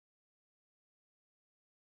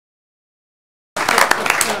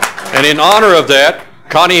And in honor of that,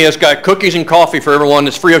 Connie has got cookies and coffee for everyone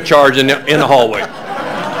that's free of charge in the hallway.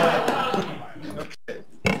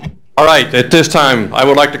 All right, at this time, I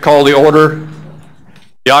would like to call the order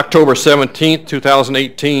the October 17th,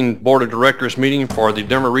 2018 Board of Directors meeting for the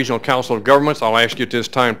Denver Regional Council of Governments. I'll ask you at this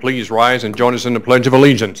time, please rise and join us in the Pledge of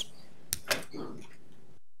Allegiance.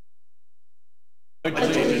 Pledge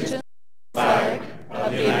allegiance to the flag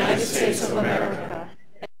of the United States of America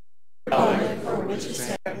and the republic for which it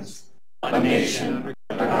stands, one nation,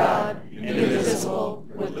 under God, indivisible,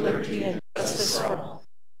 with liberty and justice for all.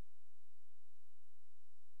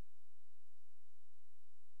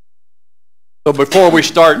 So before we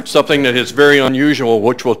start something that is very unusual,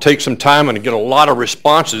 which will take some time and get a lot of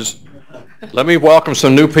responses, let me welcome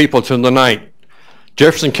some new people to the night.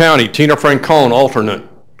 Jefferson County, Tina Francone, alternate.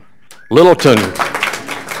 Littleton,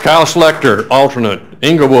 Kyle Schlechter, alternate.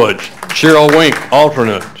 Inglewood, Cheryl Wink,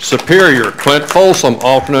 alternate. Superior, Clint Folsom,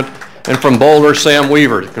 alternate. And from Boulder, Sam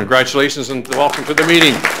Weaver. Congratulations and welcome to the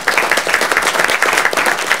meeting.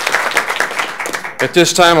 At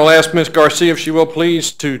this time, I'll ask Ms. Garcia if she will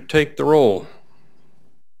please to take the roll.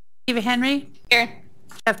 Eva Henry. Here.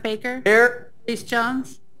 Jeff Baker. Here. Lise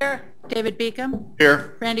Jones. Here. David Beacom.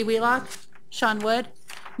 Here. Randy Wheelock. Sean Wood.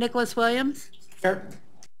 Nicholas Williams. Here.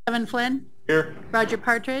 Kevin Flynn. Here. Roger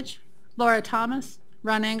Partridge. Laura Thomas.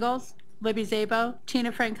 Ron Engels. Libby Szabo.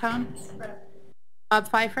 Tina Francone. Bob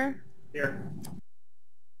Pfeiffer. Here.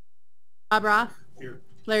 Bob Roth. Here.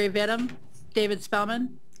 Larry Vidham. David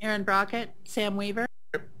Spellman. Aaron Brockett, Sam Weaver,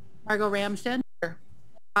 Here. Margot Ramsden, Here.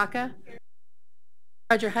 Baca,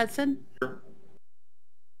 Roger Hudson, Here.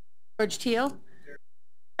 George Teal, Here.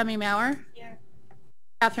 Emmy Maurer, Here.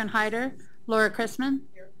 Catherine Hyder, Laura Chrisman,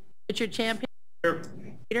 Here. Richard Champion, Here.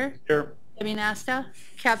 Peter, Here. Debbie Nasta,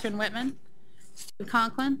 Catherine Whitman, Steve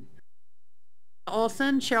Conklin,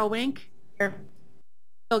 Olson, Cheryl Wink, Here.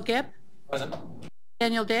 Bill Gipp, Present.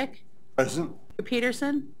 Daniel Dick, Present. Drew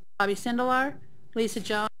Peterson, Bobby Sindelar, Lisa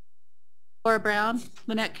Jones, Laura Brown,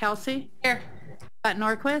 Lynette Kelsey, Here. Scott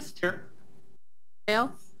Norquist, Here.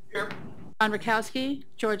 Dale, Here. Ron Rakowski,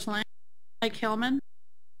 George Lang, Mike Hillman,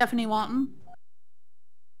 Stephanie Walton,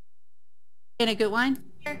 Dana Gutwein,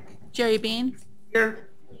 Here. Jerry Bean, Here.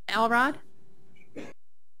 Elrod,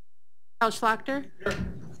 Carl Schlachter, Here.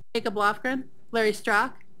 Jacob Lofgren, Larry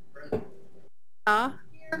Strock, Shaw,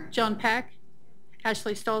 Joan Peck,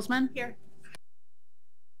 Ashley Stolzman, Here.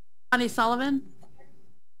 Connie Sullivan,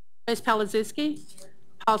 Grace Palazuski,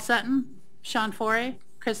 Paul Sutton, Sean Forey,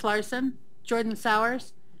 Chris Larson, Jordan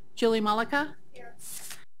Sowers, Julie Mullica, Here.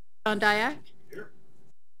 John Dyack, Here.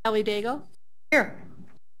 Ellie Daigle, Here.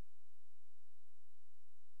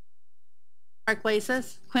 Mark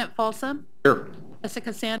Lasis, Clint Folsom, Here.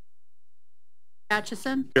 Jessica Sanders,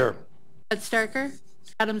 Atchison, Here. Ed Starker,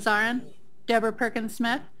 Adam Zarin, Deborah Perkins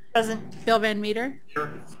Smith, Present. Bill Van Meter.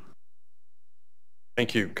 Here.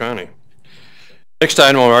 Thank you, Connie. Next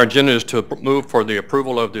item on our agenda is to move for the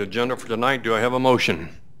approval of the agenda for tonight. Do I have a motion?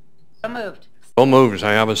 So moved. So moved.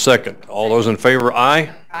 I have a second. All those in favor,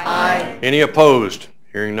 aye. Aye. Any opposed?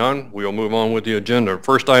 Hearing none, we'll move on with the agenda.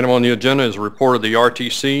 First item on the agenda is a report of the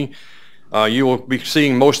RTC. You will be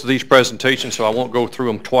seeing most of these presentations, so I won't go through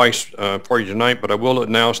them twice for you tonight, but I will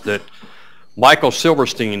announce that Michael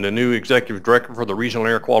Silverstein, the new Executive Director for the Regional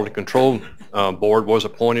Air Quality Control Board, was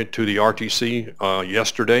appointed to the RTC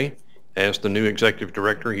yesterday as the new Executive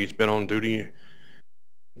Director. He's been on duty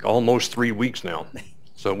almost 3 weeks now.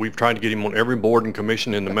 So we've tried to get him on every board and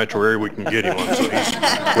commission in the metro area we can get him on.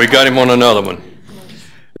 So we got him on another one.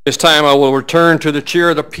 This time I will return to the chair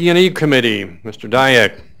of the P&E Committee, Mr.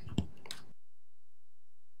 Dyack.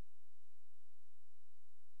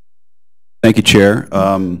 Thank you, Chair.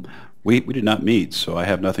 We did not meet, so I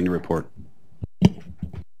have nothing to report. All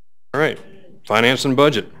right. Finance and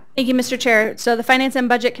Budget. Thank you, Mr. Chair. So the Finance and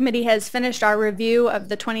Budget Committee has finished our review of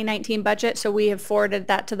the 2019 budget, so we have forwarded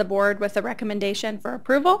that to the board with a recommendation for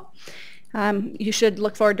approval. You should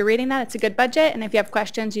look forward to reading that. It's a good budget, and if you have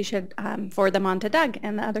questions, you should forward them on to Doug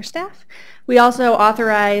and the other staff. We also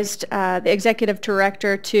authorized the Executive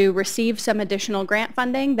Director to receive some additional grant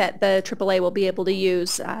funding that the AAA will be able to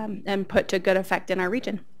use and put to good effect in our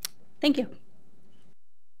region. Thank you.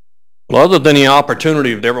 Well, other than the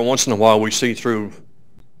opportunity that every once in a while we see through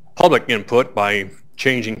public input by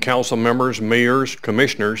changing council members, mayors,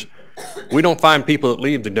 commissioners, we don't find people that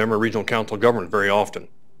leave the Denver Regional Council of Government very often.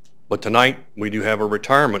 But tonight we do have a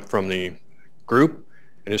retirement from the group,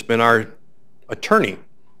 and it's been our attorney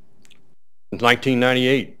since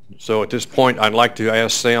 1998. So at this point I'd like to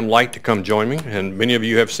ask Sam Light to come join me, and many of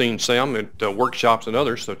you have seen Sam at workshops and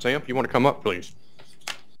others. So Sam, if you want to come up, please.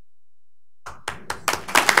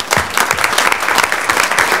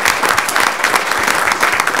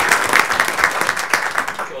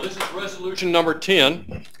 Resolution number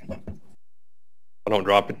 10. I don't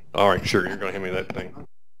drop it. All right, sure, you're going to hand me that thing.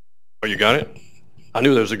 Oh, you got it? I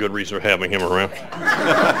knew there was a good reason for having him around.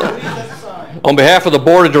 On behalf of the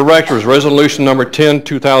Board of Directors, Resolution number 10,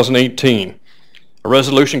 2018. A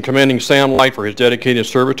resolution commending Sam Light for his dedicated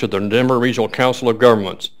service to the Denver Regional Council of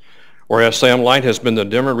Governments. Whereas Sam Light has been the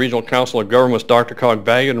Denver Regional Council of Governments DRCOG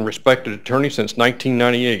valued and respected attorney since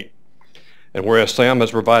 1998. And whereas Sam has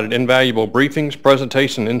provided invaluable briefings,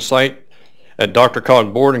 presentation, and insight at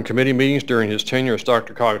DRCOG board and committee meetings during his tenure as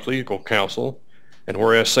DRCOG's legal counsel. And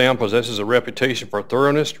whereas Sam possesses a reputation for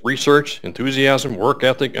thoroughness, research, enthusiasm, work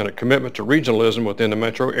ethic, and a commitment to regionalism within the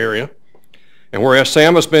metro area. And whereas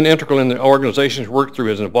Sam has been integral in the organization's work through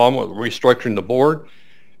his involvement with restructuring the board,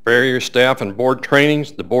 various staff and board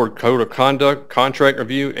trainings, the board code of conduct, contract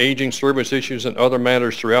review, aging service issues, and other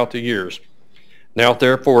matters throughout the years. Now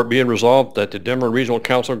therefore it be resolved that the Denver Regional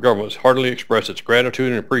Council of Governments heartily express its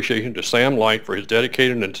gratitude and appreciation to Sam Light for his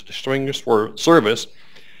dedicated and distinguished service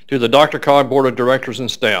to the DRCOG Board of Directors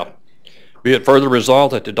and staff. Be it further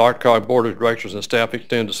resolved that the DRCOG Board of Directors and staff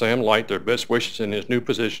extend to Sam Light their best wishes in his new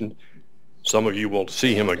position. Some of you will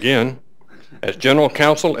see him again as General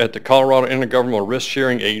Counsel at the Colorado Intergovernmental Risk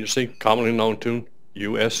Sharing Agency, commonly known to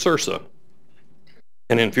you as CIRSA.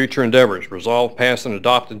 And in future endeavors, resolved, passed, and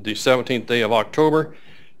adopted the 17th day of October,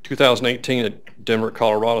 2018 at Denver,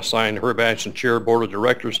 Colorado, signed Herb Ashton, Chair, Board of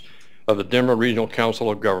Directors of the Denver Regional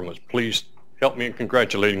Council of Governments. Please help me in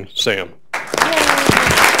congratulating Sam.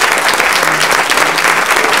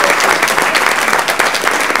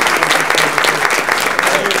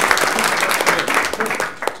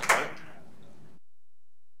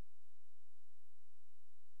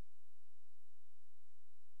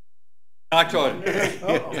 Oh,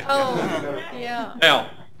 yeah. Now,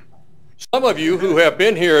 some of you who have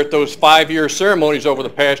been here at those 5-year ceremonies over the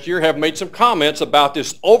past year have made some comments about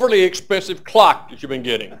this overly expensive clock that you've been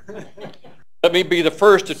getting. Let me be the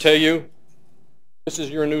first to tell you, this is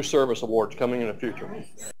your new service awards coming in the future.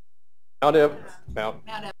 Mount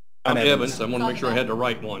Evans, I want to make sure I had the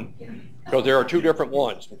right one, because there are two different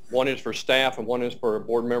ones. One is for staff and one is for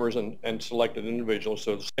board members and selected individuals.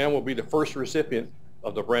 So Sam will be the first recipient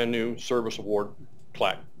of the brand new service award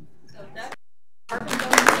plaque.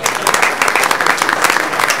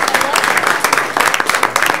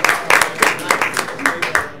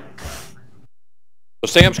 So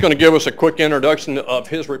Sam's going to give us a quick introduction of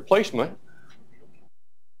his replacement,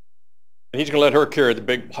 and he's going to let her carry the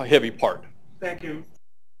big, heavy part. Thank you.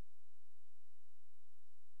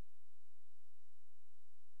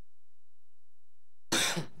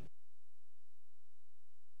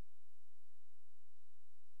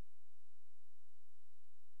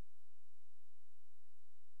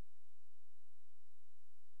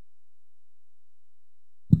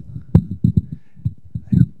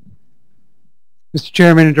 Mr.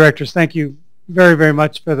 Chairman and Directors, thank you very, very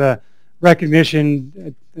much for the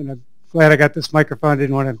recognition. And I'm glad I got this microphone. I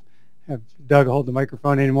didn't want to have Doug hold the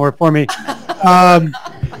microphone anymore for me.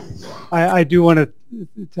 I do want to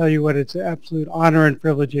tell you what it's an absolute honor and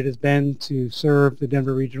privilege it has been to serve the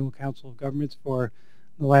Denver Regional Council of Governments for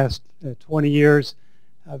the last 20 years.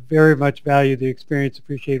 I very much value the experience,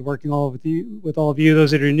 appreciate working with all of you,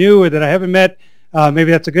 those that are new or that I haven't met.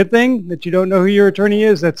 Maybe that's a good thing, that you don't know who your attorney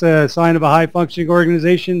is. That's a sign of a high-functioning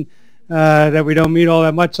organization, that we don't meet all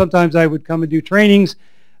that much. Sometimes I would come and do trainings.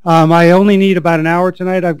 I only need about an hour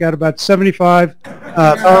tonight. I've got about 75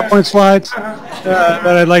 PowerPoint slides that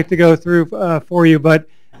I'd like to go through for you. But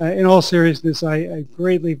in all seriousness, I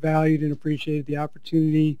greatly valued and appreciated the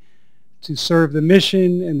opportunity to serve the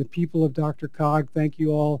mission and the people of DRCOG. Thank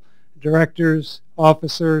you all, directors,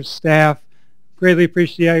 officers, staff. Greatly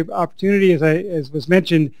appreciate the opportunity. As was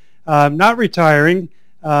mentioned, not retiring.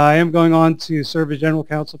 I am going on to serve as General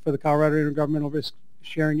Counsel for the Colorado Intergovernmental Risk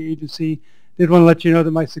Sharing Agency. Did want to let you know that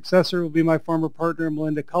my successor will be my former partner,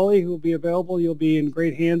 Melinda Cully, who will be available. You'll be in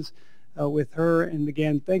great hands with her. And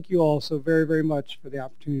again, thank you all so very, very much for the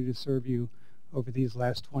opportunity to serve you over these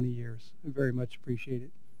last 20 years. I very much appreciate it.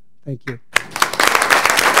 Thank you.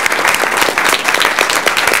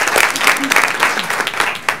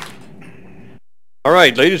 All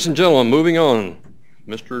right, ladies and gentlemen, moving on.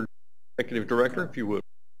 Mr. Executive Director, if you would.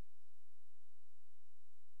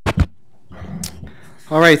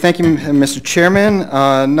 All right, thank you, Mr. Chairman.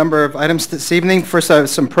 A number of items this evening. First, I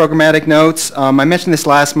have some programmatic notes. I mentioned this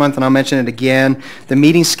last month, and I'll mention it again. The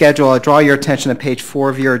meeting schedule, I'll draw your attention to page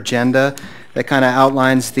 4 of your agenda. That kind of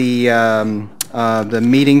outlines the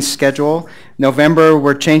meeting schedule. November,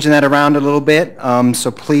 we're changing that around a little bit,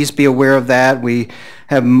 so please be aware of that. We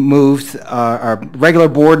have moved our regular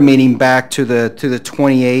board meeting back to the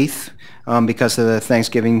 28th because of the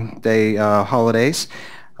Thanksgiving Day holidays.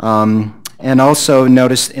 And also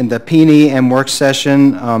notice in the P&E and work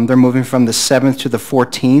session, they're moving from the 7th to the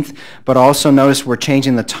 14th, but also notice we're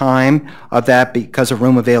changing the time of that because of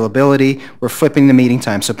room availability. We're flipping the meeting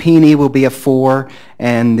time. So P&E will be at 4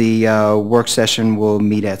 and the work session will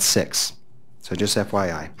meet at 6. So just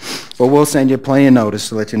FYI. But we'll send you plenty of notice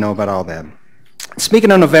to let you know about all that.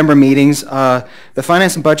 Speaking of November meetings, the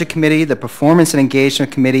Finance and Budget Committee, the Performance and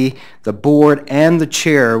Engagement Committee, the Board, and the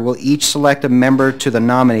Chair will each select a member to the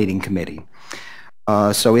Nominating Committee.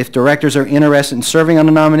 So if directors are interested in serving on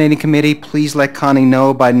the Nominating Committee, please let Connie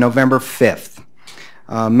know by November 5th.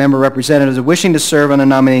 Member representatives wishing to serve on the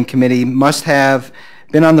Nominating Committee must have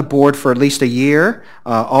been on the board for at least a year.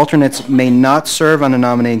 Alternates may not serve on the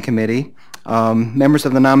Nominating Committee. Members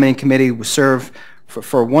of the Nominating Committee will serve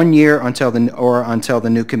for 1 year until the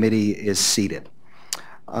new committee is seated.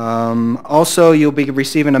 Also, you'll be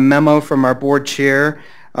receiving a memo from our board chair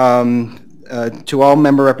to all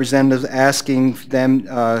member representatives asking them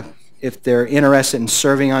if they're interested in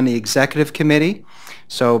serving on the executive committee.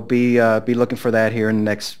 So be looking for that here in the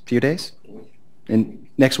next few days,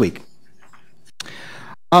 next week.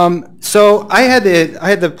 So I had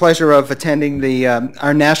the pleasure of attending the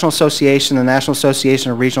our National Association, the National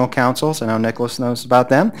Association of Regional Councils. I know Nicholas knows about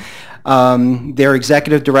them. Their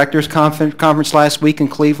Executive Directors Conference last week in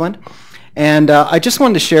Cleveland. And I just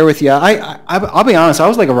wanted to share with you, I'll be honest, I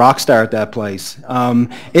was like a rock star at that place.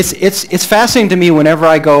 It's fascinating to me whenever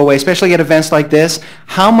I go away, especially at events like this,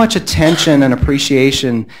 how much attention and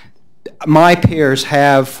appreciation my peers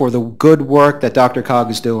have for the good work that DRCOG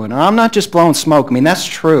is doing. And I'm not just blowing smoke. I mean, that's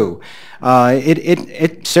true.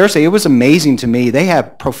 Seriously, it was amazing to me. They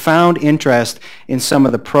have profound interest in some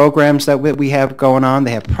of the programs that we have going on.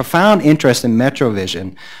 They have profound interest in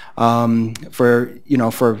MetroVision.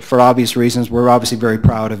 For obvious reasons, we're obviously very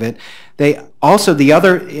proud of it. They also the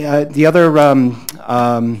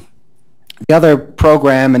other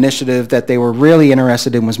program initiative that they were really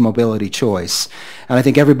interested in was mobility choice. And I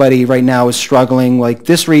think everybody right now is struggling, like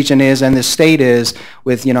this region is and this state is,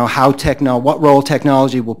 with what role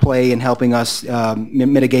technology will play in helping us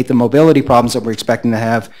mitigate the mobility problems that we're expecting to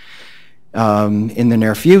have in the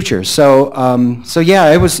near future. So yeah,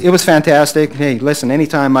 it was fantastic. Hey, listen,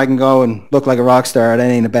 anytime I can go and look like a rock star, that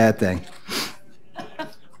ain't a bad thing.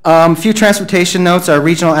 A few transportation notes. Our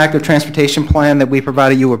Regional Active Transportation Plan that we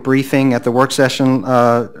provided you a briefing at the work session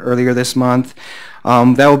earlier this month.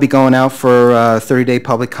 That will be going out for 30-day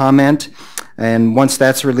public comment. And once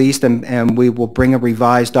that's released, and we will bring a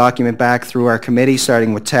revised document back through our committee,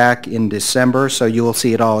 starting with TAC in December, so you will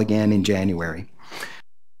see it all again in January.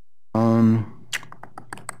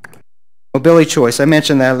 Mobility choice. I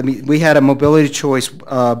mentioned that. We had a mobility choice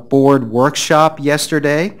board workshop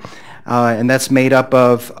yesterday. And that's made up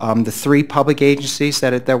of the 3 public agencies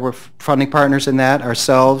that were funding partners in that,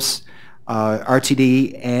 ourselves,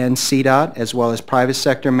 RTD, and CDOT, as well as private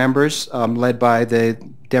sector members led by the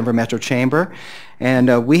Denver Metro Chamber.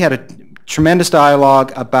 And we had a tremendous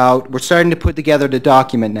dialogue about, we're starting to put together the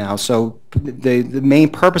document now. So the main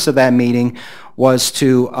purpose of that meeting was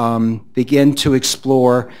to begin to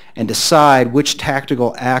explore and decide which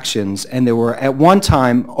tactical actions, and there were at one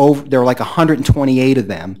time, there were like 128 of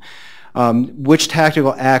them, which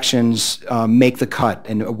tactical actions make the cut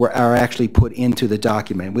and are actually put into the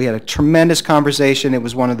document. We had a tremendous conversation. It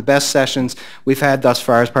was one of the best sessions we've had thus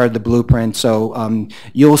far as part of the blueprint. So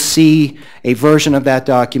you'll see a version of that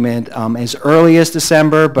document as early as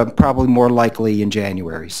December, but probably more likely in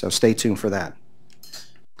January. So stay tuned for that.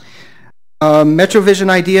 MetroVision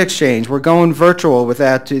Idea Exchange, we're going virtual with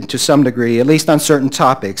that to some degree, at least on certain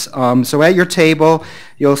topics. So at your table,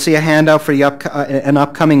 you'll see a handout for an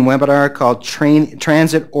upcoming webinar called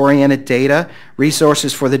Transit-Oriented Data,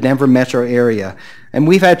 Resources for the Denver Metro Area. And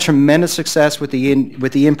we've had tremendous success with the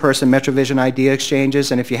in-person MetroVision Idea Exchanges,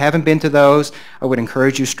 and if you haven't been to those, I would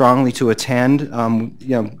encourage you strongly to attend.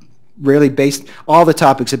 Really all the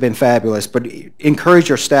topics have been fabulous, but encourage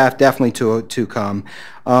your staff definitely to come.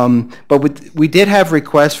 But we did have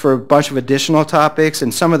requests for a bunch of additional topics,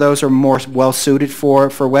 and some of those are more well-suited for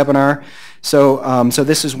webinar. So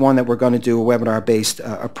this is one that we're going to do a webinar-based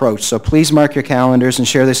approach. So please mark your calendars and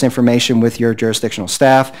share this information with your jurisdictional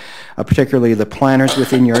staff, particularly the planners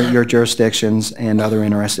within your jurisdictions and other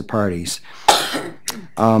interested parties.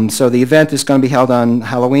 So the event is going to be held on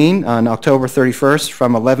Halloween on October 31st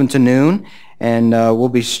from 11 to noon, and we'll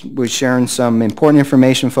be sharing some important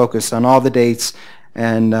information focused on all the dates,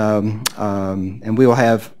 and we will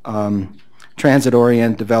have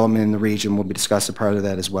transit-oriented development in the region will be discussed as part of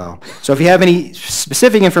that as well. So if you have any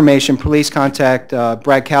specific information, please contact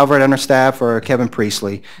Brad Calvert on our staff or Kevin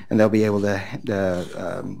Priestley, and they'll be able to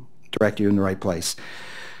direct you in the right place.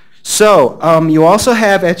 So you also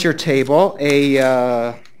have at your table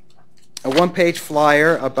a one-page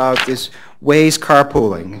flyer about this Waze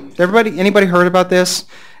carpooling. Anybody heard about this?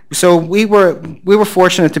 So we were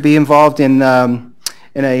fortunate to be involved in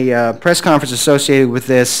a press conference associated with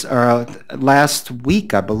this last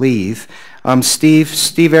week, I believe.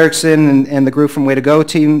 Steve Erickson and the group from Way to Go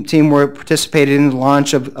team were participated in the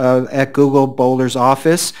launch of at Google Boulder's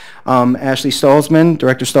office. Ashley Stolzman,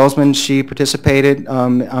 Director Stolzman, she participated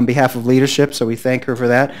on behalf of leadership, so we thank her for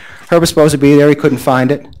that. Herb was supposed to be there, he couldn't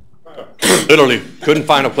find it. Literally, couldn't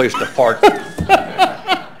find a place to park.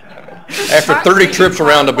 After 30 trips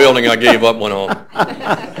around the building, I gave up, went home.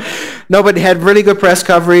 No, but it had really good press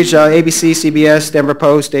coverage. ABC, CBS, Denver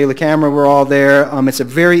Post, Daily Camera were all there.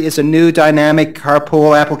 It's a new dynamic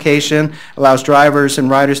carpool application. Allows drivers and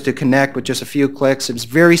riders to connect with just a few clicks. It's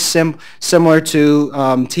very similar to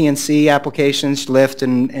TNC applications, Lyft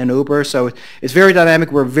and Uber. So it's very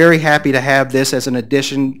dynamic. We're very happy to have this as an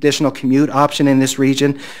additional commute option in this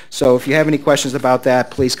region. So if you have any questions about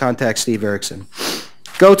that, please contact Steve Erickson.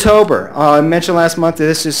 Go-Tober. I mentioned last month that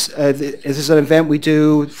this is an event we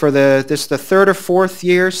do for this is the third or fourth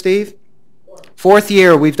year, Steve? Fourth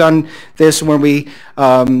year we've done this when we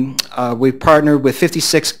partnered with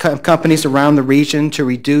 56 companies around the region to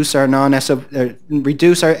reduce our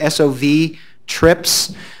SOV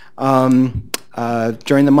trips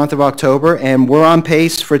during the month of October, and we're on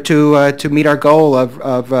pace to meet our goal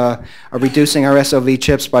of reducing our SOV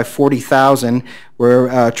trips by 40,000.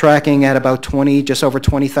 We're tracking at about just over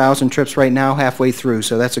 20,000 trips right now, halfway through,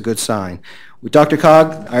 so that's a good sign.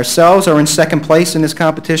 DRCOG ourselves are in second place in this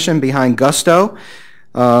competition behind Gusto,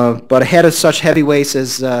 but ahead of such heavyweights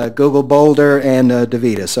as Google Boulder and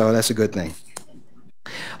DaVita, so that's a good thing.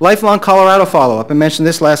 Lifelong Colorado follow-up. I mentioned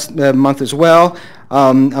this last month as well.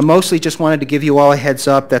 I mostly just wanted to give you all a heads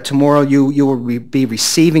up that tomorrow you will be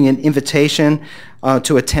receiving an invitation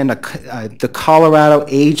to attend the Colorado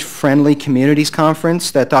Age-Friendly Communities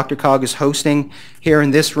Conference that DRCOG is hosting here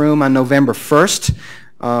in this room on November 1st.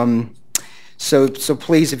 So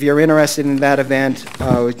please, if you're interested in that event,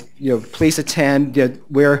 please attend.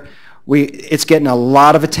 It's getting a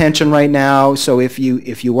lot of attention right now, so if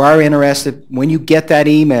you are interested, when you get that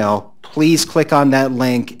email, please click on that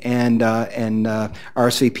link and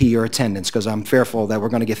RSVP your attendance, because I'm fearful that we're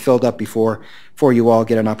going to get filled up before you all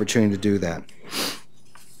get an opportunity to do that.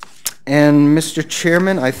 And Mr.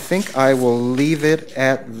 Chairman, I think I will leave it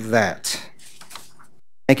at that.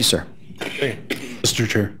 Thank you, sir. Okay. Mr.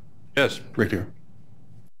 Chair. Yes. Right here.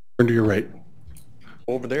 Turn to your right.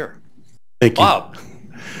 Over there. Thank you. Bob.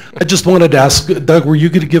 I just wanted to ask, Doug, were you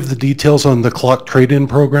going to give the details on the clock trade-in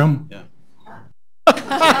program? Yeah.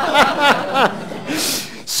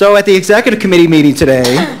 So at the executive committee meeting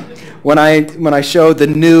today, when I showed the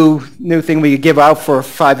new thing we could give out for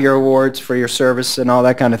 5-year awards for your service and all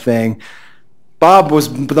that kind of thing, Bob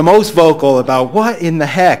was the most vocal about, what in the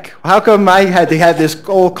heck? How come I had to have this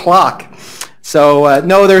old clock? So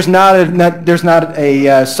no, there's not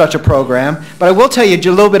such a program. But I will tell you a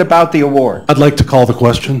little bit about the award. I'd like to call the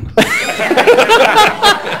question.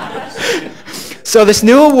 So this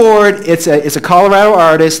new award, it's a Colorado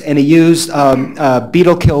artist, and he used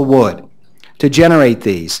beetle kill wood to generate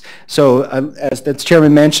these. So as the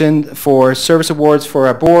chairman mentioned, for service awards for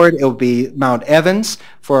our board, it will be Mount Evans.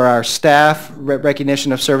 For our staff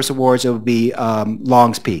recognition of service awards, it will be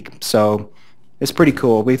Long's Peak. So it's pretty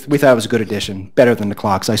cool. We thought it was a good addition, better than the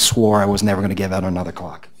clocks. I swore I was never going to give out another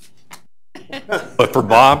clock. But for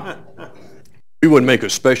Bob, we would make a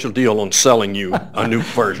special deal on selling you a new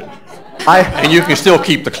version. And you can still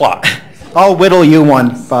keep the clock. I'll whittle you one,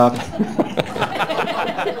 Bob.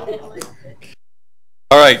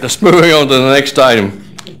 All right, let's move on to the next item.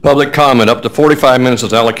 Public comment. Up to 45 minutes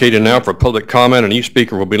is allocated now for public comment, and each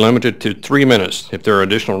speaker will be limited to 3 minutes. If there are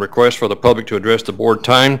additional requests for the public to address the board,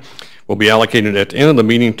 time will be allocated at the end of the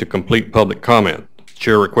meeting to complete public comment. The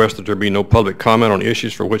chair requests that there be no public comment on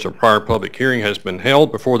issues for which a prior public hearing has been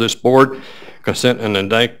held before this board. Consent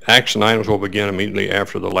and action items will begin immediately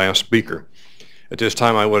after the last speaker. At this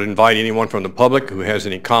time, I would invite anyone from the public who has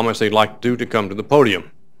any comments they'd like to do to come to the podium.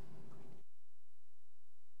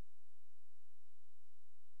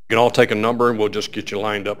 You can all take a number and we'll just get you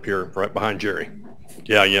lined up here right behind Jerry.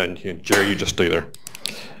 Yeah, Jerry, you just stay there.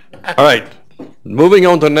 All right, moving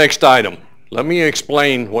on to the next item. Let me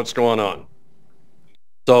explain what's going on.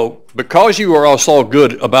 So, because you are all so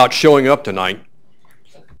good about showing up tonight,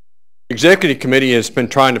 Executive committee has been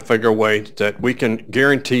trying to figure a way that we can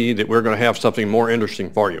guarantee that we're going to have something more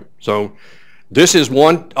interesting for you. So this is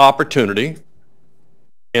one opportunity,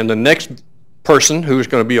 and the next person who is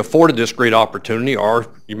going to be afforded this great opportunity, or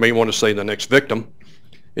you may want to say the next victim,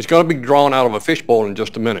 is going to be drawn out of a fishbowl in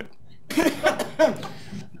just a minute.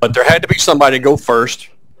 But there had to be somebody to go first,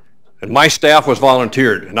 and my staff was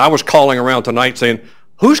volunteered, and I was calling around tonight saying,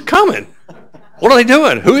 who's coming? What are they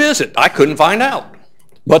doing? Who is it? I couldn't find out.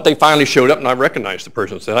 But they finally showed up, and I recognized the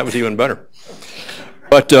person, so that was even better.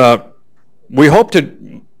 But we hope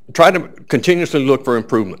to try to continuously look for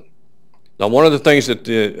improvement. Now, one of the things that,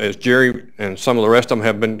 as Jerry and some of the rest of them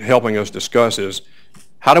have been helping us discuss is,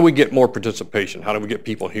 how do we get more participation? How do we get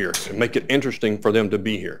people here and make it interesting for them to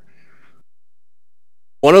be here?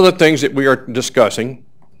 One of the things that we are discussing,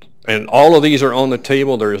 and all of these are on the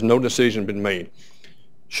table, there is no decision been made.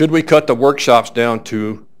 Should we cut the workshops down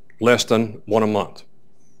to less than one a month?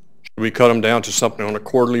 Should we cut them down to something on a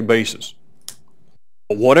quarterly basis?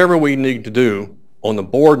 But whatever we need to do on the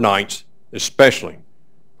board nights, especially,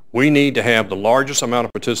 we need to have the largest amount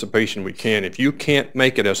of participation we can. If you can't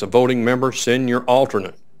make it as a voting member, send your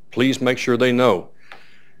alternate. Please make sure they know.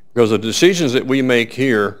 Because the decisions that we make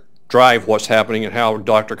here drive what's happening and how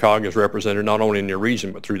DRCOG is represented not only in your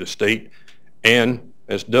region but through the state. And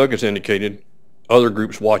as Doug has indicated, other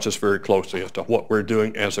groups watch us very closely as to what we're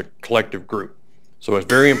doing as a collective group. So it's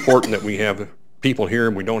very important that we have people here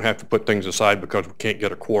and we don't have to put things aside because we can't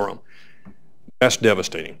get a quorum. That's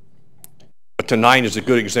devastating. But tonight is a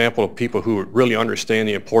good example of people who really understand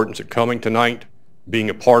the importance of coming tonight,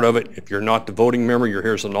 being a part of it. If you're not the voting member, you're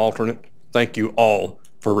here as an alternate. Thank you all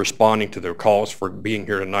for responding to their calls, for being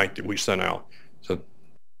here tonight that we sent out. So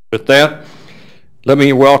with that, let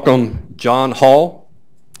me welcome John Hall,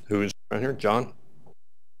 who is right here. John.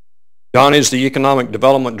 John is the Economic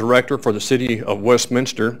Development Director for the City of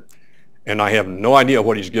Westminster, and I have no idea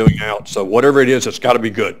what he's giving out, so whatever it is, it's got to be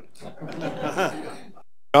good.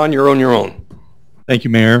 John, you're on your own. Thank you,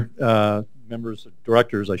 Mayor, members,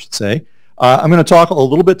 directors, I should say. I'm going to talk a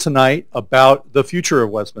little bit tonight about the future of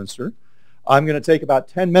Westminster. I'm going to take about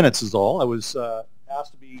 10 minutes is all. I was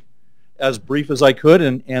asked to be as brief as I could,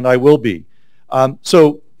 and I will be.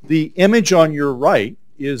 So the image on your right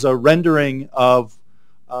is a rendering of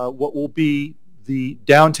what will be the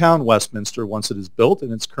downtown Westminster once it is built,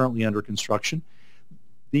 and it's currently under construction.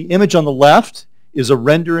 The image on the left is a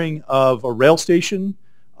rendering of a rail station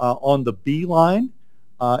on the B line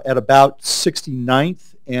at about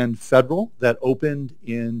 69th and Federal that opened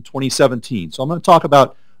in 2017. So I'm going to talk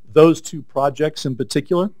about those two projects in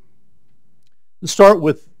particular. Let's start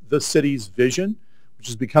with the city's vision, which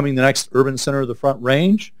is becoming the next urban center of the Front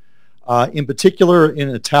Range. In particular,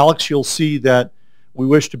 in italics, you'll see that we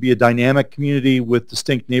wish to be a dynamic community with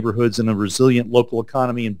distinct neighborhoods and a resilient local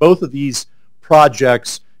economy, and both of these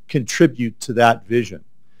projects contribute to that vision.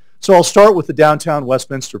 So I'll start with the downtown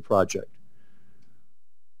Westminster project.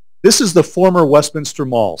 This is the former Westminster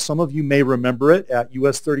Mall. Some of you may remember it at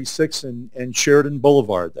US 36 and Sheridan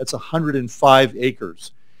Boulevard. That's 105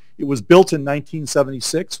 acres. It was built in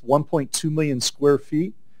 1976, 1.2 million square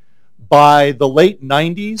feet. By the late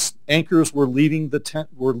 90s, anchors were leaving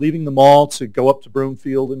the mall to go up to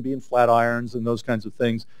Broomfield and be in Flatirons and those kinds of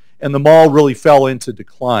things, and the mall really fell into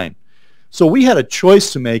decline. So we had a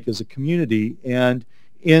choice to make as a community, and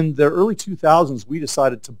in the early 2000s, we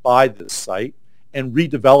decided to buy this site and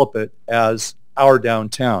redevelop it as our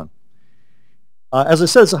downtown. As I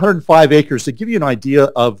said, it's 105 acres. To give you an idea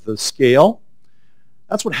of the scale,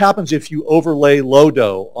 that's what happens if you overlay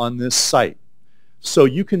Lodo on this site. So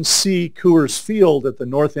you can see Coors Field at the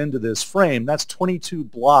north end of this frame. That's 22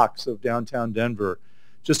 blocks of downtown Denver,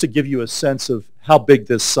 just to give you a sense of how big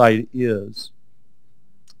this site is.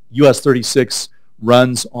 US 36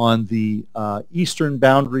 runs on the eastern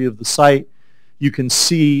boundary of the site. You can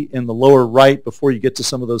see in the lower right, before you get to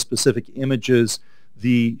some of those specific images,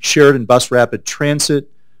 the Sheridan Bus Rapid Transit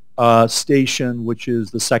station, which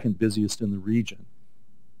is the second busiest in the region.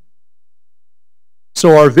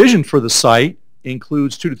 So our vision for the site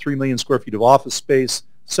includes 2 to 3 million square feet of office space,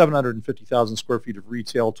 750,000 square feet of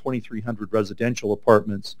retail, 2,300 residential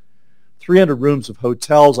apartments, 300 rooms of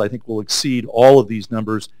hotels. I think will exceed all of these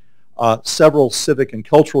numbers, several civic and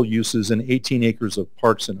cultural uses, and 18 acres of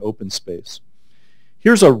parks and open space.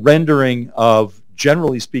 Here's a rendering of,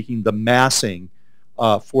 generally speaking, the massing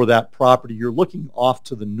for that property. You're looking off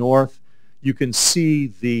to the north. You can see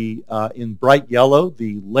the, in bright yellow,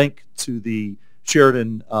 the link to the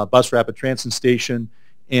Sheridan Bus Rapid Transit Station,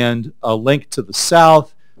 and a link to the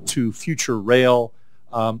south to Future Rail.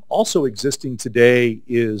 Also existing today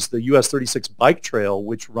is the US 36 bike trail,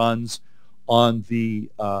 which runs on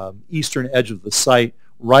the eastern edge of the site,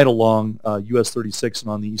 right along US 36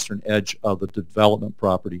 and on the eastern edge of the development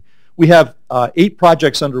property. We have 8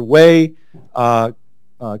 projects underway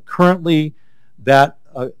currently that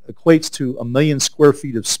equates to 1 million square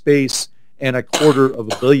feet of space and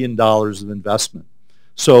 $250 million of investment.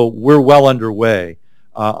 So we're well underway.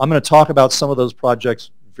 I'm going to talk about some of those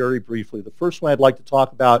projects very briefly. The first one I'd like to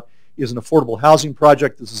talk about is an affordable housing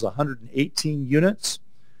project. This is 118 units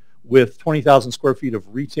with 20,000 square feet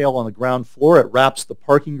of retail on the ground floor. It wraps the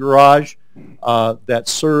parking garage that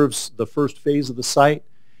serves the first phase of the site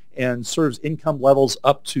and serves income levels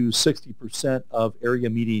up to 60% of area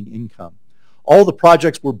median income. All the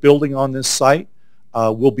projects we're building on this site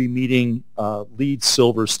will be meeting LEED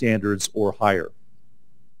Silver standards or higher.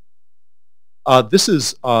 This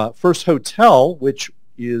is First Hotel, which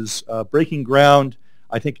is breaking ground,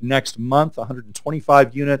 I think, next month,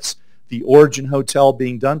 125 units. The Origin Hotel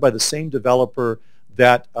being done by the same developer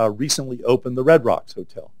that recently opened the Red Rocks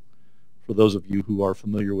Hotel, for those of you who are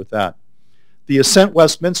familiar with that. The Ascent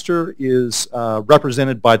Westminster is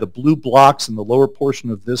represented by the blue blocks in the lower portion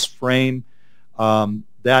of this frame.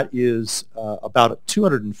 That is about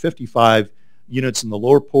 255 units in the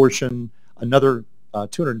lower portion, another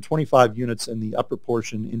 225 units in the upper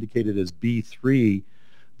portion indicated as B3.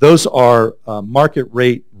 Those are market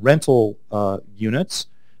rate rental units,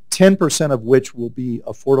 10% of which will be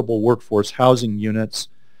affordable workforce housing units.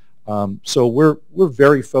 So we're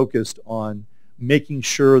very focused on making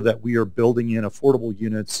sure that we are building in affordable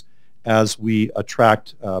units as we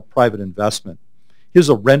attract private investment. Here's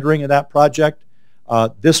a rendering of that project.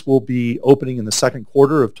 This will be opening in the second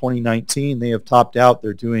quarter of 2019. They have topped out.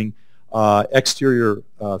 They're doing exterior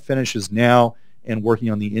finishes now and working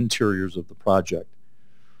on the interiors of the project.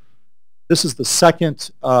 This is the second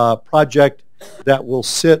project that will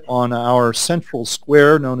sit on our central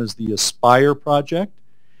square known as the Aspire project.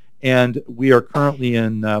 And we are currently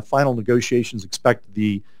in final negotiations, expect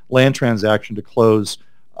the land transaction to close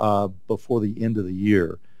before the end of the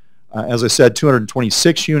year. As I said,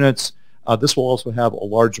 226 units. This will also have a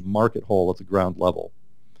large market hall at the ground level.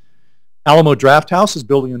 Alamo Drafthouse is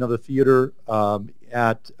building another theater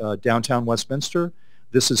at downtown Westminster.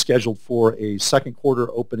 This is scheduled for a second quarter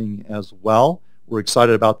opening as well. We're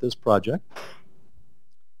excited about this project.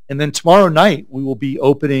 And then tomorrow night we will be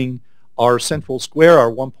opening our Central Square,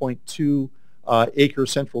 our 1.2 acre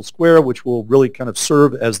Central Square, which will really kind of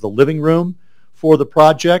serve as the living room for the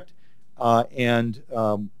project.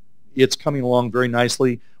 It's coming along very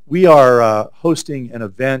nicely. We are hosting an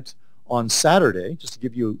event on Saturday, just to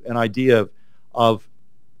give you an idea of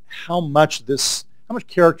how much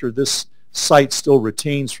character this site still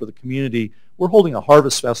retains for the community. We're holding a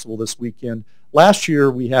harvest festival this weekend. Last year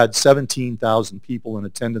we had 17,000 people in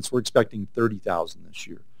attendance. We're expecting 30,000 this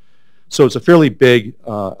year. So it's a fairly big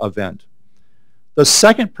event. The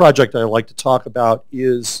second project I'd like to talk about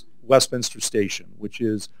is Westminster Station, which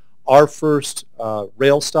is our first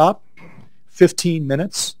rail stop, 15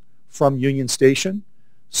 minutes from Union Station.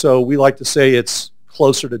 So we like to say it's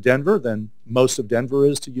closer to Denver than most of Denver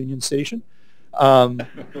is to Union Station. And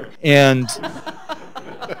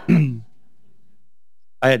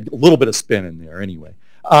I had a little bit of spin in there anyway.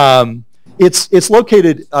 It's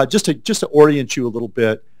located, just to orient you a little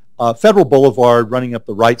bit, Federal Boulevard running up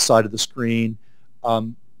the right side of the screen.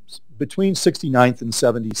 Between 69th and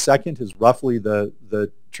 72nd is roughly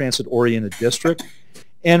the transit-oriented district.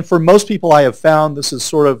 And for most people I have found this is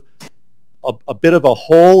sort of a bit of a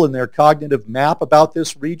hole in their cognitive map about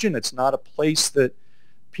this region. It's not a place that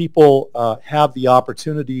people have the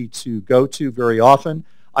opportunity to go to very often.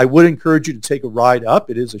 I would encourage you to take a ride up.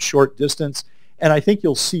 It is a short distance, and I think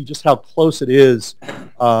you'll see just how close it is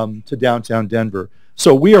to downtown Denver.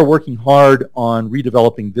 So we are working hard on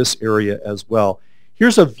redeveloping this area as well.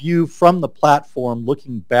 Here's a view from the platform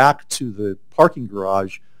looking back to the parking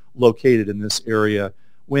garage located in this area.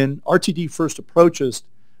 When RTD first approached us,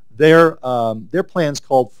 their plans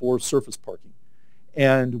called for surface parking.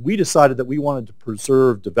 And we decided that we wanted to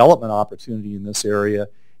preserve development opportunity in this area.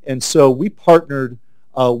 And so we partnered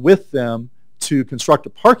with them to construct a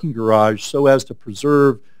parking garage so as to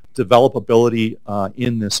preserve developability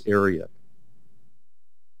in this area.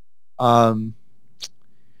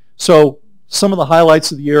 So some of the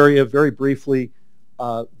highlights of the area, very briefly,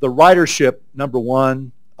 the ridership, number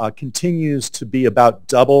one, continues to be about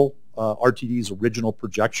double RTD's original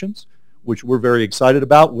projections, which we're very excited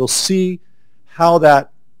about. We'll see how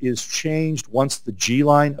that is changed once the G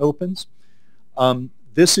line opens.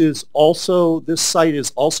 This site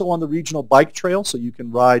is also on the regional bike trail, so you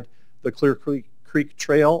can ride the Clear Creek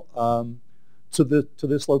Trail to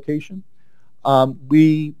this location.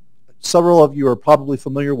 We Several of you are probably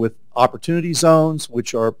familiar with opportunity zones,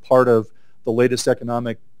 which are part of the latest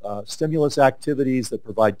economic stimulus activities that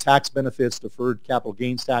provide tax benefits, deferred capital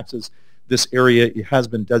gains taxes. This area has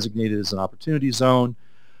been designated as an opportunity zone.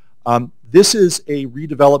 This is a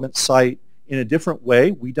redevelopment site in a different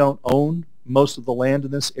way. We don't own most of the land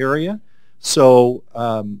in this area, so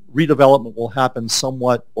redevelopment will happen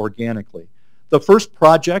somewhat organically. The first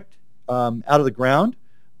project out of the ground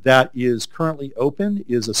that is currently open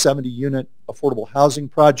is a 70-unit affordable housing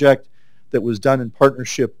project that was done in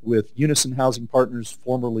partnership with Unison Housing Partners,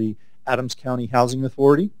 formerly Adams County Housing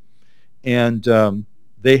Authority. And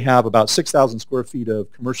they have about 6,000 square feet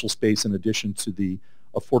of commercial space in addition to the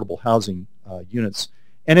affordable housing units.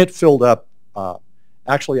 And it filled up,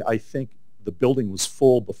 actually I think the building was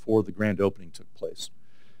full before the grand opening took place.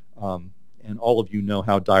 And all of you know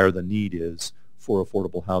how dire the need is for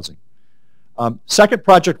affordable housing. Second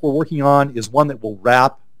project we're working on is one that will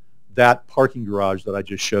wrap that parking garage that I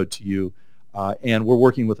just showed to you. And we're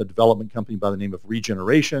working with a development company by the name of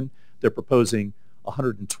Regeneration. They're proposing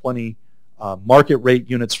 120 market rate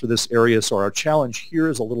units for this area. So our challenge here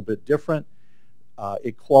is a little bit different.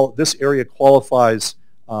 This area qualifies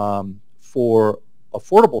for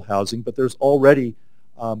affordable housing, but there's already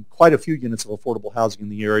quite a few units of affordable housing in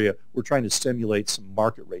the area. We're trying to stimulate some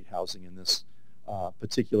market rate housing in this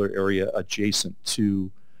particular area adjacent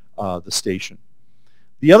to the station.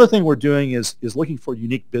 The other thing we're doing is looking for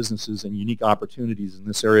unique businesses and unique opportunities in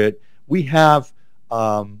this area. We have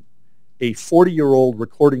a 40-year-old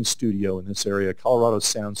recording studio in this area, Colorado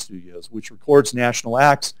Sound Studios, which records national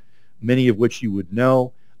acts, many of which you would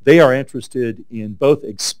know. They are interested in both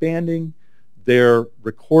expanding their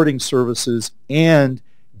recording services and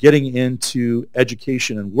getting into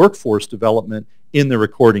education and workforce development in the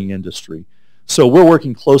recording industry. So we're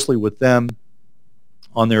working closely with them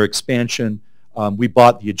on their expansion. We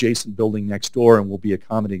bought the adjacent building next door and we'll be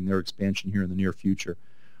accommodating their expansion here in the near future.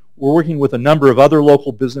 We're working with a number of other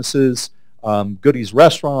local businesses, Goody's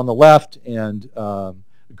Restaurant on the left and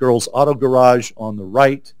Girls Auto Garage on the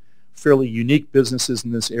right, fairly unique businesses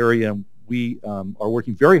in this area. And we are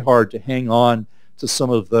working very hard to hang on to some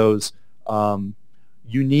of those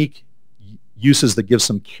unique uses that give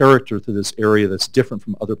some character to this area that's different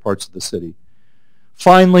from other parts of the city.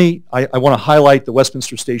 Finally, I want to highlight the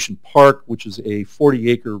Westminster Station Park, which is a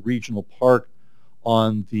 40-acre regional park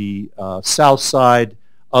on the south side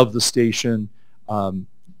of the station.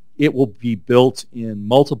 It will be built in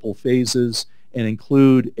multiple phases and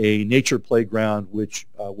include a nature playground which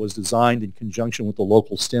was designed in conjunction with the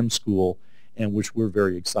local STEM school and which we're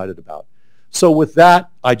very excited about. So with that,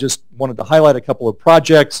 I just wanted to highlight a couple of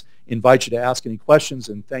projects, invite you to ask any questions,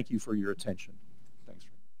 and thank you for your attention. Thanks.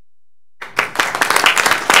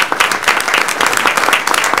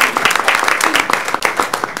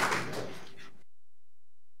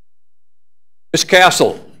 Ms.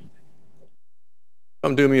 Castle,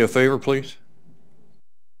 come do me a favor, please.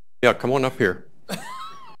 Yeah, come on up here.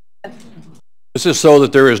 This is so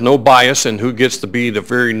that there is no bias in who gets to be the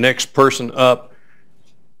very next person up.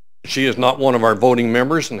 She is not one of our voting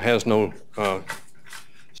members and has no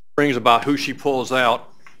strings about who she pulls out.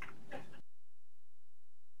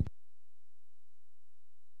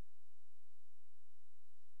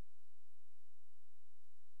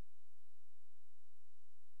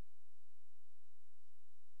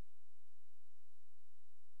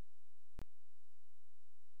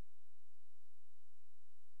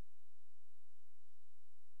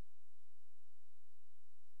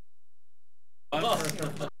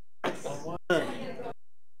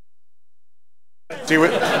 See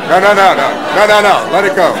what? No. Let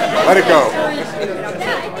it go. Let it go.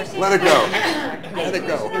 Let it go. Let it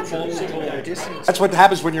go. That's what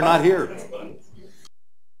happens when you're not here.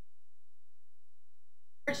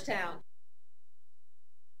 Georgetown.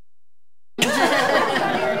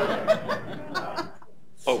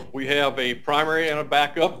 Oh, we have a primary and a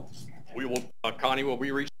backup. We will, Connie will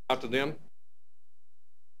be reaching out to them.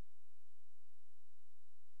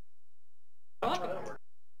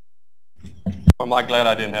 I'm glad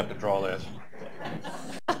I didn't have to draw this.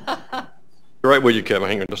 You're right with you, Kevin.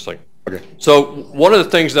 Hang on just a second. Okay. So one of the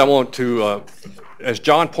things that I want to, as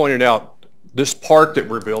John pointed out, this park that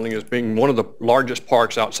we're building is being one of the largest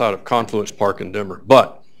parks outside of Confluence Park in Denver.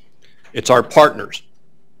 But it's our partners.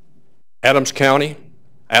 Adams County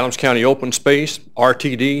Open Space,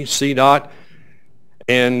 RTD, CDOT,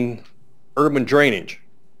 and Urban Drainage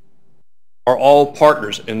are all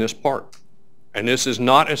partners in this park. And this is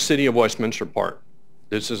not a City of Westminster park.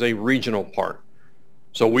 This is a regional park.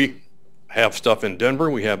 So we have stuff in Denver,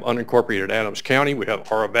 we have unincorporated Adams County, we have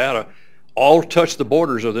Arvada, all touch the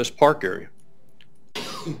borders of this park area.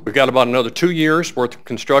 We've got about another 2 years worth of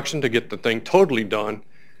construction to get the thing totally done.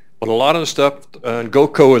 But a lot of the stuff,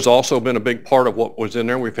 GOCO has also been a big part of what was in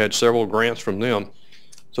there. We've had several grants from them.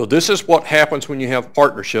 So this is what happens when you have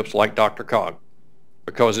partnerships like DRCOG,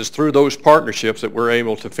 because it's through those partnerships that we're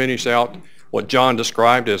able to finish out what John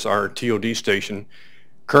described as our TOD station.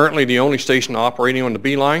 Currently the only station operating on the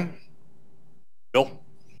B line, Bill.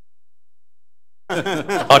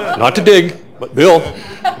 not to dig, but Bill.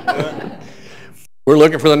 We're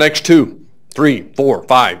looking for the next 2, 3, 4,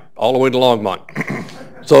 5, all the way to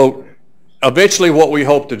Longmont. So eventually what we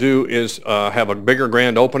hope to do is have a bigger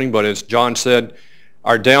grand opening, but as John said,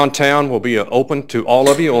 our downtown will be open to all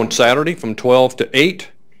of you on Saturday from 12 to 8.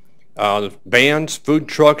 Bands, food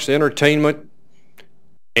trucks, entertainment,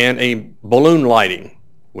 and a balloon lighting.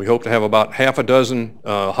 We hope to have about half a dozen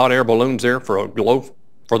hot air balloons there for a glow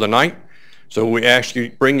for the night. So we ask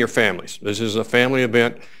you, bring your families. This is a family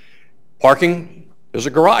event. Parking, there's a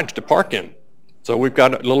garage to park in. So we've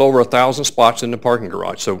got a little over 1,000 spots in the parking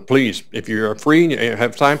garage. So please, if you're free and you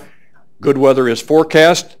have time, good weather is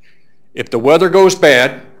forecast. If the weather goes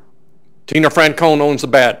bad, Tina Francone owns the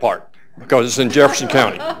bad part because it's in Jefferson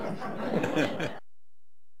County.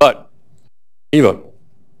 But, Eva.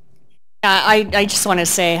 I just want to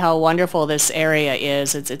say how wonderful this area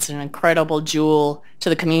is. It's an incredible jewel to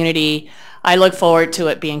the community. I look forward to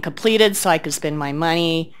it being completed so I can spend my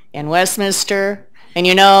money in Westminster. And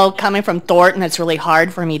you know, coming from Thornton, it's really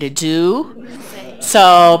hard for me to do.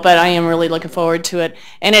 So, but I am really looking forward to it.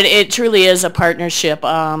 And it truly is a partnership.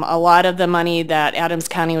 A lot of the money that Adams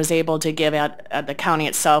County was able to give at the county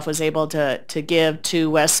itself was able to give to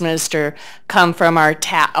Westminster come from our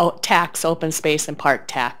tax, open space and park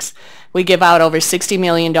tax. We give out over $60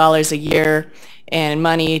 million a year and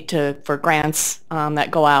money for grants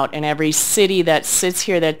that go out, and every city that sits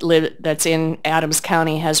here that's in Adams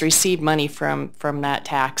County has received money from that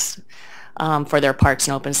tax for their parks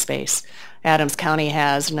and open space. Adams County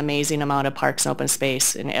has an amazing amount of parks and open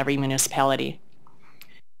space in every municipality.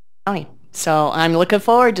 So I'm looking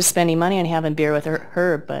forward to spending money and having beer with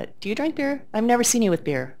Herb. But do you drink beer? I've never seen you with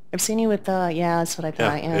beer. I've seen you with, yeah, that's what I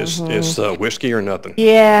thought. Yeah, it's whiskey or nothing.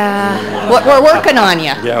 Yeah, we're working on you.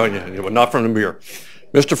 Yeah, but not from the beer.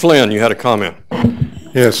 Mr. Flynn, you had a comment.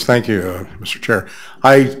 Yes, thank you, Mr. Chair.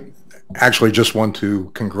 I actually just want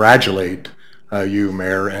to congratulate you,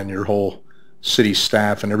 Mayor, and your whole city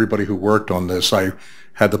staff and everybody who worked on this. I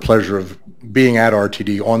had the pleasure of being at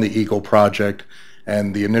RTD on the Eagle project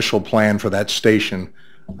and the initial plan for that station.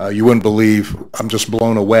 You wouldn't believe, I'm just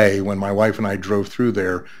blown away when my wife and I drove through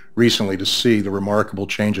there recently to see the remarkable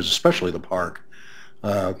changes, especially the park.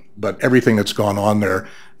 But everything that's gone on there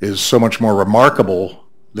is so much more remarkable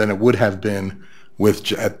than it would have been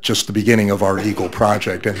at just the beginning of our Eagle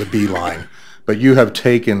project and the B line. But you have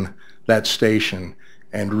taken that station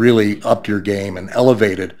and really upped your game and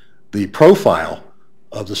elevated the profile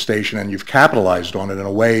of the station, and you've capitalized on it in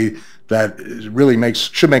a way that really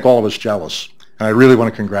should make all of us jealous. And I really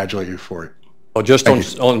want to congratulate you for it. Well, just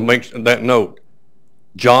on make that note,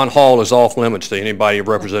 John Hall is off limits to anybody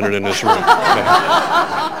represented in this room.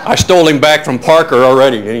 I stole him back from Parker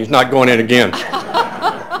already, and he's not going in again.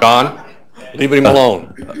 John, leave him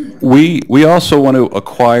alone. We also want to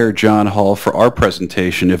acquire John Hall for our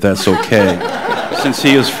presentation, if that's okay, since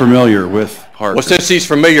he is familiar with Parker. Well, since he's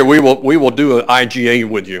familiar, we will do an IGA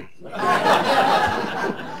with you.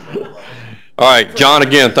 All right, John,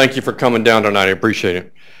 again, thank you for coming down tonight. I appreciate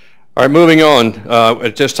it. All right, moving on.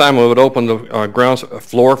 At this time, we would open the ground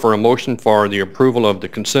floor for a motion for the approval of the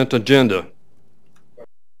consent agenda.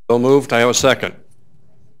 So moved. I have a second.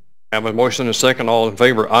 I have a motion and a second. All in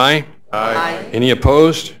favor, aye? Aye. Any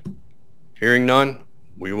opposed? Hearing none,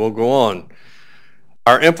 we will go on.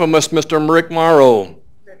 Our infamous Mr.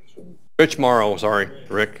 Rich Morrow, sorry,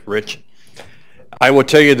 Rich. I will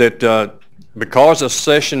tell you that because the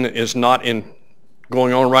session is not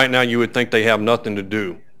going on right now, you would think they have nothing to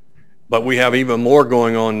do. But we have even more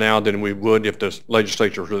going on now than we would if the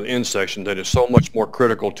legislature was in session. That is so much more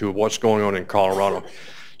critical to what's going on in Colorado.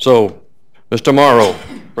 So, Mr. Morrow,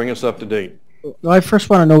 bring us up to date. Well, I first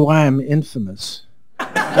want to know why I'm infamous.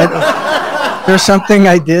 There's something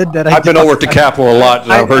I did that I've been over at the Capitol a lot,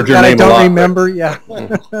 and I've heard your name a lot. I don't remember, yeah.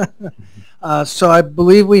 So I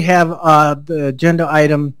believe we have the agenda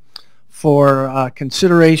item for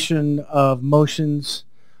consideration of motions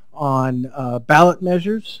on ballot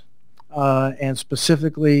measures, and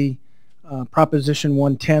specifically Proposition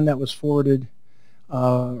 110 that was forwarded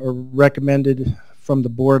or recommended from the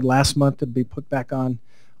board last month to be put back on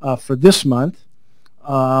for this month.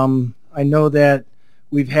 I know that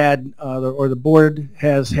we've had, or the board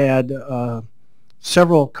has had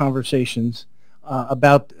several conversations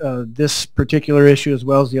about this particular issue as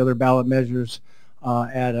well as the other ballot measures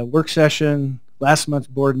at a work session, last month's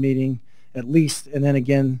board meeting at least, and then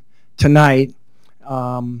again tonight.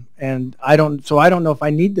 And I don't know if I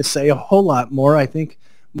need to say a whole lot more. I think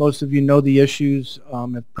most of you know the issues,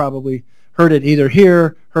 have probably heard it either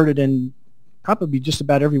here, heard it in probably just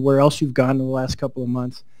about everywhere else you've gone in the last couple of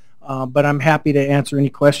months. But I'm happy to answer any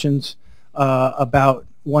questions about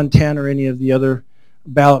 110 or any of the other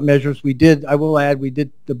ballot measures. I will add,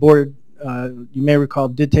 the board, you may recall,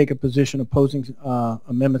 did take a position opposing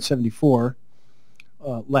Amendment 74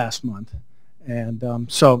 last month. And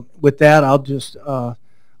so with that, I'll just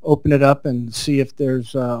open it up and see if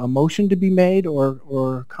there's a motion to be made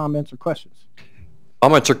or comments or questions.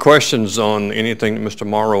 Comments or questions on anything that Mr.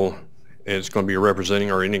 Morrow is going to be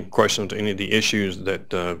representing, or any questions on any of the issues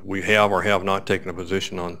that we have or have not taken a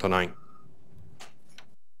position on tonight?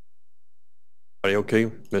 Everybody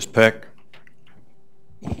okay? Ms. Peck?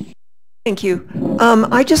 Thank you.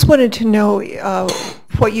 I just wanted to know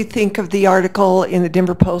what you think of the article in the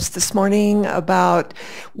Denver Post this morning about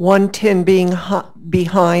 110 being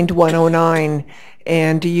behind 109,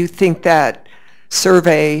 and do you think that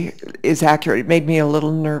survey is accurate? It made me a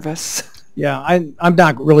little nervous. Yeah, I'm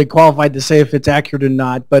not really qualified to say if it's accurate or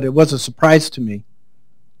not, but it was a surprise to me.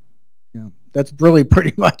 Yeah, that's really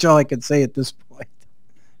pretty much all I can say at this point.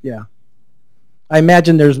 Yeah. I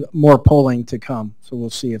imagine there's more polling to come, so we'll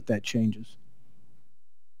see if that changes.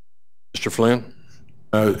 Mr. Flynn?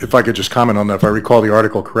 If I could just comment on that, if I recall the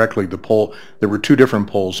article correctly, there were two different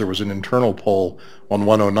polls. There was an internal poll on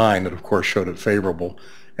 109 that of course showed it favorable,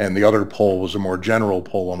 and the other poll was a more general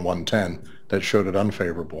poll on 110 that showed it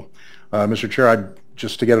unfavorable. Mr. Chair,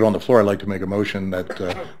 just to get it on the floor, I'd like to make a motion that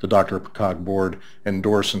the DRCOG board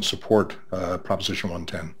endorse and support Proposition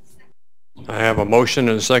 110. I have a motion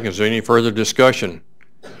and a second. Is there any further discussion?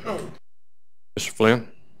 Mr. Flynn?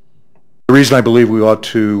 The reason I believe we ought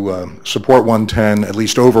to support 110, at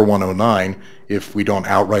least over 109, if we don't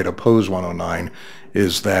outright oppose 109,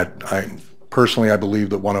 is that personally I believe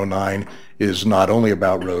that 109 is not only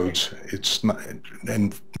about roads, it's not,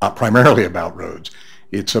 and not primarily about roads.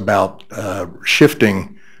 It's about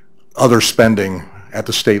shifting other spending at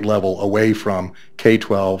the state level away from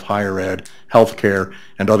K-12, higher ed, healthcare,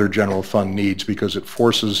 and other general fund needs, because it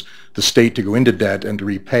forces the state to go into debt and to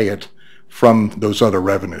repay it from those other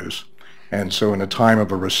revenues. And so in a time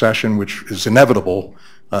of a recession, which is inevitable,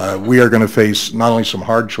 we are going to face not only some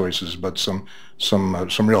hard choices, but some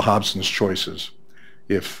real Hobson's choices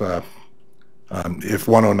if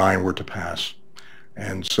 109 were to pass.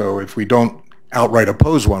 And so if we don't outright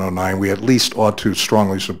oppose 109, we at least ought to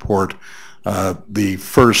strongly support the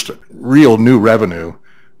first real new revenue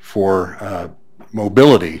for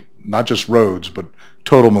mobility, not just roads, but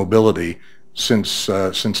total mobility since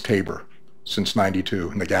Tabor, since '92,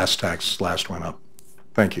 and the gas tax last went up.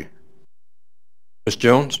 Thank you. Ms.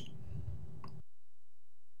 Jones?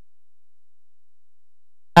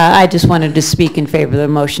 I just wanted to speak in favor of the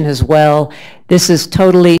motion as well. This is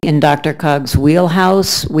totally in DRCOG's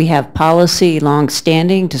wheelhouse. We have policy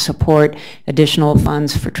long-standing to support additional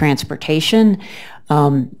funds for transportation.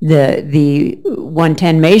 The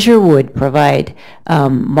 110 measure would provide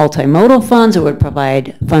multimodal funds. It would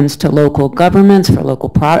provide funds to local governments for local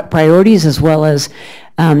priorities, as well as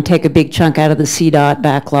take a big chunk out of the CDOT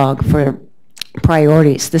backlog for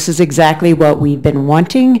priorities. This is exactly what we've been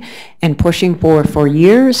wanting and pushing for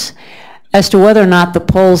years. As to whether or not the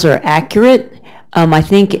polls are accurate, I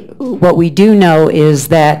think what we do know is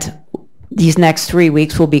that these next 3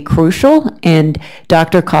 weeks will be crucial, and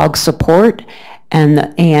DRCOG's support,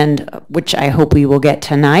 and which I hope we will get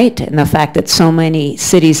tonight, and the fact that so many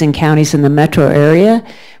cities and counties in the metro area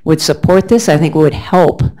would support this, I think would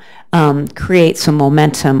help create some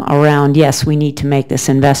momentum around, yes, we need to make this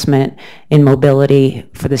investment in mobility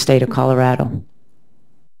for the state of Colorado.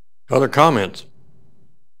 Other comments?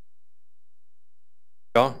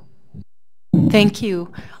 John? Thank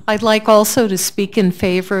you. I'd like also to speak in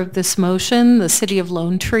favor of this motion. The City of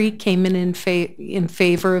Lone Tree came in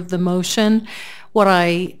favor of the motion. What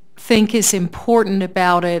I think is important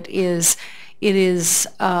about it is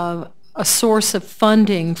a source of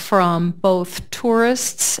funding from both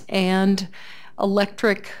tourists and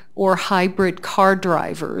electric or hybrid car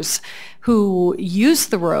drivers who use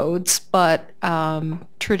the roads but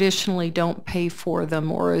traditionally don't pay for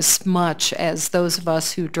them or as much as those of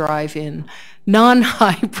us who drive in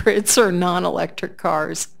non-hybrids or non-electric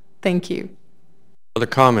cars. Thank you. Other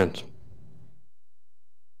comments?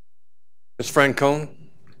 Ms. Francone?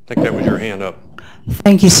 think that was your hand up.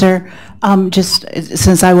 Thank you, sir. Just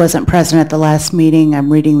since I wasn't present at the last meeting,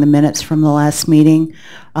 I'm reading the minutes from the last meeting.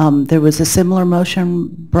 There was a similar motion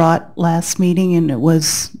brought last meeting, and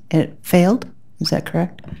it failed. Is that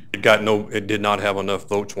correct? It did not have enough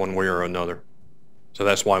votes one way or another. So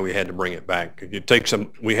that's why we had to bring it back. It takes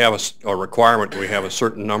we have a requirement. We have a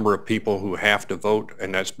certain number of people who have to vote,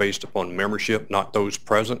 and that's based upon membership, not those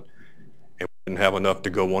present. And we didn't have enough to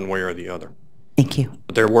go one way or the other. Thank you.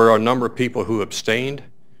 But there were a number of people who abstained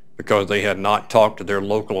because they had not talked to their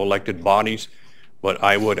local elected bodies. But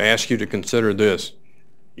I would ask you to consider this.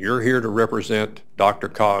 You're here to represent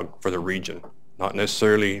DRCOG for the region, not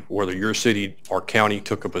necessarily whether your city or county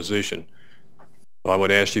took a position. So I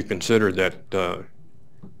would ask you to consider that,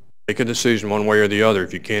 make a decision one way or the other.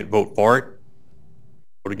 If you can't vote for it,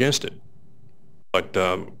 vote against it. But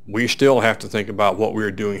we still have to think about what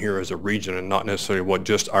we're doing here as a region and not necessarily what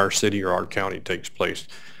just our city or our county takes place.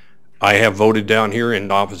 I have voted down here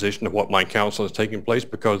in opposition to what my council is taking place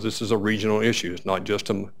because this is a regional issue. It's not just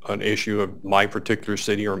an issue of my particular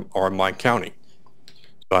city or my county.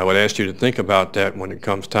 So I would ask you to think about that when it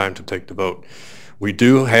comes time to take the vote. We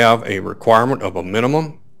do have a requirement of a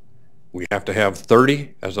minimum. We have to have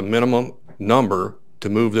 30 as a minimum number to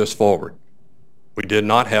move this forward. We did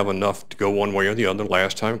not have enough to go one way or the other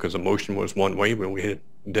last time because the motion was one way, but we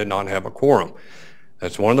did not have a quorum.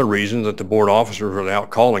 That's one of the reasons that the board officers are out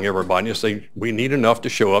calling everybody and say we need enough to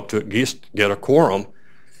show up to at least get a quorum,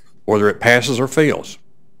 whether it passes or fails.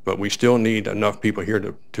 But we still need enough people here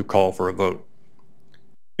to call for a vote.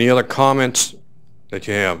 Any other comments that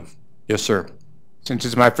you have? Yes, sir. Since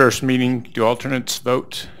it's my first meeting, do alternates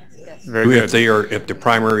vote? Yes. Very good. If the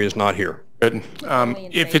primary is not here. Good.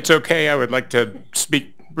 If it's okay, I would like to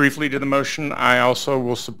speak briefly to the motion. I also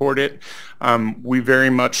will support it. We very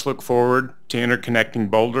much look forward to interconnecting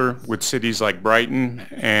Boulder with cities like Brighton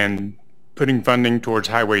and putting funding towards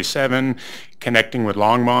Highway 7, connecting with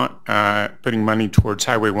Longmont, putting money towards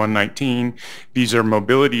Highway 119. These are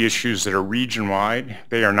mobility issues that are region-wide.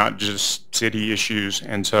 They are not just city issues,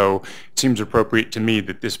 and so it seems appropriate to me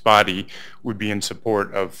that this body would be in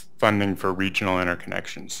support of funding for regional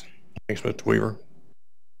interconnections. Thanks, Mr. Weaver.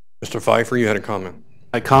 Mr. Pfeiffer, you had a comment.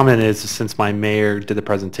 My comment is, since my mayor did the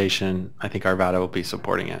presentation, I think Arvada will be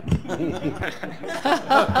supporting it.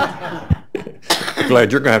 I'm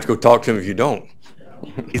glad you're going to have to go talk to him if you don't.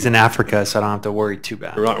 He's in Africa, so I don't have to worry too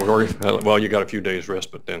bad. You're not worried? Well, you got a few days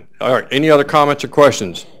respite then. All right. Any other comments or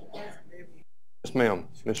questions? Yes, ma'am.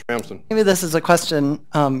 Ms. Ramsden. Maybe this is a question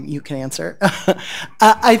you can answer.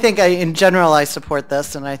 I think in general I support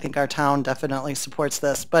this, and I think our town definitely supports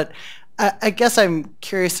this. But I guess I'm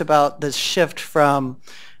curious about this shift from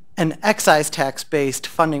an excise tax-based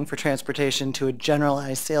funding for transportation to a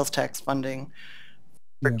generalized sales tax funding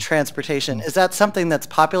for transportation. Is that something that's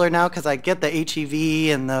popular now? Because I get the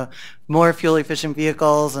HEV and the more fuel-efficient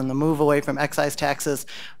vehicles and the move away from excise taxes.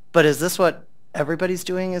 But is this what everybody's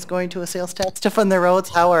doing, is going to a sales tax to fund their roads?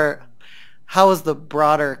 How is the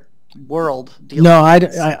broader world dealing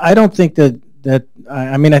with this? I don't think that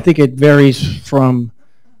I mean, I think it varies from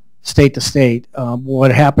state to state.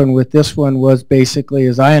 What happened with this one was basically,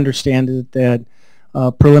 as I understand it, that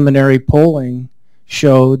preliminary polling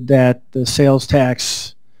showed that the sales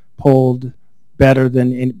tax polled better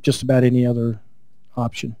than in just about any other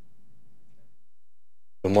option.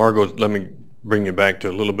 So Margot, let me bring you back to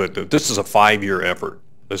a little bit. This is a 5-year effort.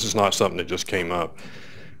 This is not something that just came up.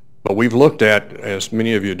 But we've looked at, as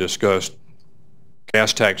many of you discussed,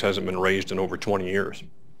 gas tax hasn't been raised in over 20 years.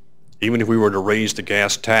 Even if we were to raise the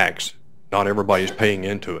gas tax, not everybody's paying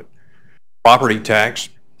into it. Property tax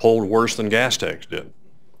polled worse than gas tax did.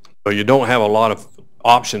 But you don't have a lot of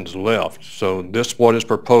options left. So what is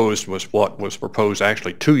proposed was what was proposed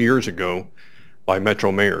actually 2 years ago by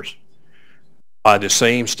Metro mayors. The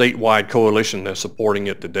same statewide coalition that's supporting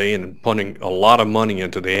it today and putting a lot of money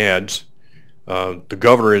into the ads. The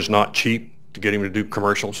governor is not cheap to get him to do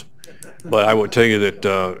commercials. But I would tell you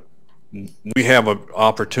that we have an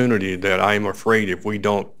opportunity that I'm afraid if we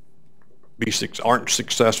aren't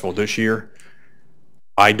successful this year,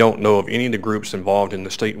 I don't know of any of the groups involved in the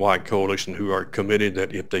statewide coalition who are committed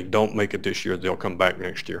that if they don't make it this year, they'll come back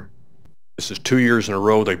next year. This is 2 years in a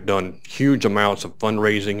row they've done huge amounts of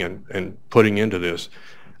fundraising and putting into this.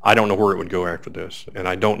 I don't know where it would go after this, and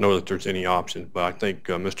I don't know that there's any options, but I think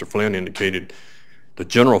Mr. Flynn indicated the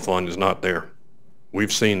general fund is not there.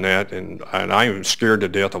 We've seen that, and I'm scared to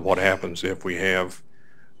death of what happens if we have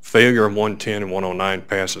failure of 110 and 109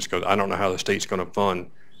 passes, because I don't know how the state's going to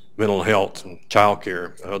fund mental health and child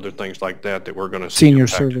care, other things like that we're going to see. Senior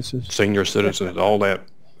services. Senior citizens, all that.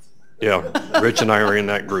 Yeah, Rich and I are in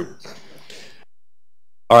that group.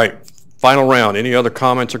 All right, final round. Any other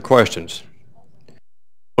comments or questions?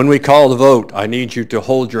 When we call the vote, I need you to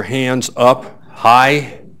hold your hands up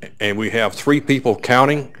high, and we have 3 people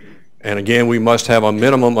counting. And again, we must have a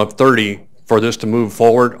minimum of 30 for this to move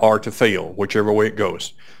forward or to fail, whichever way it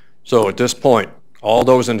goes. So at this point, all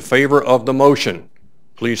those in favor of the motion,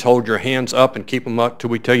 please hold your hands up and keep them up till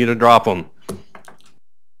we tell you to drop them.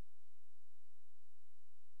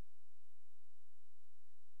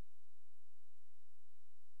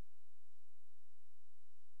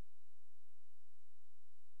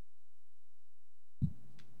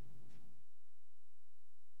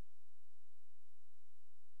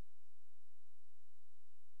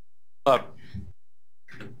 Up.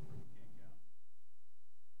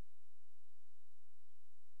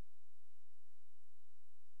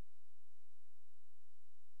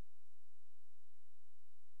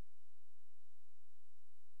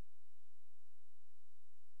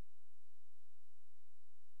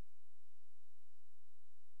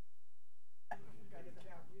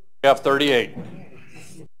 We have 38.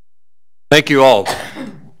 Thank you all.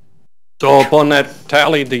 So upon that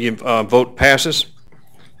tally, the vote passes,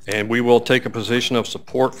 and we will take a position of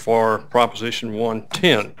support for Proposition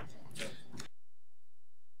 110.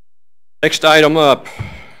 Next item up,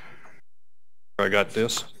 I got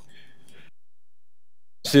this.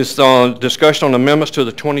 This is discussion on amendments to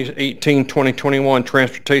the 2018-2021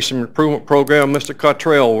 Transportation Improvement Program. Mr.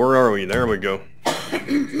 Cottrell, where are we? There we go.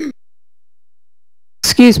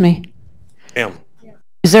 Excuse me. Ma'am.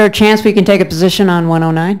 Is there a chance we can take a position on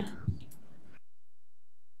 109?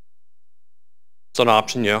 It's an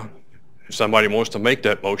option, yeah. If somebody wants to make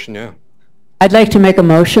that motion, yeah. I'd like to make a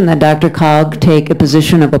motion that DRCOG take a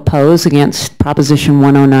position of oppose against Proposition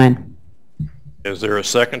 109. Is there a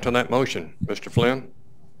second to that motion? Mr. Flynn?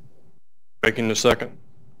 Making the second?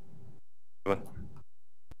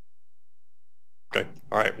 Okay.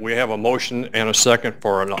 All right. We have a motion and a second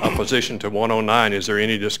for an opposition to 109. Is there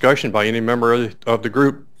any discussion by any member of the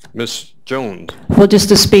group? Ms. Jones? Well, just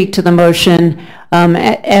to speak to the motion,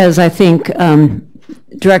 as I think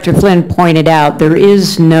Director Flynn pointed out, there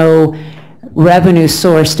is no revenue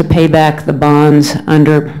source to pay back the bonds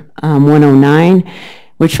under 109,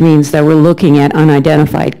 which means that we're looking at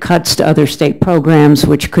unidentified cuts to other state programs,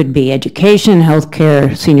 which could be education,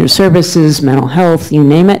 healthcare, senior services, mental health, you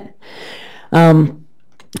name it.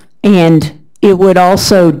 And it would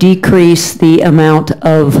also decrease the amount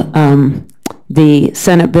of the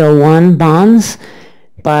Senate Bill 1 bonds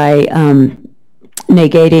by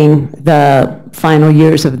negating the final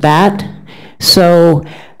years of that. So,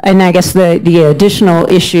 and I guess the additional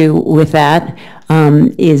issue with that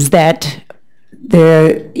is that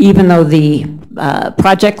there, even though the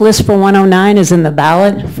project list for 109 is in the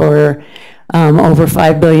ballot for over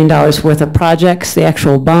 $5 billion worth of projects, the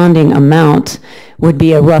actual bonding amount would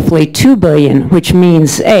be a roughly $2 billion, which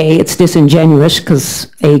means, A, it's disingenuous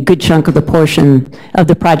because a good chunk of the portion of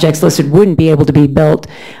the projects listed wouldn't be able to be built.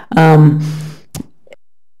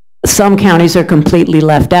 Some counties are completely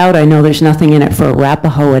left out. I know there's nothing in it for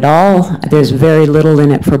Arapahoe at all. There's very little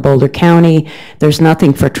in it for Boulder County. There's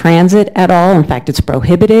nothing for transit at all. In fact, it's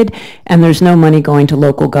prohibited. And there's no money going to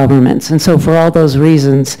local governments. And so for all those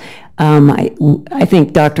reasons, I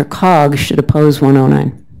think DRCOG should oppose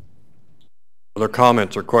 109. Other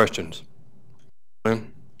comments or questions? Thank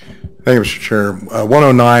you, Mr. Chair.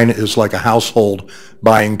 109 is like a household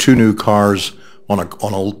buying 2 new cars on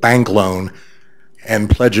a bank loan and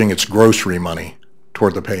pledging its grocery money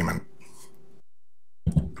toward the payment.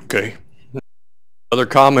 Okay. Other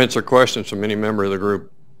comments or questions from any member of the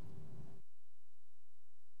group?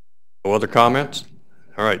 No other comments?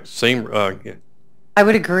 All right, same. I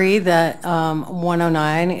would agree that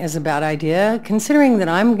 109 is a bad idea, considering that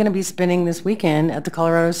I'm going to be spending this weekend at the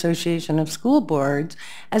Colorado Association of School Boards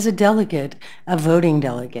as a delegate, a voting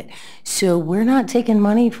delegate. So we're not taking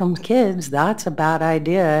money from kids. That's a bad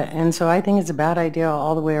idea. And so I think it's a bad idea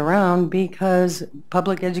all the way around because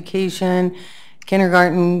public education,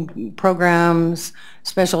 kindergarten programs,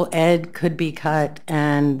 special ed could be cut,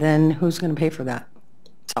 and then who's going to pay for that?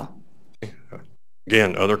 So.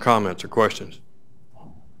 Again, other comments or questions?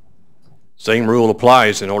 Same rule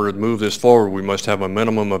applies. In order to move this forward, we must have a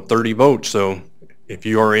minimum of 30 votes. So if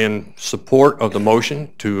you are in support of the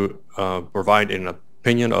motion to provide an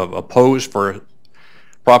opinion of oppose for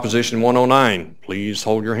Proposition 109, please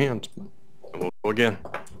hold your hands. And we'll go again.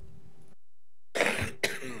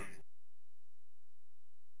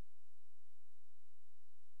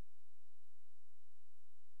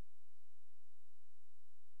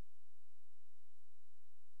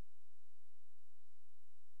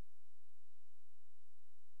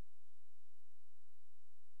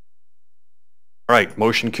 All right,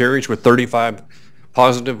 motion carries with 35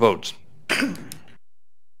 positive votes.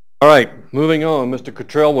 All right, moving on. Mr.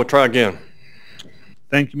 Cottrell, we'll try again.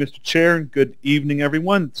 Thank you, Mr. Chair. Good evening,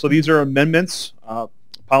 everyone. So these are amendments,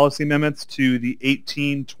 policy amendments to the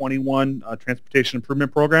 1821 Transportation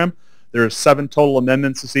Improvement Program. There are 7 total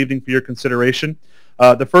amendments this evening for your consideration.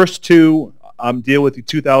 The first 2 deal with the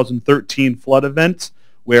 2013 flood event,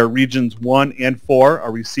 where regions 1 and 4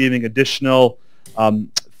 are receiving additional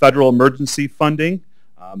federal emergency funding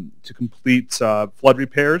to complete flood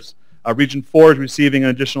repairs. Region 4 is receiving an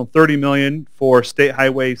additional $30 million for State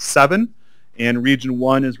Highway 7, and Region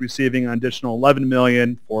 1 is receiving an additional $11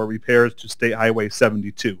 million for repairs to State Highway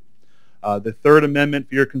 72. The third amendment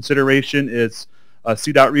for your consideration is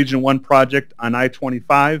CDOT Region 1 project on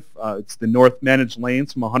I-25. It's the north managed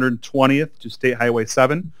lanes from 120th to State Highway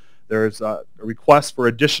 7. There's a request for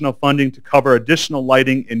additional funding to cover additional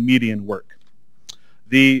lighting and median work.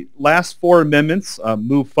 The last 4 amendments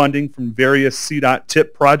move funding from various CDOT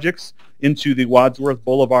TIP projects into the Wadsworth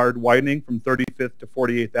Boulevard widening from 35th to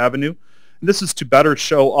 48th Avenue. And this is to better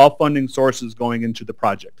show all funding sources going into the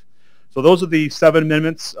project. So those are the 7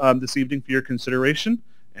 amendments this evening for your consideration,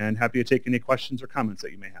 and happy to take any questions or comments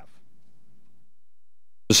that you may have.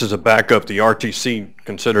 This is a backup. The RTC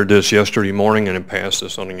considered this yesterday morning and it passed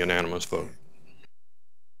this on a unanimous vote.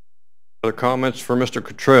 Other comments for Mr.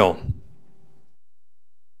 Cottrell?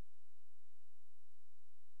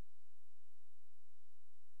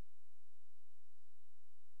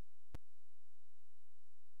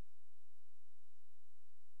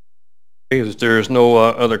 If there is no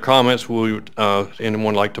other comments, would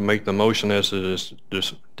anyone like to make the motion as it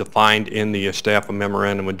is defined in the staff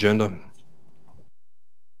memorandum agenda?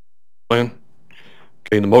 Lynn?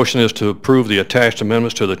 Okay, the motion is to approve the attached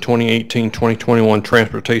amendments to the 2018-2021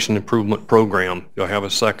 Transportation Improvement Program. Do I have a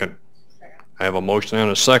second? I have a motion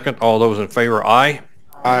and a second. All those in favor, aye.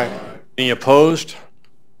 Aye. Any opposed?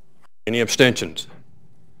 Any abstentions?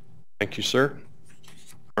 Thank you, sir.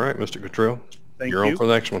 All right, Mr. Cottrell, you're on for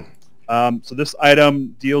the next one. So this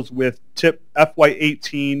item deals with TIP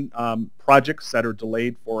FY18 projects that are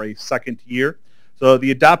delayed for a second year. So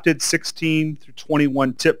the adopted 16 through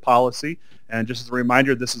 21 TIP policy, and just as a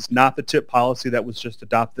reminder, this is not the TIP policy that was just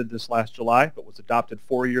adopted this last July, but was adopted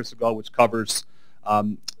 4 years ago, which covers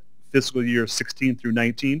fiscal year 16 through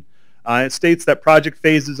 19. It states that project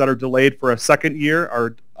phases that are delayed for a second year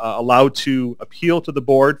are allowed to appeal to the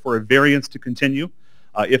board for a variance to continue.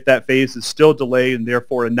 If that phase is still delayed and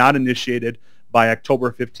therefore not initiated by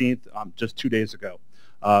October 15th, just 2 days ago.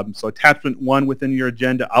 So attachment 1 within your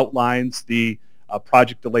agenda outlines the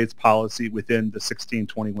project delays policy within the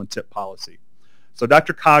 1621 TIP policy. So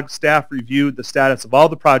DRCOG staff reviewed the status of all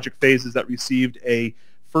the project phases that received a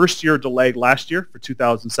first year delay last year for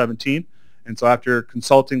 2017. And so after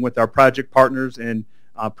consulting with our project partners and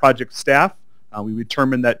project staff, we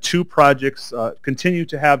determined that 2 projects continue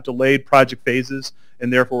to have delayed project phases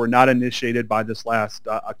and therefore were not initiated by this last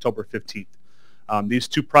October 15th. These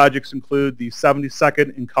 2 projects include the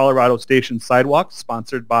 72nd and Colorado Station sidewalks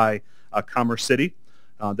sponsored by Commerce City.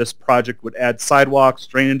 This project would add sidewalks,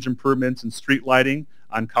 drainage improvements, and street lighting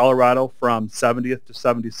on Colorado from 70th to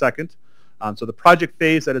 72nd. So the project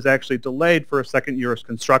phase that is actually delayed for a second year is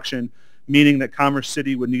construction, meaning that Commerce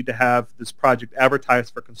City would need to have this project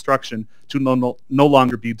advertised for construction to no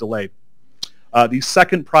longer be delayed. The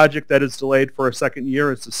second project that is delayed for a second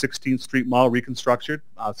year is the 16th Street Mall reconstruction,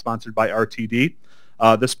 sponsored by RTD.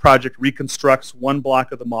 This project reconstructs 1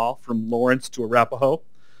 block of the mall from Lawrence to Arapahoe.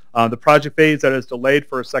 The project phase that is delayed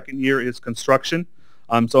for a second year is construction.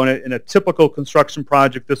 So in a typical construction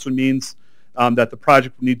project, this would means that the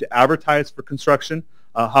project would need to advertise for construction.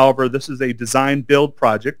 However, this is a design-build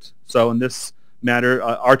project. So in this matter,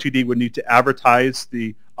 RTD would need to advertise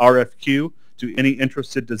the RFQ to any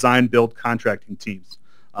interested design-build contracting teams.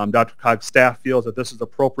 DRCOG staff feels that this is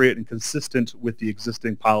appropriate and consistent with the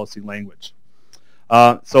existing policy language.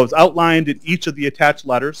 So it's outlined in each of the attached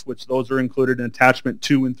letters, which those are included in attachment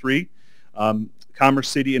 2 and 3. Commerce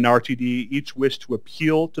City and RTD each wish to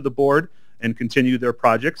appeal to the board and continue their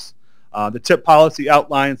projects. The TIP policy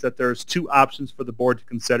outlines that there's 2 options for the board to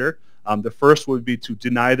consider. The first would be to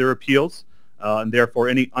deny their appeals, and therefore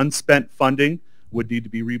any unspent funding would need to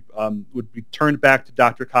be would be turned back to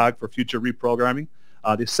DRCOG for future reprogramming.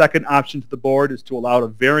 The second option to the board is to allow a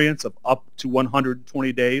variance of up to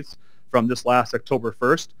 120 days from this last October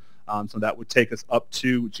 1st. So that would take us up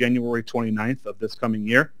to January 29th of this coming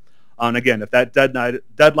year. And again, if that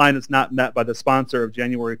deadline is not met by the sponsor of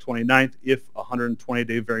January 29th, if a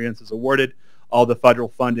 120-day variance is awarded, all the federal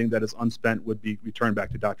funding that is unspent would be returned back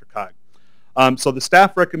to DRCOG. So the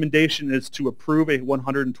staff recommendation is to approve a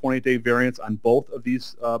 120-day variance on both of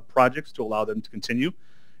these projects to allow them to continue.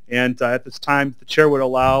 And at this time, the chair would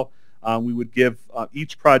allow, we would give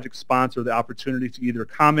each project sponsor the opportunity to either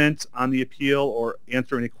comment on the appeal or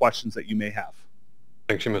answer any questions that you may have.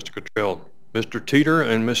 Thank you, Mr. Cottrell. Mr. Teeter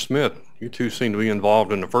and Ms. Smith, you two seem to be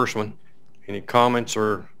involved in the first one. Any comments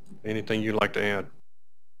or anything you'd like to add?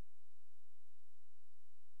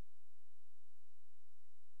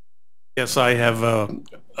 Yes, I have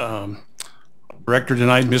director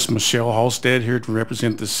tonight, Ms. Michelle Halstead, here to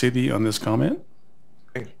represent the city on this comment.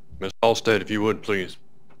 Okay. Ms. Halstead, if you would, please.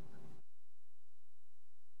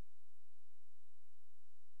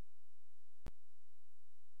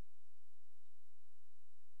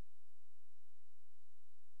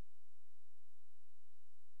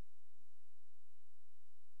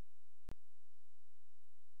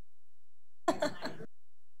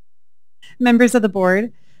 Members of the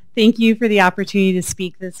board, thank you for the opportunity to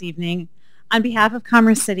speak this evening. On behalf of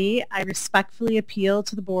Commerce City, I respectfully appeal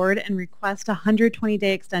to the board and request a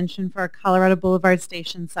 120-day extension for our Colorado Boulevard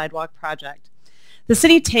Station sidewalk project. The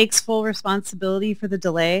city takes full responsibility for the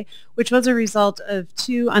delay, which was a result of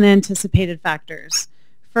two unanticipated factors.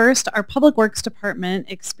 First, our Public Works Department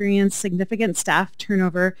experienced significant staff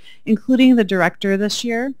turnover, including the director this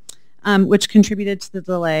year, which contributed to the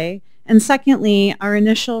delay. And secondly, our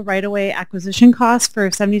initial right-of-way acquisition cost for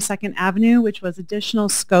 72nd Avenue, which was additional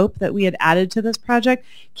scope that we had added to this project,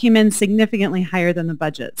 came in significantly higher than the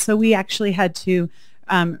budget. So we actually had to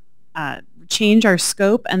change our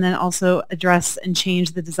scope and then also address and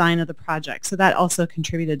change the design of the project. So that also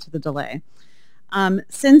contributed to the delay.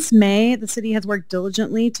 Since May, the city has worked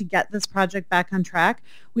diligently to get this project back on track.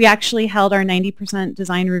 We actually held our 90%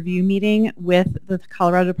 design review meeting with the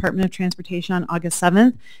Colorado Department of Transportation on August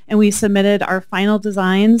 7th, and we submitted our final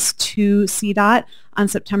designs to CDOT on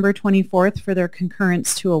September 24th for their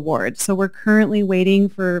concurrence to award. So we're currently waiting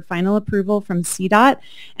for final approval from CDOT,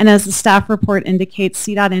 and as the staff report indicates,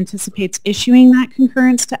 CDOT anticipates issuing that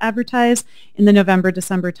concurrence to advertise in the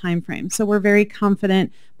November-December timeframe. So we're very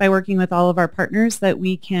confident by working with all of our partners that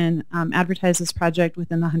we can advertise this project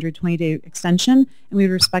within the 120-day extension, and we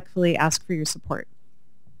respectfully ask for your support.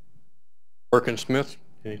 Perkins Smith,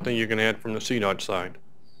 anything you can add from the CDOT side?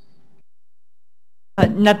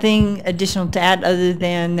 Nothing additional to add other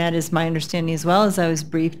than that is my understanding as well, as I was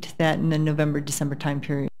briefed that in the November-December time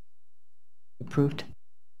period approved.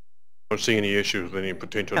 Don't see any issues with any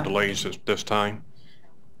potential delays at this time.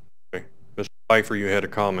 Okay. Mr. Pfeiffer, you had a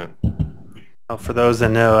comment. For those that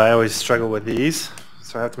know, I always struggle with these,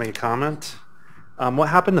 so I have to make a comment. What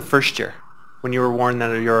happened the first year when you were warned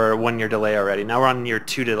that you're a 1-year delay already? Now we're on year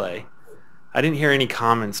 2 delay. I didn't hear any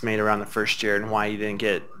comments made around the first year and why you didn't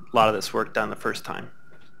get a lot of this work done the first time.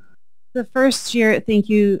 The first year, thank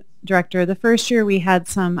you, Director. The first year we had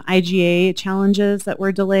some IGA challenges that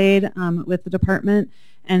were delayed with the department,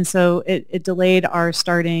 and so it delayed our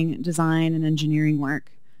starting design and engineering work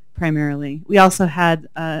primarily. We also had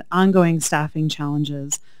ongoing staffing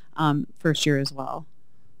challenges first year as well,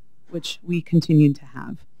 which we continued to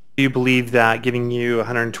have. Do you believe that giving you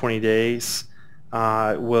 120 days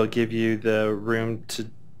will give you the room to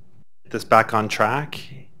get this back on track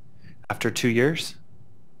after 2 years?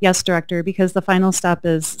 Yes, Director, because the final step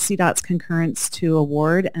is CDOT's concurrence to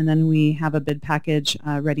award, and then we have a bid package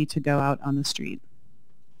ready to go out on the street.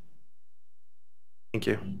 Thank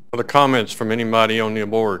you. Other comments from anybody on the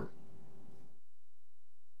board?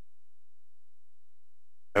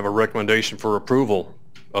 I have a recommendation for approval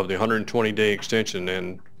of the 120-day extension,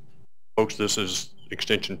 and folks, this is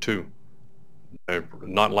extension 2.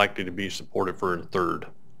 Not likely to be supported for a third.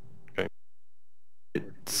 Okay.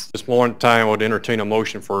 This one time I would entertain a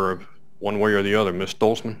motion for one way or the other. Ms.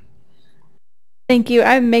 Stolzman? Thank you.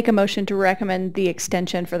 I make a motion to recommend the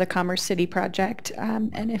extension for the Commerce City project.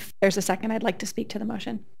 And if there's a second, I'd like to speak to the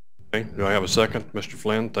motion. Okay. Do I have a second? Mr.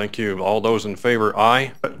 Flynn, thank you. All those in favor,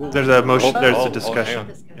 aye. There's a motion, there's a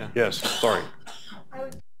discussion. Yeah. Yes, sorry.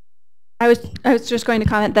 I was just going to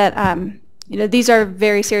comment that you know, these are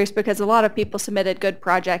very serious because a lot of people submitted good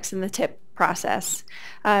projects in the TIP process.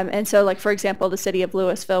 And so, like, for example, the city of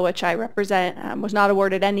Louisville, which I represent, was not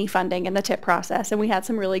awarded any funding in the TIP process, and we had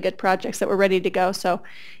some really good projects that were ready to go. So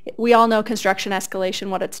we all know construction escalation,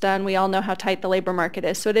 what it's done. We all know how tight the labor market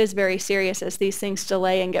is. So it is very serious as these things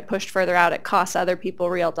delay and get pushed further out. It costs other people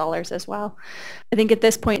real dollars as well. I think at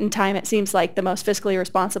this point in time, it seems like the most fiscally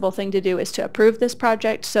responsible thing to do is to approve this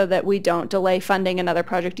project so that we don't delay funding another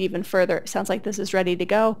project even further. It sounds like this is ready to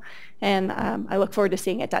go, and I look forward to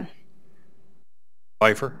seeing it done.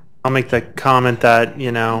 Pfeiffer? I'll make the comment that,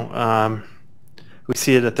 you know, we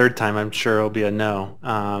see it a third time, I'm sure it'll be a no.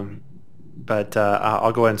 but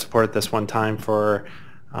I'll go ahead and support this one time for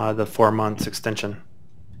the 4 months extension.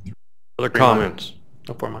 Other comments?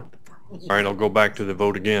 No, 4 months. All right, I'll go back to the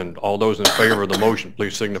vote again. All those in favor of the motion,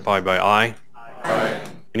 please signify by aye. Aye.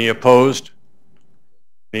 Any opposed?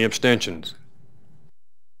 Any abstentions?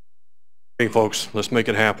 Okay, folks, let's make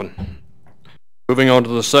it happen. Moving on to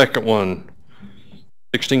the second one,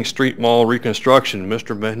 16th Street Mall reconstruction.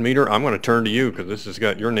 Mr. Van Meter, I'm going to turn to you because this has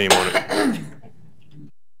got your name on it.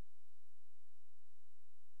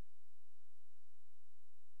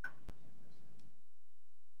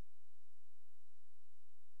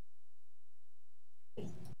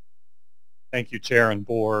 Thank you, Chair and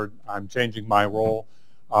Board. I'm changing my role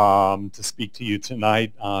to speak to you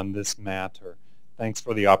tonight on this matter. Thanks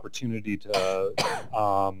for the opportunity to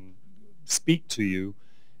speak to you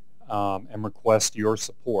and request your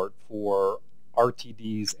support for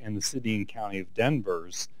RTD's and the City and County of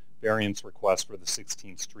Denver's variance request for the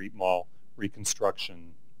 16th Street Mall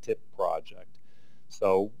reconstruction TIP project.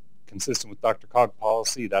 So, consistent with DRCOG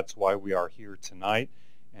policy, that's why we are here tonight,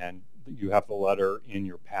 and you have the letter in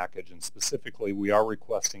your package, and specifically we are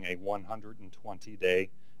requesting a 120-day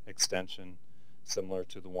extension similar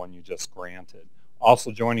to the one you just granted.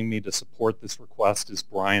 Also joining me to support this request is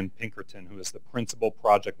Brian Pinkerton, who is the principal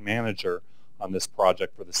project manager on this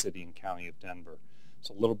project for the City and County of Denver.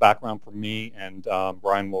 So a little background from me, and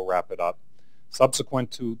Brian will wrap it up. Subsequent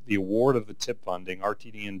to the award of the TIP funding,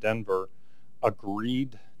 RTD in Denver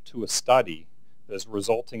agreed to a study that is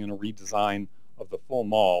resulting in a redesign of the full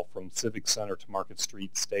mall from Civic Center to Market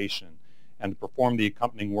Street Station, and to perform the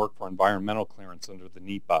accompanying work for environmental clearance under the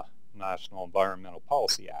NEPA, National Environmental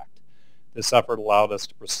Policy Act. This effort allowed us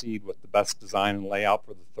to proceed with the best design and layout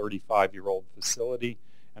for the 35-year-old facility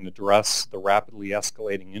and address the rapidly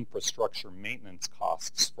escalating infrastructure maintenance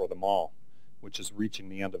costs for the mall, which is reaching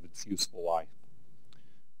the end of its useful life.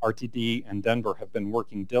 RTD and Denver have been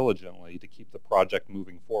working diligently to keep the project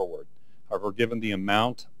moving forward. However, given the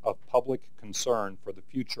amount of public concern for the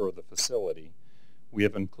future of the facility, we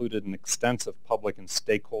have included an extensive public and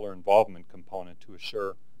stakeholder involvement component to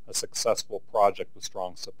assure a successful project with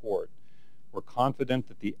strong support. We're confident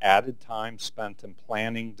that the added time spent in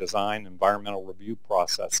planning, design, environmental review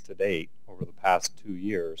process to date over the past 2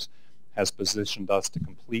 years has positioned us to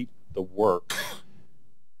complete the work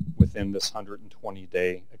within this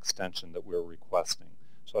 120-day extension that we're requesting.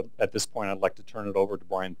 So at this point, I'd like to turn it over to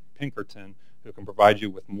Brian Pinkerton, who can provide you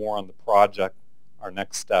with more on the project, our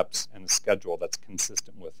next steps, and a schedule that's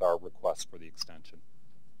consistent with our request for the extension.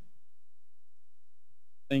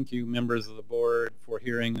 Thank you, members of the board, for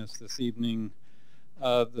hearing us this evening.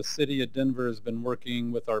 The City of Denver has been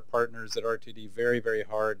working with our partners at RTD very, very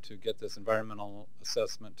hard to get this environmental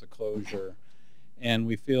assessment to closure. And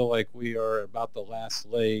we feel like we are about the last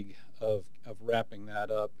leg of wrapping that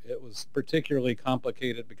up. It was particularly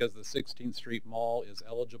complicated because the 16th Street Mall is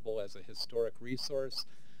eligible as a historic resource,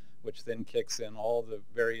 which then kicks in all the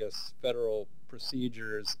various federal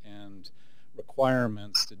procedures and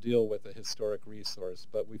requirements to deal with a historic resource.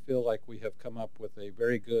 But we feel like we have come up with a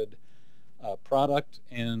very good product,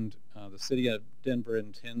 and the City of Denver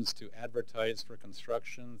intends to advertise for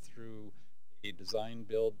construction through a design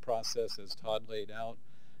build process as Todd laid out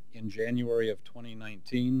in January of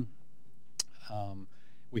 2019.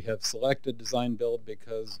 We have selected design build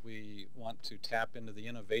because we want to tap into the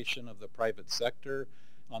innovation of the private sector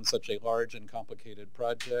on such a large and complicated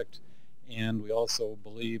project, and we also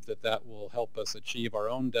believe that that will help us achieve our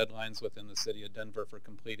own deadlines within the City of Denver for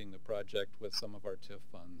completing the project with some of our TIF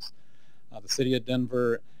funds. The City of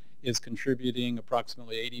Denver is contributing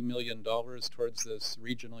approximately $80 million towards this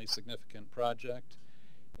regionally significant project,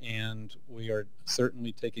 and we are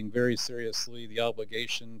certainly taking very seriously the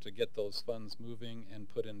obligation to get those funds moving and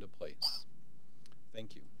put into place.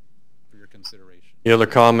 Thank you for your consideration. Any other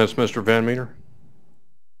comments, Mr. Van Meter?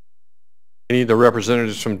 Any of the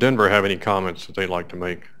representatives from Denver have any comments that they'd like to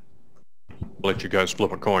make? I'll let you guys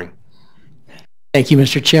flip a coin. Thank you,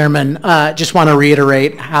 Mr. Chairman. Just want to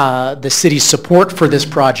reiterate the city's support for this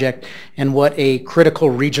project and what a critical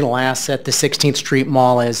regional asset the 16th Street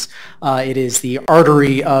Mall is. It is the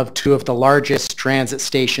artery of two of the largest transit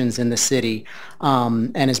stations in the city.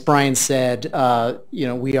 And as Brian said,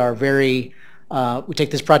 we are we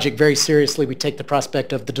take this project very seriously. We take the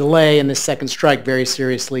prospect of the delay and the second strike very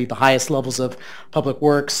seriously. The highest levels of Public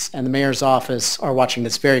Works and the Mayor's office are watching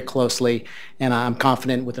this very closely, and I'm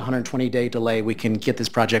confident with the 120-day delay we can get this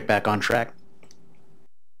project back on track.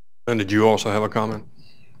 And did you also have a comment?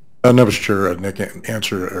 No, Mr. Chair, Nick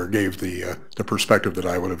answered or gave the perspective that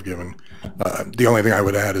I would have given. The only thing I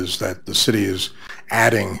would add is that the city is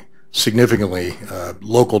adding significantly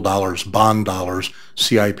local dollars, bond dollars,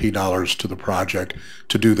 CIP dollars to the project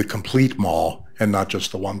to do the complete mall and not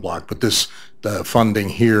just the one block. But the funding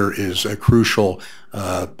here is a crucial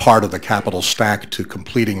part of the capital stack to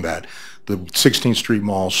completing that. The 16th Street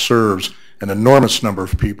Mall serves an enormous number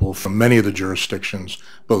of people from many of the jurisdictions,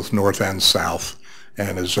 both north and south,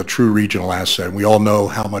 and is a true regional asset. We all know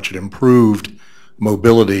how much it improved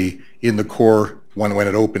mobility in the core when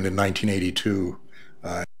it opened in 1982.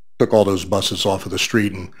 Took all those buses off of the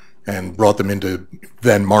street and brought them into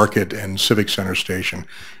then Market and Civic Center Station.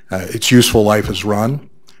 Its useful life has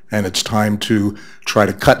run, and it's time to try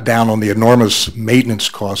to cut down on the enormous maintenance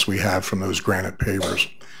costs we have from those granite pavers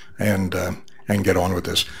and get on with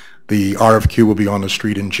this. The RFQ will be on the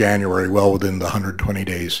street in January, well within the 120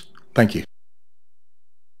 days. Thank you.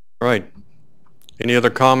 All right. Any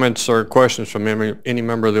other comments or questions from any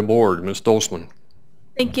member of the board? Ms. Dolzman.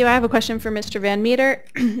 Thank you. I have a question for Mr. Van Meter.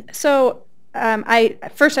 So I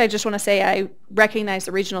just want to say I recognize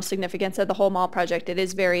the regional significance of the whole mall project. It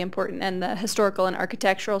is very important, and the historical and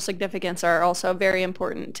architectural significance are also very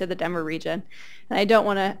important to the Denver region. And I don't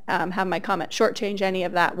want to have my comment shortchange any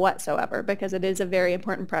of that whatsoever, because it is a very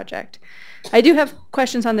important project. I do have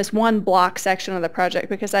questions on this one block section of the project,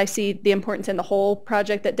 because I see the importance in the whole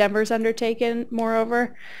project that Denver's undertaken,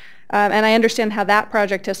 moreover. And I understand how that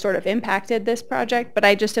project has sort of impacted this project, but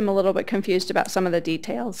I just am a little bit confused about some of the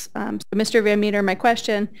details. So Mr. Van Meter, my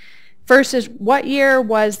question first is, what year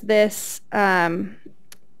was this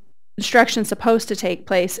construction supposed to take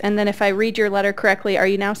place? And then if I read your letter correctly, are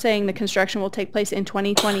you now saying the construction will take place in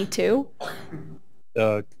 2022?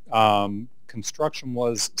 The construction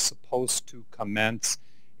was supposed to commence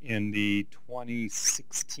in the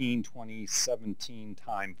 2016-2017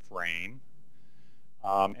 time frame.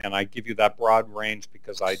 And I give you that broad range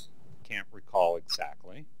because I can't recall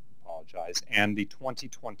exactly. Apologize. And the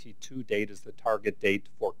 2022 date is the target date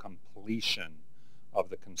for completion of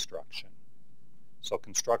the construction. So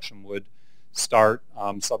construction would start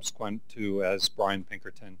subsequent to, as Brian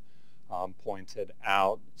Pinkerton pointed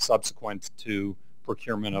out, subsequent to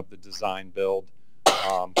procurement of the design build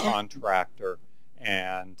contractor,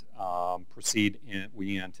 and proceed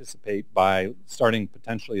we anticipate by starting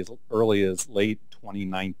potentially as early as late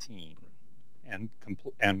 2019 and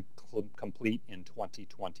complete in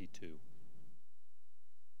 2022.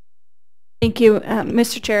 Thank you.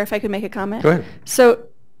 Mr. Chair, if I could make a comment. Go ahead.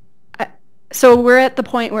 So we're at the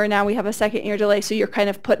point where now we have a second year delay, so you're kind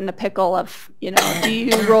of put in a pickle of, do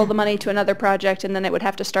you roll the money to another project and then it would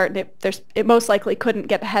have to start, it most likely couldn't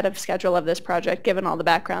get ahead of schedule of this project given all the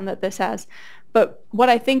background that this has. But what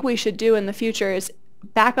I think we should do in the future is,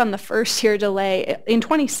 back on the first year delay, in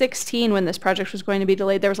 2016 when this project was going to be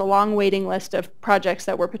delayed, there was a long waiting list of projects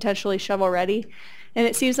that were potentially shovel ready. And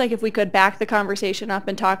it seems like if we could back the conversation up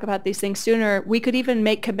and talk about these things sooner, we could even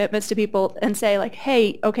make commitments to people and say like,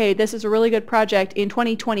 hey, okay, this is a really good project. In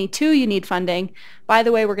 2022, you need funding. By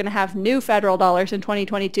the way, we're going to have new federal dollars in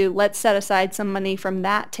 2022. Let's set aside some money from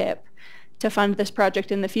that tip to fund this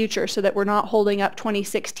project in the future so that we're not holding up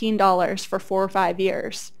 2016 dollars for 4 or 5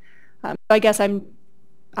 years. So I guess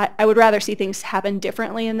I would rather see things happen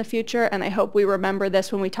differently in the future, and I hope we remember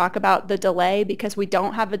this when we talk about the delay, because we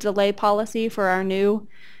don't have a delay policy for our new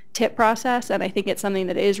TIP process, and I think it's something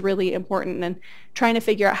that is really important, and trying to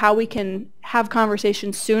figure out how we can have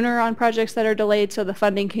conversations sooner on projects that are delayed so the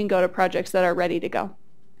funding can go to projects that are ready to go.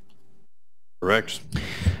 Correct.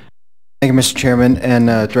 Thank you, Mr. Chairman, and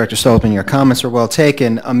Director Stolzman, your comments are well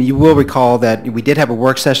taken. You will recall that we did have a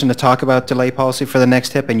work session to talk about delay policy for the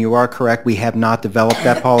next TIP, and you are correct, we have not developed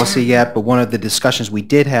that policy yet, but one of the discussions we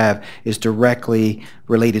did have is directly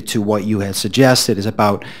related to what you had suggested, is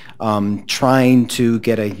about trying to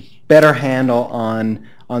get a better handle on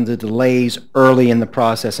the delays early in the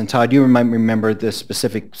process. And Todd, you might remember the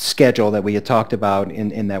specific schedule that we had talked about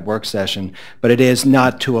in that work session, but it is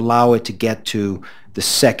not to allow it to get to the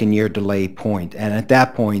second year delay point, and at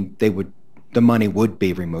that point the money would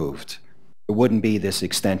be removed. It wouldn't be this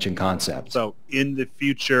extension concept. So in the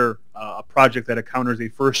future, a project that encounters a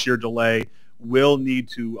first year delay will need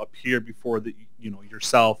to appear before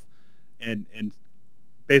yourself and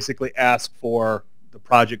basically ask for the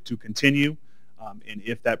project to continue. And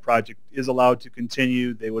if that project is allowed to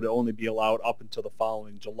continue, they would only be allowed up until the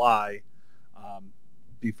following July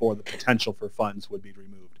before the potential for funds would be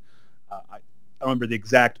removed. I don't remember the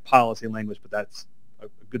exact policy language, but that's a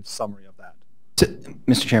good summary of that.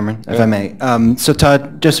 Mr. Chairman, if I may. So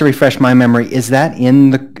Todd, just to refresh my memory, is that in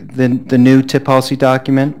the new TIP policy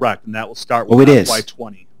document? Correct, and that will start with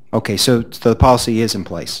FY20. Okay, so the policy is in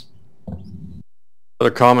place. Other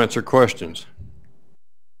comments or questions?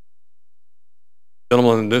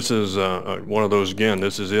 Gentlemen, this is one of those, again,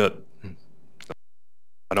 this is it.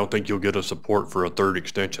 I don't think you'll get a support for a third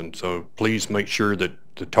extension, so please make sure that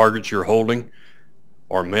the targets you're holding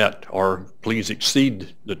are met, or please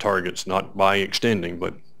exceed the targets, not by extending,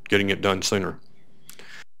 but getting it done sooner.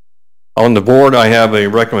 On the board, I have a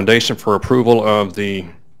recommendation for approval of the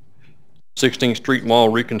 16th Street Mall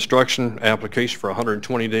reconstruction application for a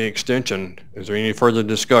 120-day extension. Is there any further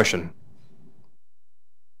discussion?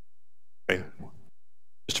 Okay.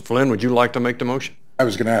 Mr. Flynn, would you like to make the motion? I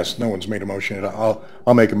was going to ask, no one's made a motion yet.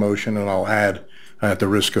 I'll make a motion, and I'll add, at the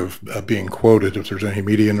risk of being quoted if there's any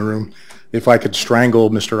media in the room, if I could strangle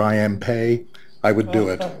Mr. I.M. I would do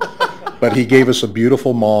it. But he gave us a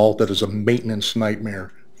beautiful mall that is a maintenance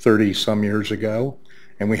nightmare 30-some years ago,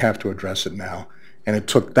 and we have to address it now. And it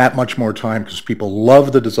took that much more time because people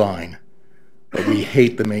love the design, but we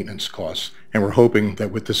hate the maintenance costs. And we're hoping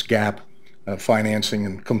that with this gap financing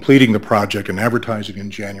and completing the project and advertising in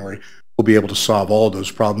January, we'll be able to solve all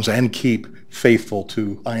those problems and keep faithful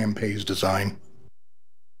to I.M.'s design.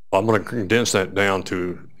 Well, I'm going to condense that down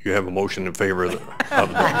to you have a motion in favor of the...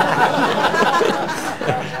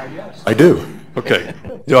 I do. Okay.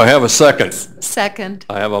 Do I have a second? Second.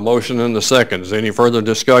 I have a motion and a second. Is there any further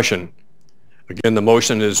discussion? Again, the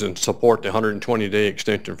motion is in support the 120-day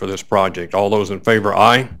extension for this project. All those in favor,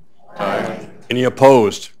 aye? Aye. Any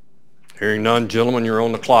opposed? Hearing none, gentlemen, you're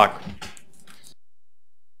on the clock.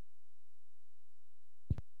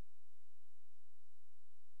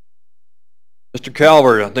 Mr.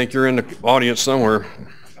 Calvert, I think you're in the audience somewhere.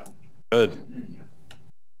 Good.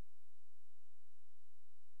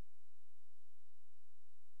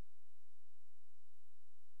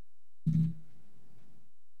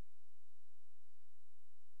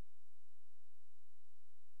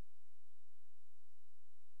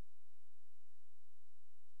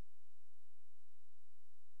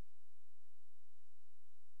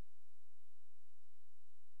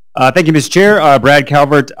 Thank you, Mr. Chair. Brad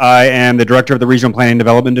Calvert. I am the Director of the Regional Planning and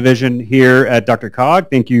Development Division here at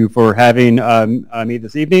DRCOG. Thank you for having me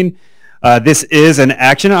this evening. This is an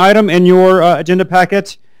action item in your agenda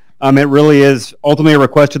packet. It really is ultimately a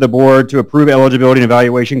request to the board to approve eligibility and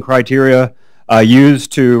evaluation criteria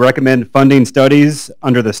used to recommend funding studies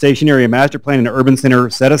under the Station Area Master Plan and Urban Center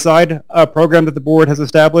Set-Aside program that the board has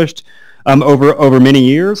established over many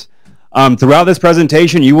years. Throughout this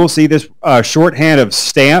presentation, you will see this shorthand of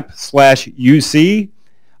STAMP/UC.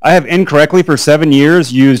 I have incorrectly for 7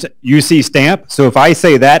 years used UC stamp, so if I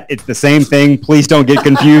say that, it's the same thing. Please don't get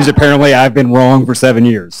confused. Apparently, I've been wrong for 7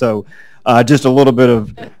 years. So just a little bit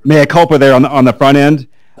of mea culpa there on the front end.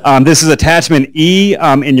 This is attachment E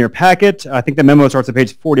in your packet. I think the memo starts at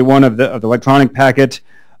page 41 of the electronic packet.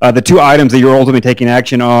 The two items that you're ultimately taking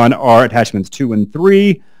action on are attachments 2 and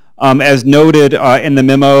 3. As noted in the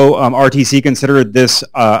memo, RTC considered this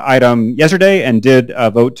item yesterday and did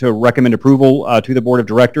vote to recommend approval to the Board of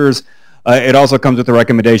Directors. It also comes with a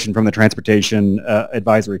recommendation from the Transportation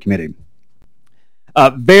Advisory Committee.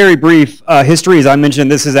 Very brief history. As I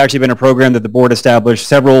mentioned, this has actually been a program that the board established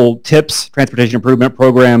several TIPS, transportation improvement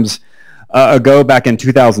programs, ago back in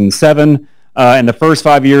 2007. In the first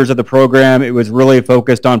 5 years of the program, it was really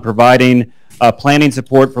focused on providing planning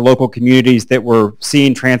support for local communities that were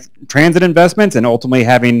seeing transit investments and ultimately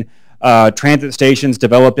having transit stations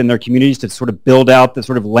developed in their communities to sort of build out the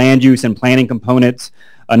sort of land use and planning components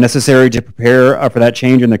necessary to prepare for that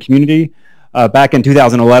change in the community. Back in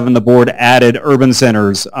 2011, the board added urban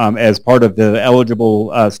centers as part of the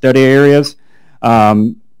eligible study areas.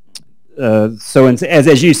 So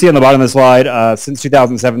as you see on the bottom of the slide, since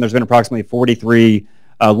 2007, there's been approximately 43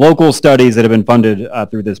 local studies that have been funded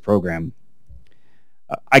through this program.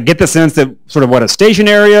 I get the sense that sort of what a station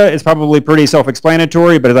area is probably pretty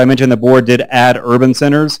self-explanatory, but as I mentioned, the board did add urban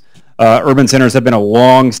centers. Urban centers have been a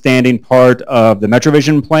long-standing part of the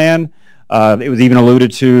MetroVision plan. It was even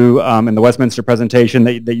alluded to in the Westminster presentation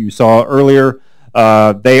that you saw earlier.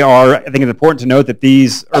 They are, I think it's important to note that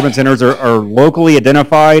these urban centers are locally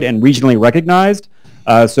identified and regionally recognized.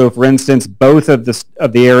 So for instance, both of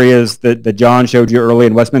the areas that John showed you earlier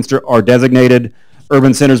in Westminster are designated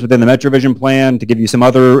urban centers within the MetroVision plan. To give you some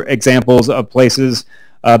other examples of places,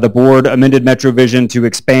 the board amended MetroVision to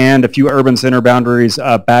expand a few urban center boundaries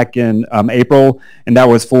back in April, and that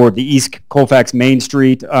was for the East Colfax Main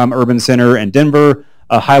Street Urban Center in Denver,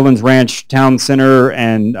 Highlands Ranch Town Center,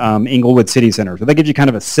 and Inglewood City Center. So that gives you kind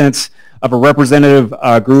of a sense of a representative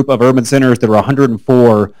group of urban centers. There are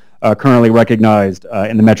 104 currently recognized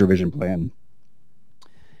in the MetroVision plan.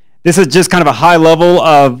 This is just kind of a high level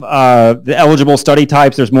of the eligible study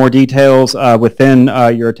types. There's more details within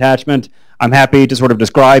your attachment. I'm happy to sort of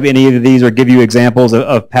describe any of these or give you examples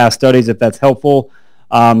of past studies if that's helpful.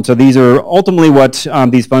 So these are ultimately what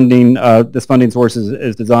this funding source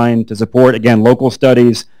is designed to support. Again, local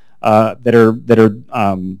studies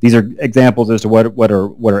these are examples as to what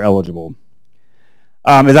are eligible.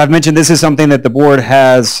 As I've mentioned, this is something that the board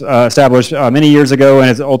has established many years ago and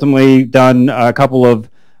has ultimately done a couple of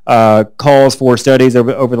calls for studies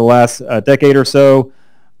over the last decade or so.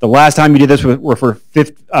 The last time you did this were for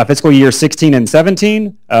fiscal year 16 and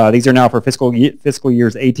 17. These are now for fiscal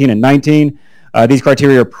years 18 and 19. These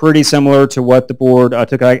criteria are pretty similar to what the board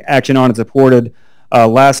took action on and supported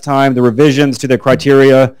last time. The revisions to the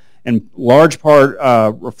criteria in large part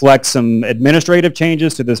reflect some administrative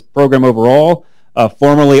changes to this program overall.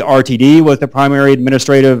 Formerly RTD was the primary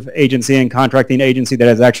administrative agency and contracting agency that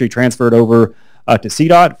has actually transferred over to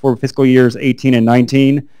CDOT for fiscal years 18 and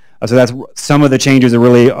 19. So that's some of the changes that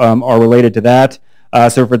really are related to that.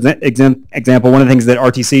 So for example, one of the things that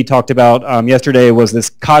RTC talked about yesterday was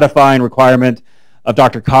this codifying requirement of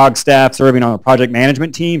DRCOG staff serving on a project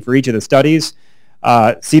management team for each of the studies.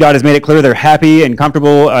 CDOT has made it clear they're happy and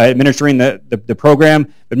comfortable administering the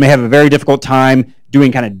program, but may have a very difficult time doing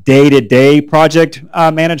kind of day-to-day project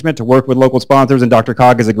management to work with local sponsors, and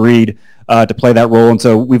DRCOG has agreed to play that role. And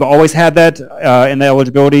so we've always had that in the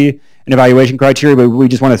eligibility and evaluation criteria, but we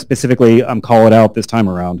just want to specifically call it out this time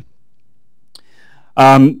around.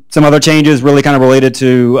 Some other changes really kind of related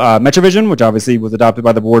to MetroVision, which obviously was adopted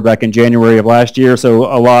by the board back in January of last year. So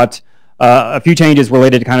a few changes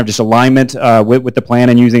related to kind of just alignment with the plan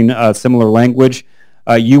and using similar language.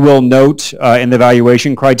 You will note in the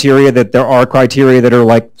evaluation criteria that there are criteria that are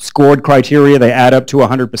like scored criteria. They add up to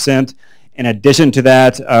 100%. In addition to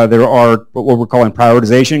that, there are what we're calling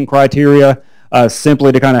prioritization criteria,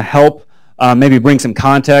 simply to kind of help maybe bring some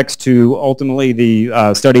context to ultimately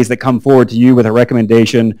the studies that come forward to you with a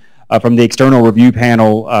recommendation from the external review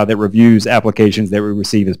panel that reviews applications that we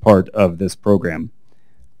receive as part of this program.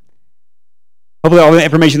 Hopefully all the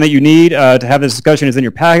information that you need to have this discussion is in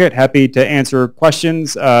your packet. Happy to answer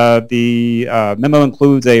questions. The memo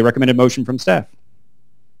includes a recommended motion from staff.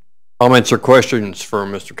 Comments or questions for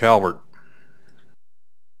Mr. Calvert?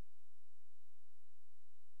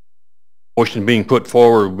 Motion being put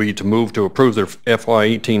forward will be to move to approve the FY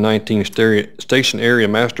 18-19 Station Area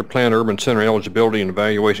Master Plan Urban Center eligibility and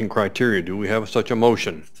evaluation criteria. Do we have such a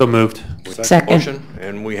motion? So moved. Second. Motion,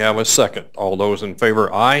 and we have a second. All those in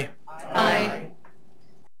favor, aye? Aye.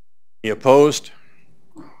 Any opposed?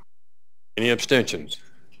 Any abstentions?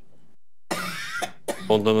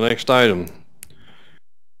 On to the next item.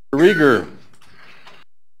 Rieger.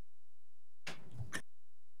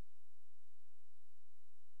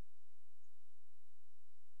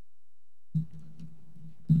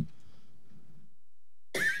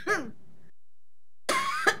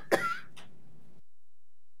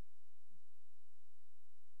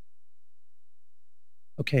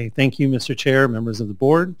 Okay, thank you, Mr. Chair, members of the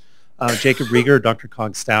board. Jacob Rieger,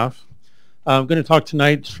 DRCOG staff. I'm going to talk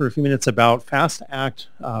tonight for a few minutes about FAST Act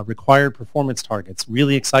required performance targets.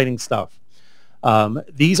 Really exciting stuff.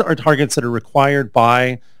 These are targets that are required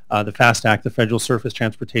by the FAST Act, the Federal Surface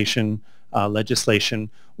Transportation legislation.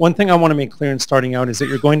 One thing I want to make clear in starting out is that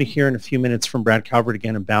you're going to hear in a few minutes from Brad Calvert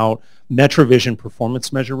again about MetroVision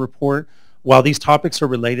Performance Measure Report. While these topics are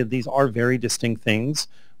related, these are very distinct things.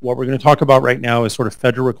 What we're going to talk about right now is sort of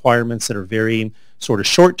federal requirements that are very sort of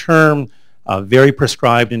short-term, very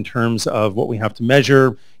prescribed in terms of what we have to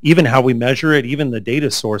measure, even how we measure it, even the data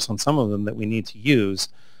source on some of them that we need to use.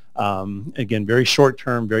 Again, very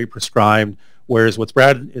short-term, very prescribed, whereas what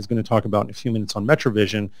Brad is going to talk about in a few minutes on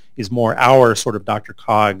MetroVision is more our sort of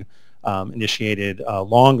DRCOG initiated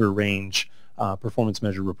longer range performance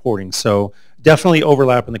measure reporting. So definitely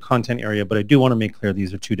overlap in the content area, but I do want to make clear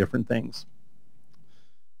these are two different things.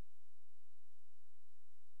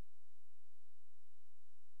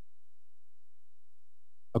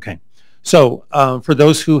 Okay, so for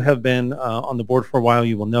those who have been on the board for a while,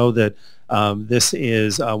 you will know that this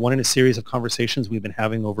is one in a series of conversations we've been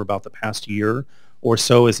having over about the past year or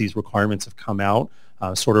so as these requirements have come out,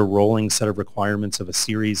 sort of rolling set of requirements of a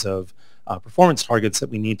series of performance targets that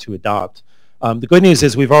we need to adopt. The good news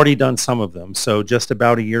is we've already done some of them. So just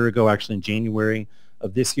about a year ago, actually in January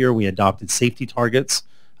of this year, we adopted safety targets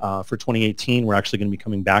for 2018. We're actually going to be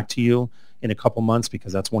coming back to you in a couple months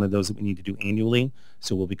because that's one of those that we need to do annually.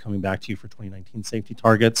 So we'll be coming back to you for 2019 safety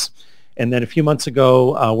targets. And then a few months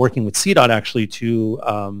ago, working with CDOT actually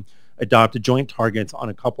to adopt a joint targets on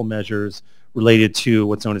a couple measures related to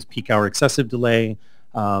what's known as peak hour excessive delay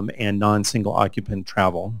and non-single occupant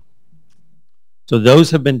travel. So those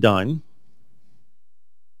have been done.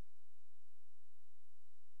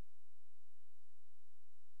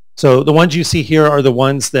 So the ones you see here are the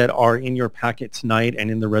ones that are in your packet tonight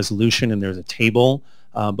and in the resolution, and there's a table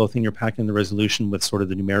both in your packet and the resolution with sort of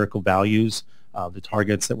the numerical values, the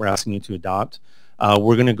targets that we're asking you to adopt.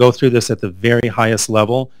 We're going to go through this at the very highest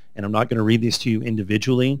level, and I'm not going to read these to you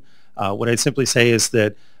individually. What I'd simply say is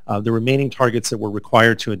that the remaining targets that we're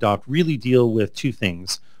required to adopt really deal with two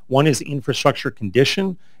things. One is infrastructure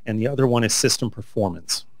condition, and the other one is system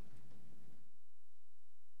performance.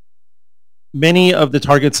 Many of the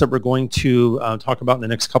targets that we're going to talk about in the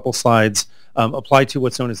next couple slides apply to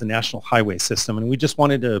what's known as the National Highway System, and we just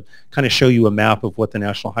wanted to kind of show you a map of what the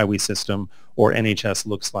National Highway System, or NHS,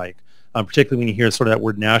 looks like. Particularly when you hear sort of that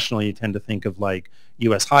word national, you tend to think of like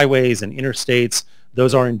U.S. highways and interstates.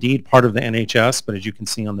 Those are indeed part of the NHS, but as you can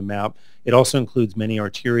see on the map, it also includes many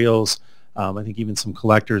arterials, I think even some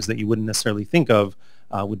collectors that you wouldn't necessarily think of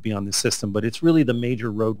would be on the system, but it's really the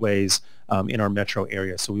major roadways in our metro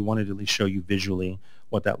area, so we wanted to at least show you visually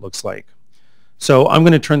what that looks like. So I'm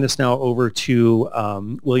going to turn this now over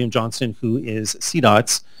to William Johnston, who is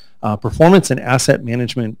CDOT's Performance and Asset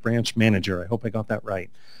Management Branch Manager. I hope I got that right.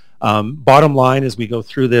 Bottom line, as we go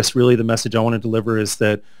through this, really the message I want to deliver is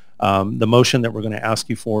that the motion that we're going to ask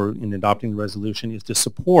you for in adopting the resolution is to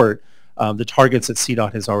support the targets that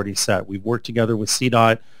CDOT has already set. We've worked together with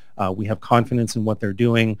CDOT. We have confidence in what they're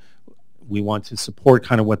doing. We want to support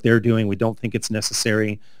kind of what they're doing. We don't think it's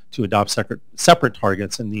necessary to adopt separate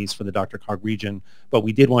targets in these for the DRCOG region, but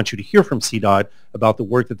we did want you to hear from CDOT about the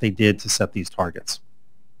work that they did to set these targets.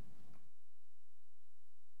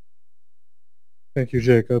 Thank you,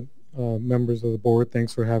 Jacob. Members of the board,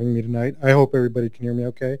 thanks for having me tonight. I hope everybody can hear me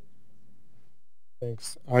okay.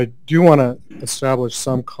 Thanks. I do want to establish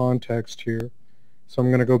some context here, so I'm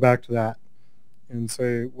going to go back to that and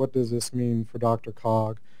say, what does this mean for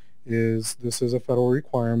DRCOG? This is a federal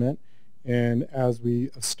requirement, and as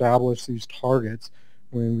we establish these targets,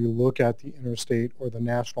 when we look at the interstate or the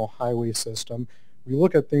national highway system, we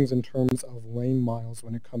look at things in terms of lane miles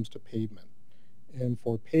when it comes to pavement. And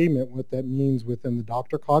for pavement, what that means within the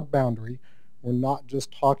DRCOG boundary, we're not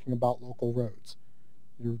just talking about local roads.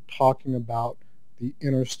 You're talking about the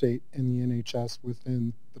interstate and the NHS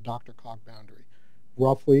within the DRCOG boundary.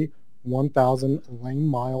 Roughly 1,000 lane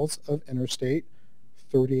miles of interstate,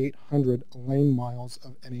 3,800 lane miles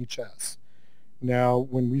of NHS. Now,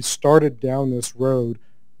 when we started down this road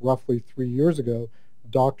roughly 3 years ago,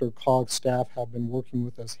 DRCOG staff have been working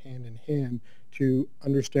with us hand in hand to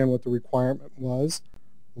understand what the requirement was,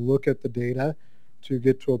 look at the data, to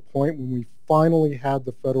get to a point when we finally had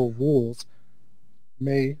the federal rules,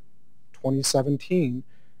 May 2017,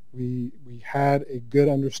 we had a good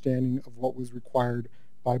understanding of what was required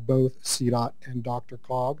by both CDOT and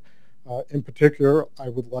DRCOG. In particular, I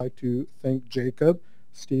would like to thank Jacob,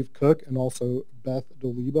 Steve Cook, and also Beth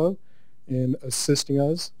DeLibo in assisting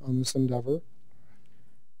us on this endeavor.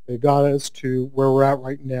 It got us to where we're at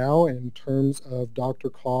right now in terms of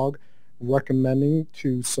DRCOG recommending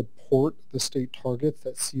to support the state targets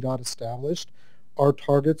that CDOT established. Our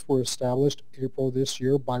targets were established April this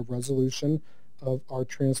year by resolution of our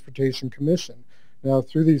Transportation Commission. Now,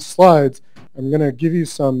 through these slides, I'm going to give you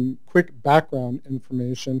some quick background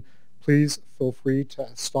information. Please feel free to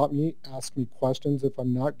stop me, ask me questions if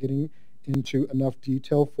I'm not getting into enough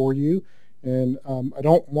detail for you. And I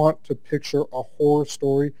don't want to picture a horror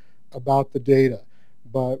story about the data,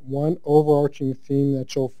 but one overarching theme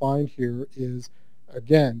that you'll find here is,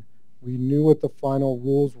 again, we knew what the final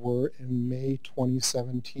rules were in May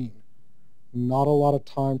 2017. Not a lot of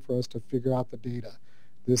time for us to figure out the data.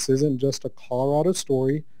 This isn't just a Colorado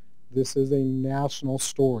story. This is a national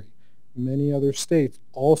story. Many other states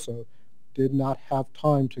also did not have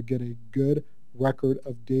time to get a good record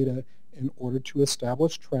of data in order to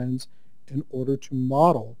establish trends, in order to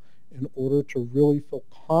model, in order to really feel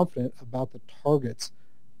confident about the targets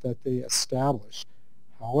that they established.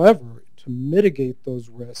 However, to mitigate those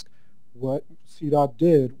risks, what CDOT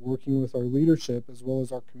did, working with our leadership as well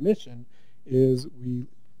as our commission, is we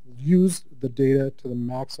used the data to the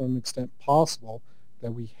maximum extent possible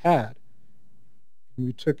that we had. And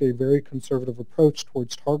we took a very conservative approach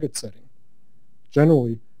towards target setting.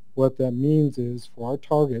 Generally, what that means is for our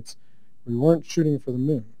targets, we weren't shooting for the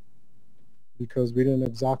moon because we didn't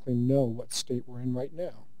exactly know what state we're in right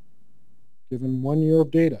now. Given 1 year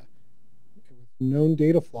of data, with known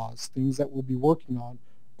data flaws, things that we'll be working on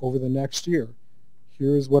over the next year,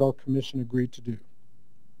 here is what our commission agreed to do.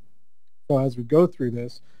 So as we go through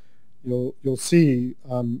this, you'll see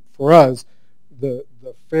for us the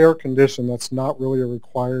fair condition, that's not really a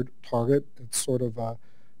required target. It's sort of a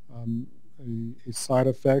side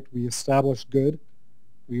effect. We established good.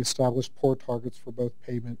 We established poor targets for both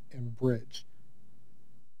pavement and bridge.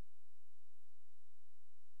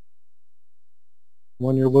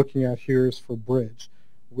 One you're looking at here is for bridge.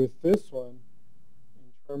 With this one,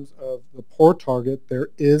 in terms of the poor target, there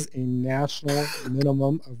is a national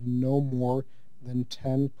minimum of no more than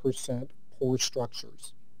 10% poor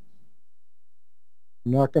structures.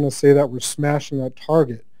 I'm not going to say that we're smashing that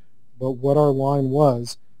target, but what our line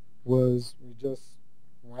was we just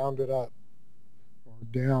rounded up or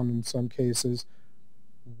down in some cases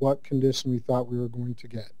what condition we thought we were going to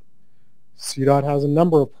get. CDOT has a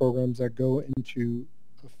number of programs that go into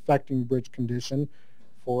affecting bridge condition.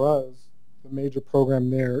 For us, the major program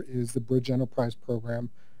there is the Bridge Enterprise Program,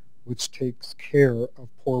 which takes care of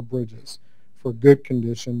poor bridges. For good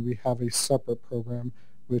condition, we have a separate program,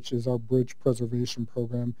 which is our Bridge Preservation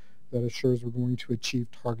Program that assures we're going to achieve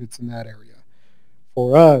targets in that area.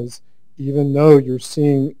 For us, even though you're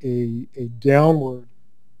seeing a downward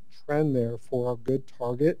trend there for our good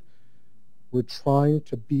target, we're trying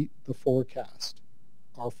to beat the forecast.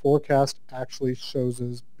 Our forecast actually shows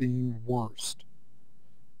us being worst.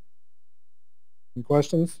 Any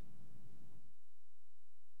questions?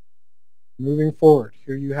 Moving forward,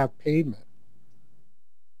 here you have pavement.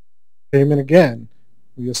 Pavement again,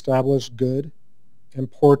 we establish good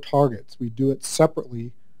and poor targets. We do it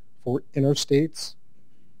separately for interstates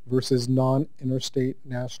versus non-interstate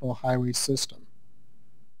national highway system.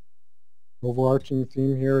 Overarching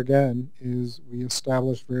theme here again is we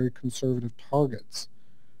establish very conservative targets.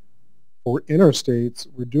 For interstates,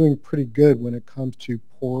 we're doing pretty good when it comes to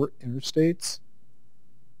poor interstates.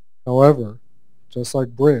 However, just like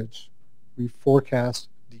bridge, we forecast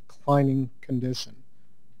declining condition,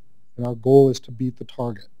 and our goal is to beat the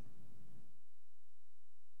target.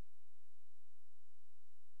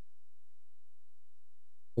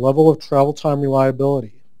 Level of travel time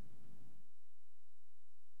reliability.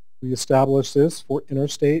 We establish this for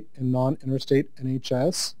interstate and non-interstate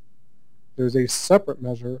NHS. There's a separate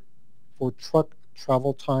measure for truck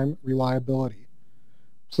travel time reliability.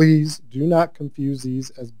 Please do not confuse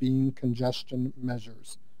these as being congestion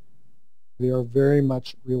measures. They are very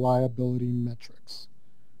much reliability metrics.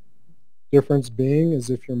 Difference being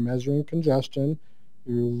is if you're measuring congestion,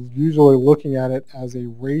 you're usually looking at it as a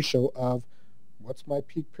ratio of what's my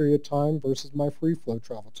peak period time versus my free flow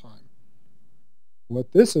travel time.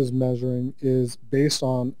 What this is measuring is based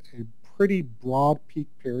on a pretty broad peak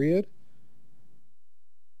period.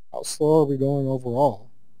 How slow are we going overall?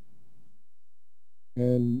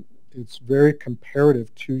 And it's very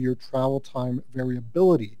comparative to your travel time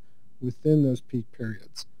variability within those peak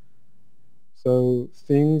periods. So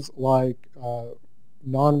things like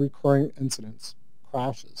non-recurring incidents,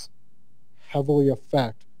 crashes, heavily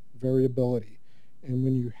affect variability. And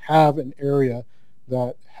when you have an area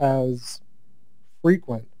that has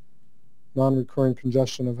frequent non-recurring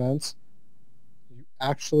congestion events, you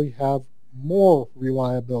actually have more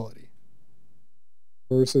reliability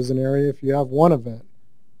versus an area if you have one event,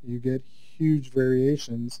 you get huge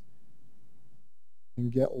variations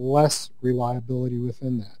and get less reliability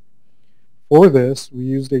within that. For this, we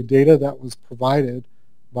used a data that was provided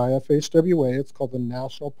by FHWA. It's called the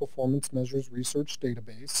National Performance Measures Research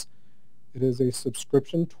Database. It is a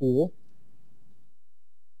subscription tool,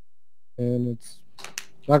 and it's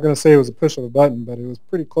not going to say it was a push of a button, but it was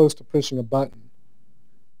pretty close to pushing a button.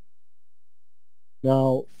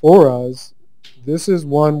 Now, for us, this is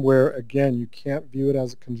one where, again, you can't view it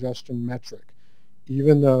as a congestion metric,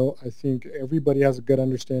 even though I think everybody has a good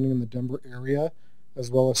understanding in the Denver area,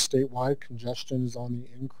 as well as statewide, congestion is on the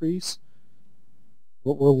increase.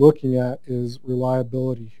 What we're looking at is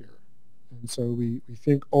reliability here. And so we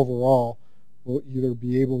think overall we'll either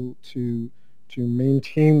be able to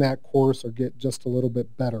maintain that course or get just a little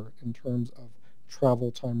bit better in terms of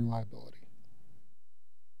travel time reliability.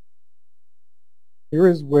 Here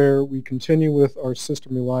is where we continue with our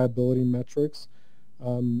system reliability metrics.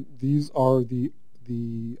 These are the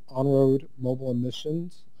on-road mobile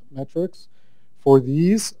emissions metrics. For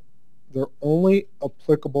these, they're only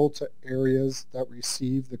applicable to areas that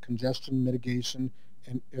receive the congestion mitigation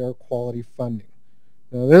and air quality funding.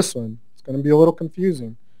 Now this one, it's going to be a little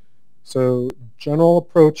confusing. So general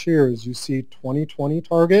approach here is you see 2020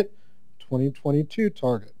 target, 2022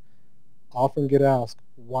 target. Often get asked,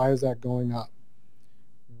 why is that going up?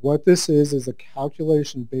 What this is a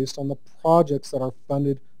calculation based on the projects that are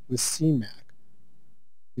funded with CMAQ.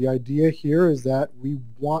 The idea here is that we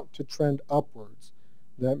want to trend upwards.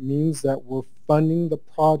 That means that we're funding the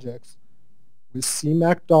projects with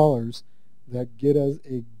CMAQ dollars that get us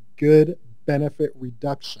a good benefit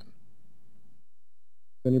reduction.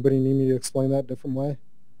 Does anybody need me to explain that a different way?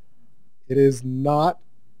 It is not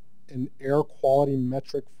an air quality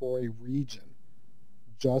metric for a region,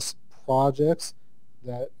 just projects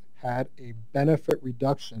that had a benefit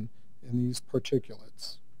reduction in these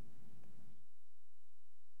particulates.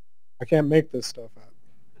 I can't make this stuff up.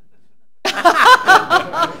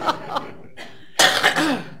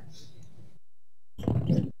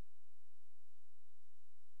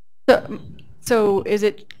 So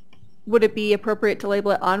would it be appropriate to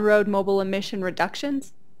label it on-road mobile emission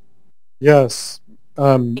reductions? Yes.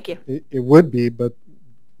 Thank you. It would be, but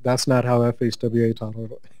that's not how FHWA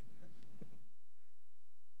titled it.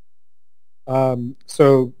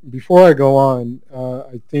 So before I go on,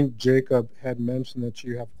 I think Jacob had mentioned that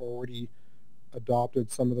you have already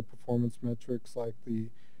adopted some of the performance metrics like the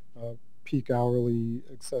peak hourly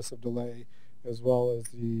excessive delay as well as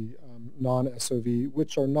the non-SOV,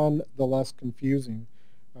 which are nonetheless confusing.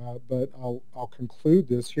 But I'll conclude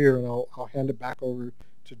this here and I'll hand it back over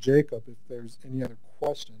to Jacob if there's any other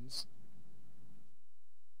questions.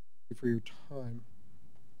 Thank you for your time.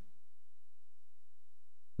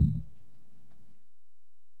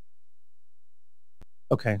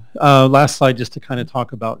 Okay, last slide just to kind of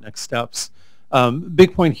talk about next steps.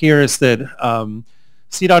 Big point here is that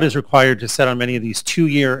CDOT is required to set on many of these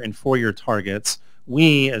 2-year and 4-year targets.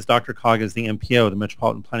 We, as DRCOG, as the MPO, the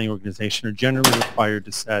Metropolitan Planning Organization, are generally required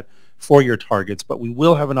to set 4-year targets, but we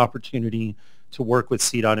will have an opportunity to work with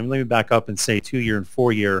CDOT. And let me back up and say 2-year and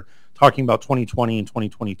 4-year, talking about 2020 and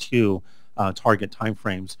 2022 target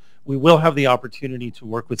timeframes. We will have the opportunity to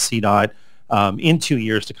work with CDOT in 2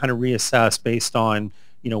 years to kind of reassess based on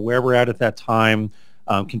where we're at that time,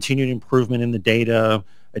 continued improvement in the data,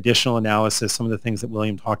 additional analysis, some of the things that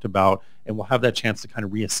William talked about, and we'll have that chance to kind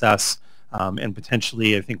of reassess and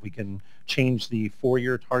potentially I think we can change the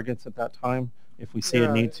 4-year targets at that time if we see a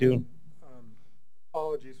need to. And,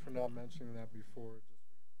 apologies for not mentioning that before.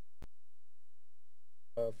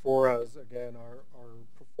 For us, again, our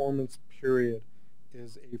performance period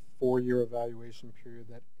is a 4-year evaluation period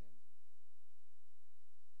that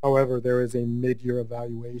however, there is a mid-year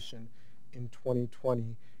evaluation in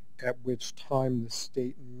 2020 at which time the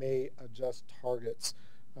state may adjust targets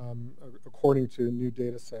according to a new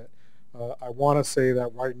data set. I want to say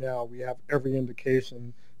that right now we have every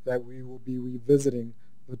indication that we will be revisiting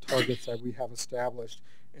the targets that we have established.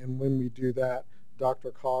 And when we do that,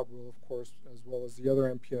 DRCOG will, of course, as well as the other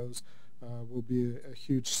MPOs, will be a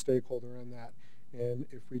huge stakeholder in that. And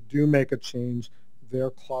if we do make a change, their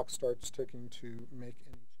clock starts ticking to make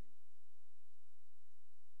any.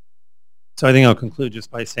 So I think I'll conclude just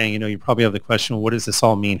by saying, you probably have the question, well, what does this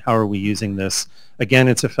all mean? How are we using this? Again,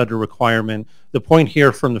 it's a federal requirement. The point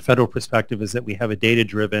here from the federal perspective is that we have a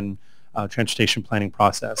data-driven transportation planning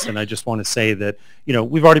process. And I just want to say that,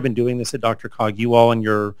 we've already been doing this at DRCOG. You all in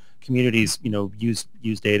your communities,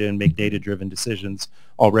 use data and make data-driven decisions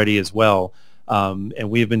already as well. And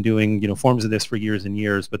we have been doing, forms of this for years and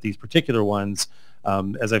years, but these particular ones,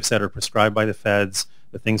 as I've said, are prescribed by the feds,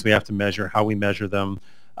 the things we have to measure, how we measure them.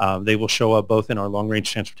 They will show up both in our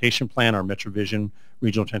long-range transportation plan, our MetroVision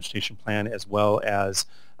regional transportation plan, as well as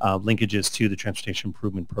linkages to the transportation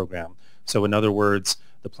improvement program. So in other words,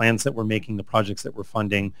 the plans that we're making, the projects that we're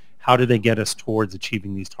funding, how do they get us towards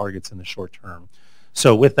achieving these targets in the short term?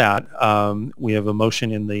 So with that, we have a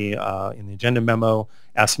motion in the agenda memo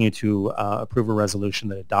asking you to approve a resolution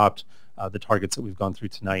that adopt the targets that we've gone through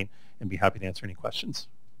tonight, and be happy to answer any questions.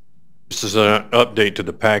 This is an update to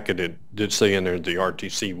the packet. It did say in there the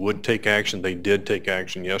RTC would take action. They did take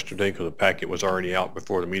action yesterday because the packet was already out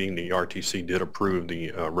before the meeting. The RTC did approve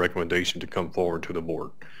the recommendation to come forward to the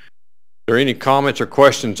board. Are there any comments or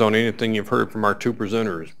questions on anything you've heard from our two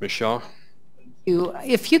presenters? Ms. Shaw?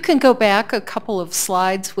 If you can go back a couple of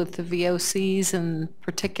slides with the VOCs and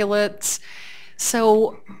particulates.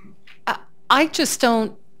 So I just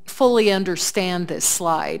don't fully understand this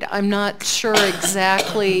slide. I'm not sure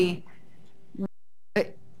exactly.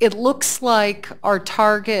 It looks like our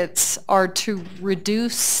targets are to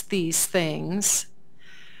reduce these things.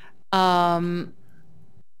 And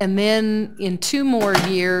then in 2 more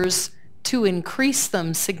years to increase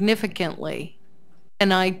them significantly.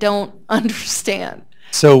 And I don't understand.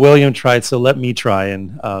 So William tried, so let me try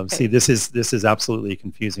and see, this is absolutely a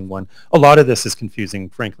confusing one. A lot of this is confusing,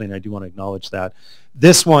 frankly, and I do want to acknowledge that.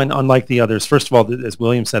 This one, unlike the others, first of all, as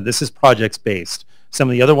William said, this is projects based. Some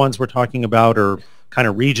of the other ones we're talking about are kind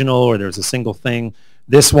of regional or there's a single thing.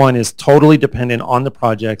 This one is totally dependent on the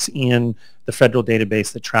projects in the federal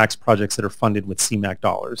database that tracks projects that are funded with CMAQ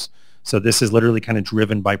dollars. So this is literally kind of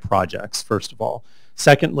driven by projects, first of all.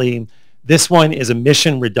 Secondly, this one is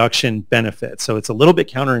emission reduction benefit. So it's a little bit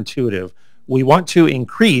counterintuitive. We want to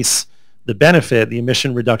increase the benefit, the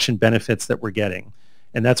emission reduction benefits that we're getting.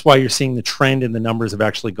 And that's why you're seeing the trend in the numbers of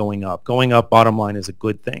actually going up. Going up, bottom line, is a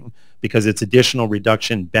good thing because it's additional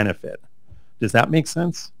reduction benefit. Does that make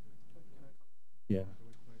sense? Yeah.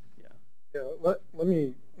 Yeah, let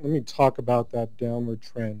me talk about that downward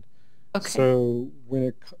trend. Okay. So when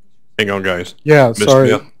it Hang on, guys. Yeah, Ms.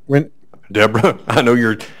 sorry. Smith, Deborah, I know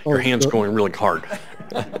your hand's going really hard.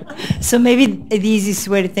 So maybe the easiest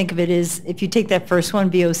way to think of it is if you take that first one,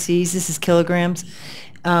 VOCs, this is kilograms,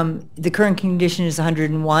 the current condition is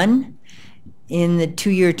 101. In the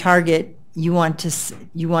 2-year target, you want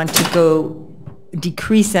to go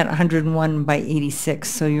decrease that 101 by 86.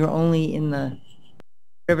 So you're only in the,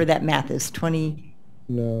 whatever that math is, 20.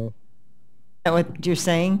 No. Is that what you're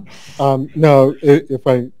saying? No, if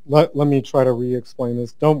let me try to re-explain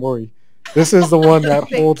this. Don't worry. This is the one that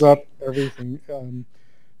holds up everything. And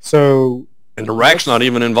the rack's not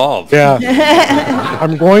even involved. Yeah.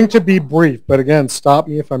 I'm going to be brief, but again, stop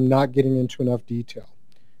me if I'm not getting into enough detail.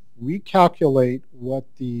 We calculate what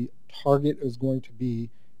the target is going to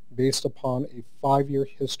be based upon a 5-year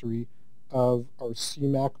history of our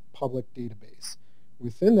CMAQ public database.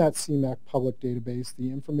 Within that CMAQ public database,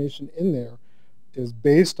 the information in there is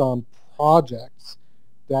based on projects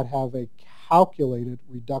that have a calculated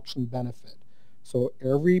reduction benefit. So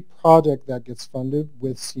every project that gets funded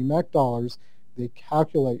with CMAQ dollars, they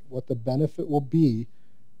calculate what the benefit will be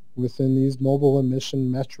within these mobile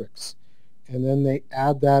emission metrics. And then they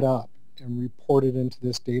add that up and report it into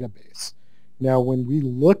this database. Now, when we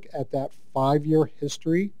look at that 5-year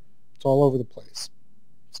history, it's all over the place.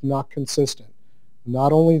 It's not consistent.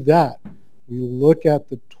 Not only that, we look at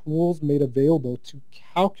the tools made available to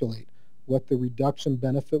calculate what the reduction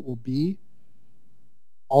benefit will be,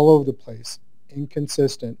 all over the place,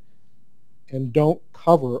 inconsistent, and don't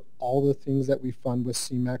cover all the things that we fund with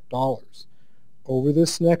CMAQ dollars. Over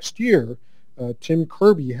this next year, Tim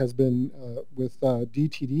Kirby has been, with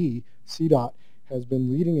DTD, CDOT, has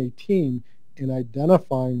been leading a team in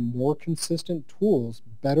identifying more consistent tools,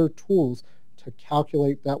 better tools, to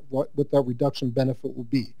calculate that what that reduction benefit will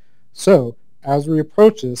be. So, as we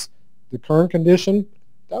approach this, the current condition,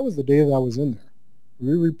 that was the data that was in there.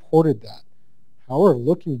 We reported that. However,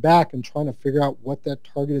 looking back and trying to figure out what that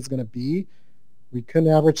target is going to be, we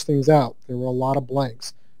couldn't average things out. There were a lot of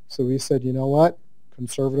blanks. So we said, you know what?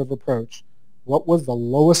 Conservative approach. What was the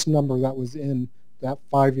lowest number that was in that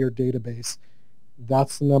 5-year database?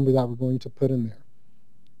 That's the number that we're going to put in there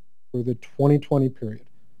for the 2020 period.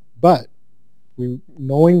 But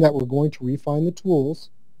knowing that we're going to refine the tools,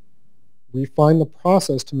 refine the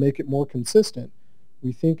process to make it more consistent,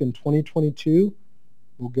 we think in 2022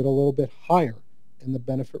 we'll get a little bit higher in the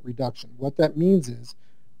benefit reduction. What that means is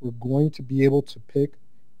we're going to be able to pick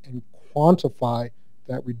and quantify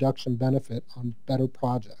that reduction benefit on better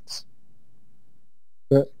projects.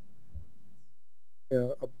 But,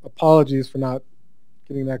 apologies for not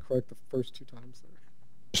getting that correct the first 2 times there.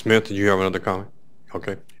 Smith, did you have another comment?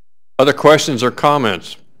 Okay. Other questions or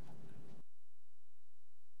comments?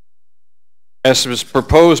 As was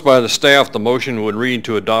proposed by the staff, the motion would read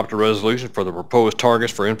to adopt a resolution for the proposed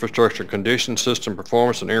targets for infrastructure condition, system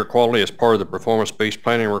performance, and air quality as part of the performance-based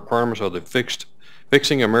planning requirements of the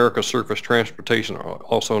Fixing America's Surface Transportation,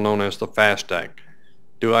 also known as the FAST Act.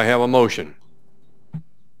 Do I have a motion?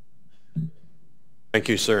 Thank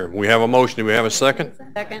you, sir. We have a motion. Do we have a second?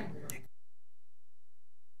 Second.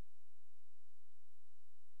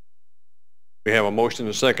 We have a motion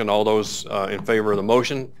and a second. All those in favor of the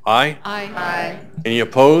motion? Aye? Aye. Aye. Any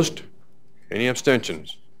opposed? Any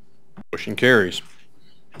abstentions? Motion carries.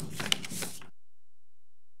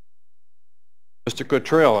 Mr.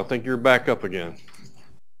 Cottrell, I think you're back up again.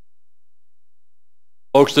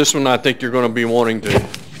 Folks, this one I think you're going to be wanting to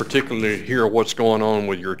particularly hear what's going on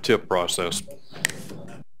with your TIP process.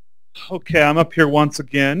 Okay, I'm up here once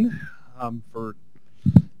again for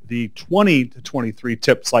the 20 to 23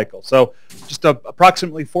 TIP cycle. So just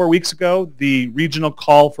approximately 4 weeks ago, the regional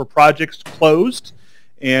call for projects closed,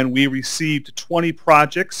 and we received 20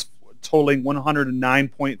 projects totaling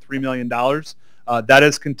 $109.3 million. That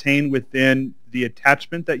is contained within the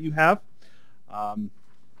attachment that you have, like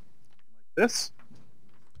this.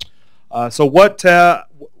 So what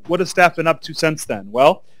has staff been up to since then?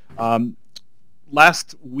 Well,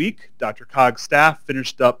 last week, DRCOG staff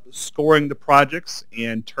finished up scoring the projects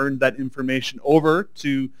and turned that information over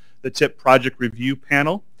to the TIP project review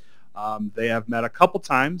panel. They have met a couple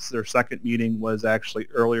times. Their second meeting was actually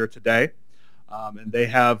earlier today. And they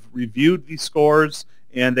have reviewed these scores,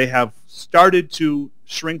 and they have started to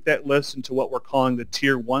shrink that list into what we're calling the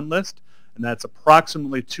Tier 1 list, and that's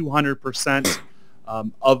approximately 200%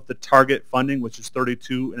 of the target funding, which is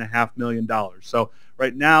 $32.5 million. So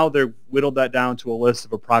right now, they've whittled that down to a list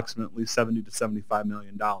of approximately $70 to $75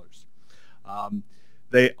 million.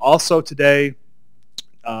 They also today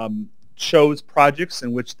chose projects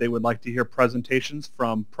in which they would like to hear presentations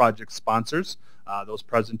from project sponsors. Those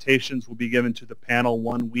presentations will be given to the panel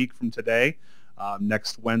 1 week from today,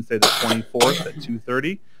 next Wednesday the 24th at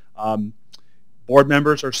 2:30. Board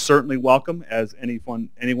members are certainly welcome, as anyone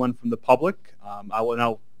from the public. I will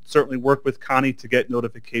now certainly work with Connie to get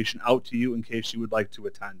notification out to you in case you would like to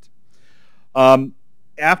attend.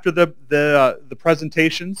 After the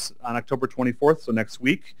presentations on October 24th, so next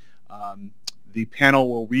week, the panel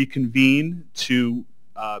will reconvene to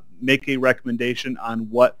make a recommendation on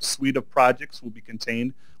what suite of projects will be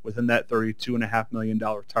contained within that $32.5 million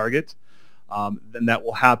target. Then that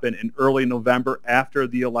will happen in early November after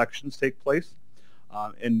the elections take place,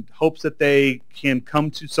 in hopes that they can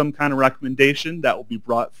come to some kind of recommendation that will be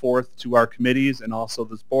brought forth to our committees and also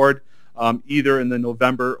this board, either in the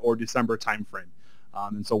November or December timeframe.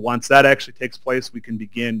 And so once that actually takes place, we can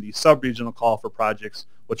begin the sub-regional call for projects,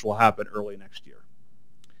 which will happen early next year.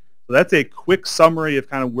 So that's a quick summary of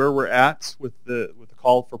kind of where we're at with the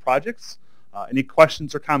call for projects. Any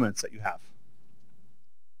questions or comments that you have?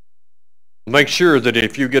 Make sure that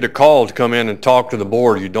if you get a call to come in and talk to the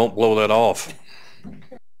board, you don't blow that off.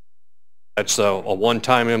 That's a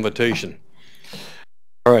one-time invitation.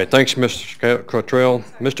 All right, thanks, Mr. Cottrell.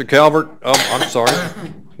 Mr. Calvert, I'm sorry,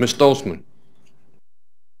 Ms. Stolzman.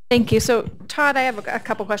 Thank you. So Todd, I have a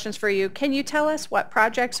couple questions for you. Can you tell us what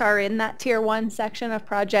projects are in that Tier 1 section of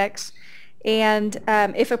projects? And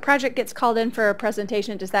if a project gets called in for a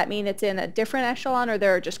presentation, does that mean it's in a different echelon, or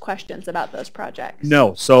there are just questions about those projects?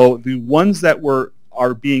 No. So the ones that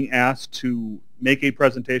are being asked to make a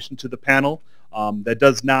presentation to the panel, that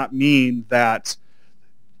does not mean that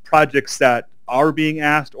projects that are being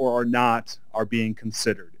asked or are not are being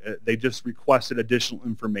considered. They just requested additional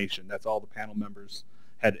information. That's all the panel members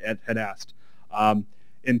had asked.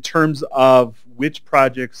 In terms of which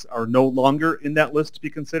projects are no longer in that list to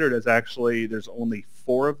be considered, as actually there's only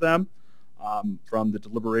 4 of them from the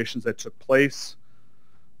deliberations that took place.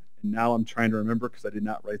 And now I'm trying to remember because I did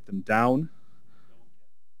not write them down.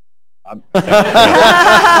 I'd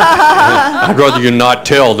rather you not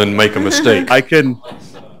tell than make a mistake.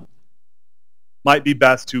 Might be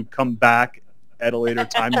best to come back at a later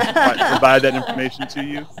time and provide that information to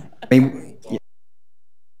you. I mean,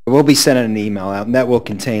 we'll be sending an email out, and that will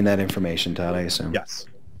contain that information, Todd, I assume. Yes.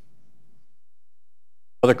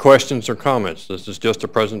 Other questions or comments? This is just a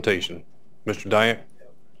presentation. Mr. Dyack?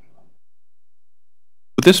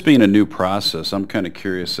 With this being a new process, I'm kind of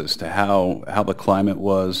curious as to how the climate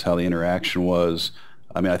was, how the interaction was.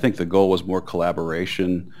 I mean, I think the goal was more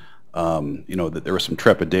collaboration. You know, that there was some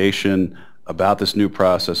trepidation about this new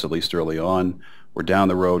process, at least early on. We're down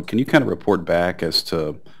the road. Can you kind of report back as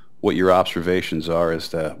to what your observations are as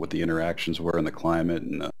to what the interactions were in the climate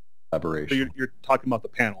and collaboration? So you're talking about the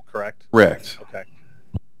panel, correct? Correct. Okay.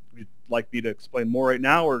 Would you like me to explain more right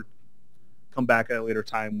now, or come back at a later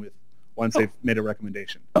time once they've made a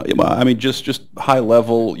recommendation? I mean, just high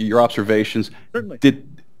level, your observations. Certainly.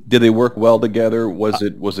 Did they work well together? Was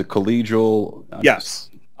it collegial? Yes.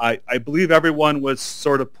 I believe everyone was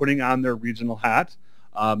sort of putting on their regional hat.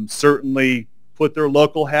 Certainly put their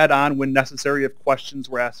local hat on when necessary if questions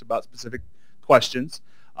were asked about specific questions.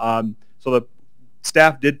 So the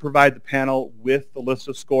staff did provide the panel with the list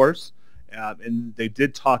of scores, and they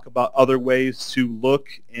did talk about other ways to look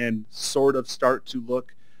and sort of start to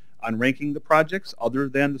look on ranking the projects other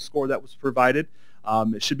than the score that was provided.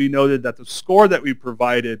 It should be noted that the score that we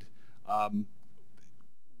provided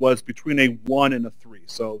was between a 1 and a 3.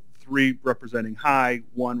 So 3 representing high,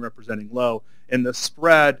 1 representing low, and the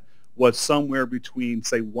spread was somewhere between,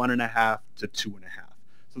 say, 1.5 to 2.5.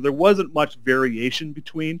 So there wasn't much variation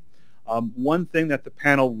between. One thing that the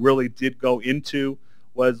panel really did go into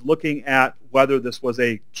was looking at whether this was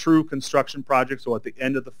a true construction project, so at the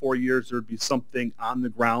end of the 4 years there would be something on the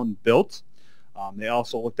ground built. They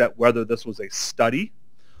also looked at whether this was a study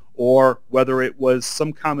or whether it was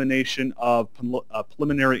some combination of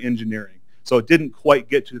preliminary engineering. So it didn't quite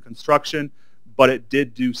get to the construction, but it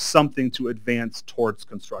did do something to advance towards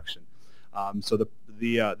construction. So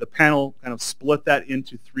the panel kind of split that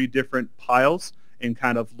into 3 different piles and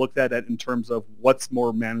kind of looked at it in terms of what's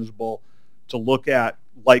more manageable to look at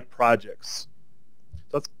like projects.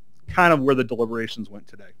 So that's kind of where the deliberations went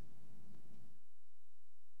today.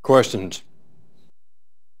 Questions?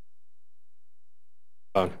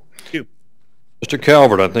 Thank you. Mr.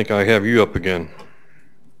 Calvert, I think I have you up again.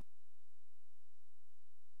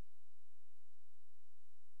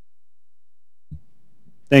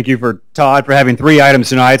 Thank you for Todd for having 3 items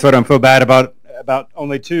tonight, so I don't feel bad about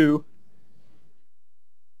only 2.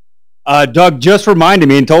 Doug just reminded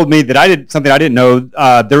me and told me that I did something I didn't know.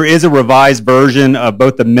 There is a revised version of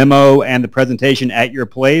both the memo and the presentation at your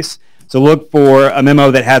place. So look for a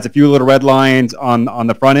memo that has a few little red lines on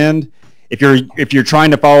the front end. If you're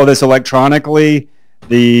trying to follow this electronically,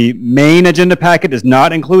 the main agenda packet does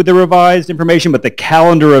not include the revised information, but the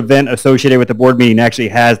calendar event associated with the board meeting actually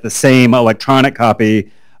has the same electronic copy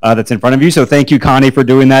that's in front of you. So thank you, Connie, for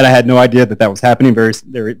doing that. I had no idea that was happening. Very,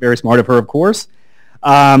 very, very smart of her, of course.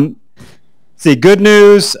 See, good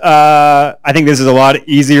news. I think this is a lot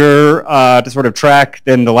easier to sort of track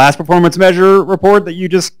than the last performance measure report that you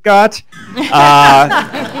just got.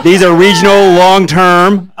 These are regional,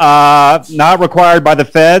 long-term, not required by the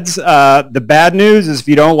feds. The bad news is if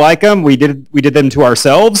you don't like them, we did them to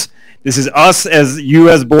ourselves. This is us as you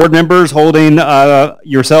as board members holding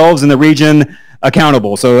yourselves in the region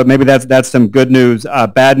accountable. So maybe that's some good news.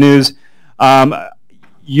 Bad news. I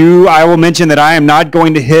will mention that I am not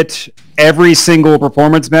going to hit every single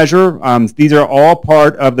performance measure. These are all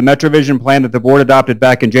part of the MetroVision plan that the board adopted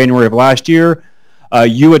back in January of last year.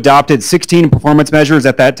 You adopted 16 performance measures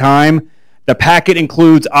at that time. The packet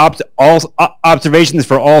includes observations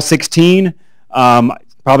for all 16.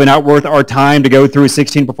 Probably not worth our time to go through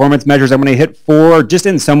 16 performance measures. I'm going to hit 4 just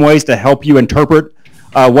in some ways to help you interpret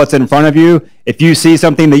what's in front of you. If you see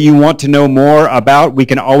something that you want to know more about, we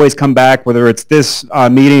can always come back, whether it's this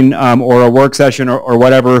meeting or a work session or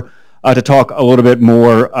whatever, to talk a little bit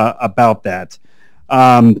more about that.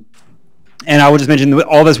 And I will just mention that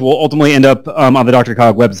all this will ultimately end up on the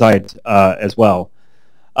DRCOG website as well.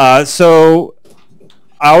 So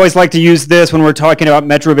I always like to use this when we're talking about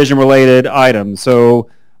MetroVision related items. So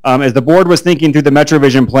as the board was thinking through the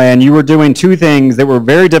MetroVision plan, you were doing 2 things that were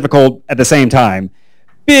very difficult at the same time.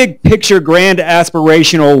 Big picture, grand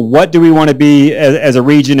aspirational, what do we want to be as a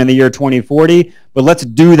region in the year 2040? But let's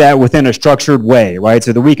do that within a structured way, right?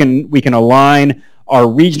 So that we can align our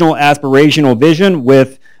regional aspirational vision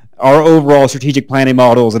with our overall strategic planning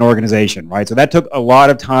models and organization, right? So that took a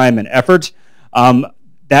lot of time and effort.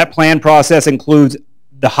 That plan process includes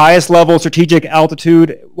the highest level strategic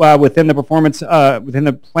altitude within the performance, within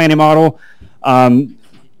the planning model,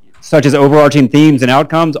 such as overarching themes and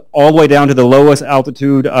outcomes, all the way down to the lowest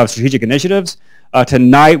altitude of strategic initiatives.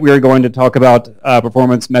 Tonight we are going to talk about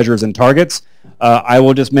performance measures and targets. I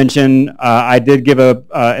will just mention I did give an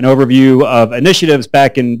overview of initiatives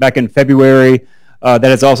back in February. That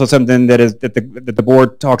is also something that the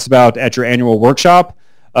board talks about at your annual workshop.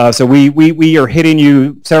 So we are hitting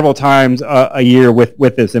you several times a year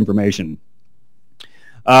with this information.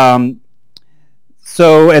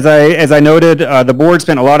 So as I noted, the board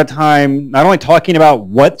spent a lot of time not only talking about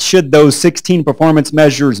what should those 16 performance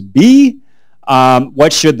measures be,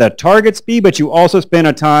 what should the targets be, but you also spent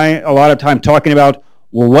a lot of time talking about,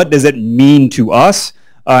 well, what does it mean to us?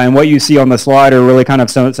 And what you see on the slide are really kind of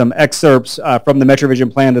some excerpts from the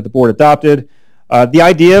MetroVision plan that the board adopted. The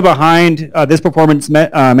idea behind this performance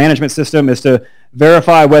management system is to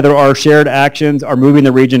verify whether our shared actions are moving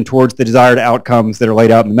the region towards the desired outcomes that are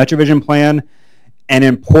laid out in the MetroVision plan. And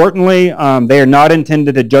importantly, they are not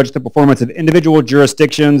intended to judge the performance of individual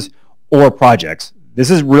jurisdictions or projects. This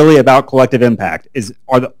is really about collective impact.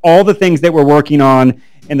 Are all the things that we're working on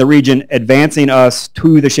in the region advancing us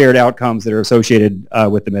to the shared outcomes that are associated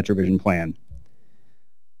with the MetroVision plan?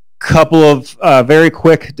 Couple of very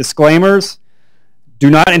quick disclaimers. Do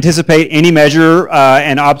not anticipate any measure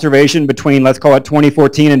and observation between, let's call it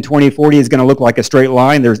 2014 and 2040 is going to look like a straight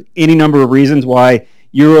line. There's any number of reasons why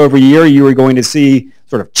year over year you are going to see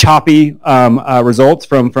sort of choppy results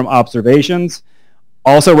from observations.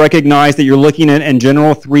 Also recognize that you're looking at, in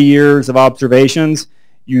general, 3 years of observations.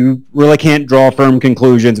 You really can't draw firm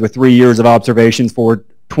conclusions with 3 years of observations for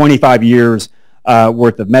 25 years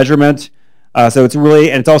worth of measurement. So it's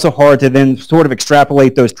really, and it's also hard to then sort of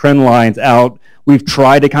extrapolate those trend lines out. We've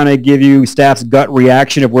tried to kind of give you staff's gut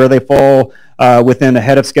reaction of where they fall within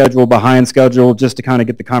ahead of schedule, behind schedule, just to kind of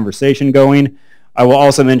get the conversation going. I will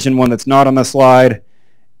also mention one that's not on the slide.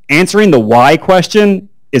 Answering the why question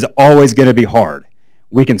is always going to be hard.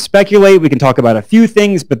 We can speculate, we can talk about a few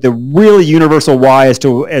things, but the really universal why as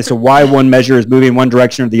to why one measure is moving one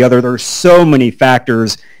direction or the other, there are so many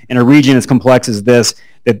factors in a region as complex as this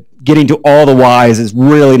that getting to all the whys is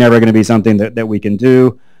really never going to be something that we can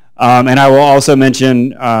do. And I will also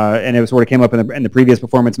mention, and it sort of came up in the previous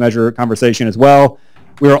performance measure conversation as well,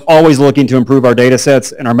 we are always looking to improve our data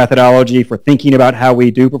sets and our methodology for thinking about how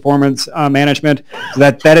we do performance management. So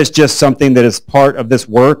that is just something that is part of this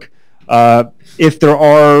work. if there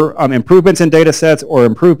are improvements in data sets or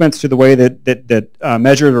improvements to the way that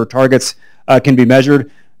measures or targets can be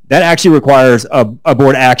measured, that actually requires a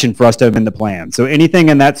board action for us to amend the plan. So anything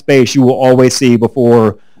in that space you will always see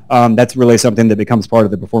before that's really something that becomes part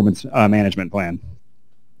of the performance management plan.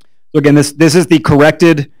 So again, this is the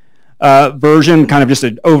corrected version, kind of just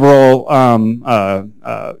an overall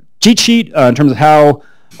cheat sheet in terms of how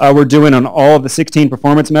we're doing on all of the 16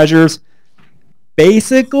 performance measures.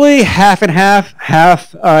 Basically, half and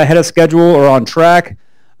half ahead of schedule or on track,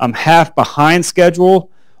 half behind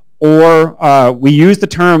schedule, or we use the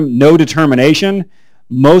term no determination,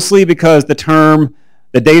 mostly because the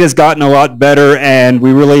data's gotten a lot better and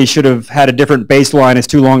we really should have had a different baseline. It's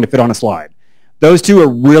too long to fit on a slide. Those two are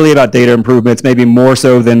really about data improvements, maybe more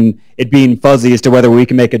so than it being fuzzy as to whether we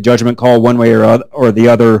can make a judgment call one way or the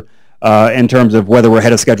other in terms of whether we're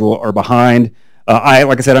ahead of schedule or behind.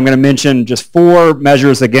 Like I said, I'm going to mention just 4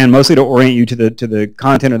 measures, again, mostly to orient you to the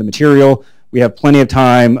content of the material. We have plenty of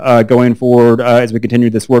time going forward as we continue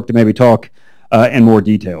this work to maybe talk in more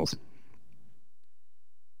details.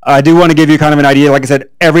 I do want to give you kind of an idea. Like I said,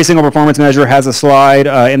 every single performance measure has a slide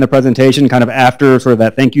in the presentation, kind of after sort of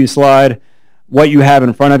that thank you slide. What you have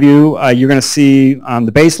in front of you, you're going to see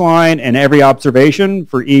the baseline and every observation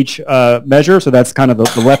for each measure. So that's kind of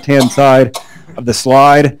the left-hand side of the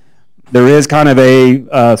slide. There is kind of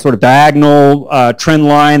a sort of diagonal trend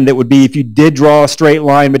line that would be, if you did draw a straight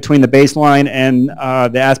line between the baseline and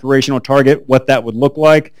the aspirational target, what that would look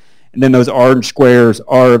like. And then those orange squares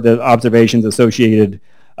are the observations associated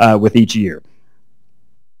with each year.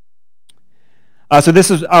 So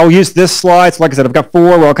I'll use this slide. So like I said, I've got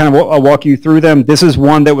 4 where I'll walk you through them. This is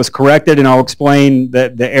one that was corrected, and I'll explain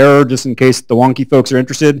the error just in case the wonky folks are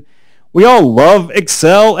interested. We all love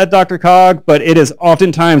Excel at DRCOG, but it is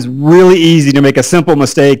oftentimes really easy to make a simple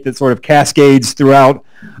mistake that sort of cascades throughout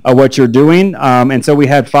what you're doing. And so we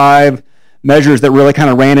had 5 measures that really kind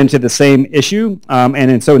of ran into the same issue.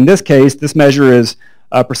 And so in this case, this measure is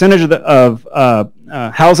a percentage of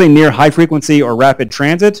housing near high frequency or rapid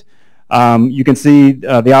transit. You can see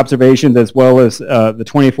the observations as well as the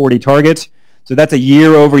 2040 target. So that's a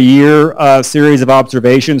year-over-year series of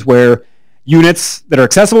observations where units that are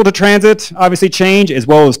accessible to transit obviously change, as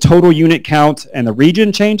well as total unit count and the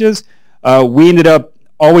region changes. We ended up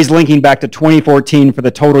always linking back to 2014 for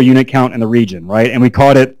the total unit count in the region, right? And we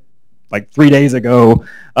caught it like 3 days ago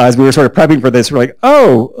as we were sort of prepping for this. We're like,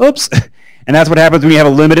 oh, oops. And that's what happens when you have a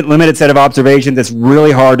limited set of observations. It's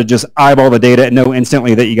really hard to just eyeball the data and know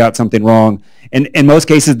instantly that you got something wrong. And in most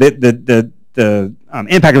cases, the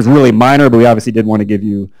impact was really minor, but we obviously did want to give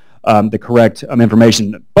you the correct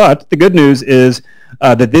information. But the good news is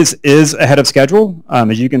that this is ahead of schedule.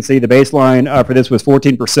 As you can see, the baseline for this was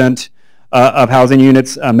 14% of housing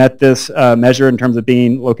units met this measure in terms of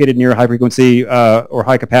being located near high frequency or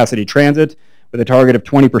high capacity transit with a target of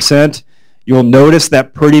 20%. You'll notice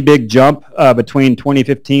that pretty big jump between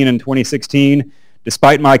 2015 and 2016.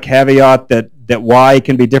 Despite my caveat that why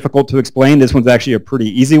can be difficult to explain, this one's actually a pretty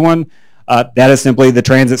easy one. That is simply the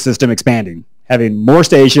transit system expanding, having more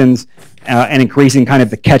stations and increasing kind of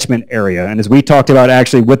the catchment area. And as we talked about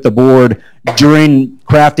actually with the board during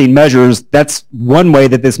crafting measures, that's one way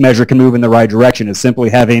that this measure can move in the right direction, is simply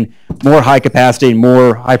having more high capacity,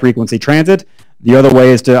 more high frequency transit. The other way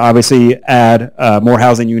is to obviously add more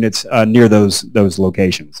housing units near those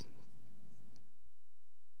locations.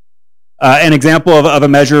 An example of a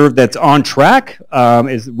measure that's on track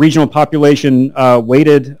is regional population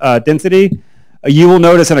weighted density. You will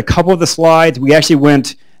notice in a couple of the slides, we actually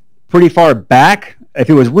went pretty far back. If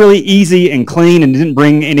it was really easy and clean and didn't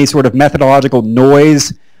bring any sort of methodological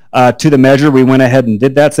noise to the measure, we went ahead and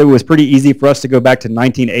did that. So it was pretty easy for us to go back to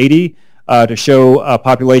 1980 to show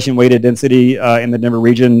population weighted density in the Denver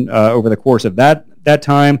region over the course of that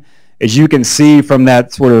time. As you can see from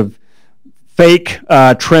that sort of fake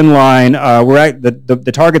trend line,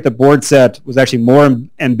 the target the board set was actually more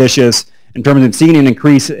ambitious in terms of seeing an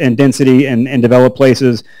increase in density in developed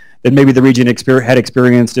places that maybe the region had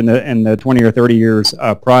experienced in the 20 or 30 years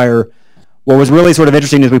prior. What was really sort of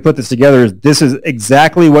interesting as we put this together is this is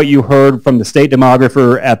exactly what you heard from the state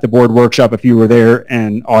demographer at the board workshop if you were there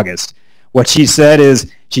in August. What she said is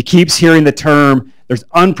she keeps hearing the term, there's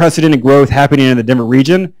unprecedented growth happening in the Denver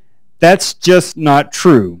region. That's just not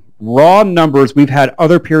true. Raw numbers, we've had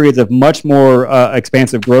other periods of much more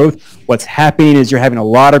expansive growth. What's happening is you're having a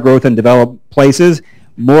lot of growth in developed places,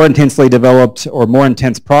 more intensely developed or more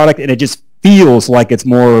intense product, and it just feels like it's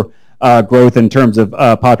more growth in terms of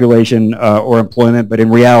population or employment, but in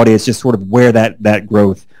reality it's just sort of where that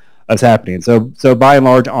growth is happening. So by and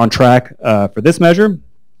large on track for this measure.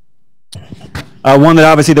 One that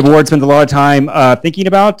obviously the board spends a lot of time thinking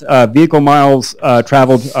about, vehicle miles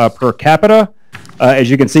traveled per capita. As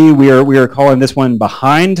you can see, we are calling this one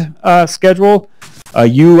behind schedule.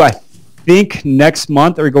 I think next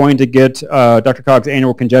month are going to get DRCOG's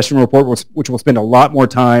annual congestion report, which will spend a lot more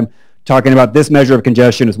time talking about this measure of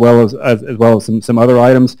congestion as well as some other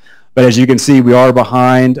items. But as you can see, we are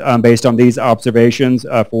behind based on these observations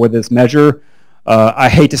for this measure. I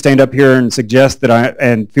hate to stand up here and suggest that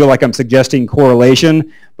and feel like I'm suggesting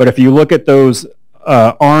correlation, but if you look at those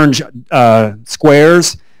orange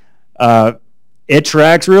squares, it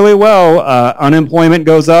tracks really well. Unemployment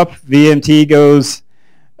goes up, VMT goes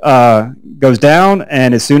down,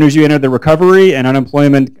 and as soon as you enter the recovery and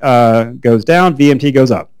unemployment goes down, VMT goes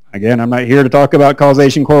up. Again, I'm not here to talk about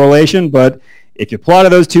causation correlation, but if you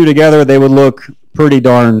plotted those two together, they would look pretty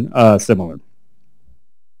darn similar.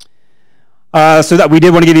 So that we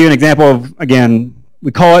did want to give you an example of, again,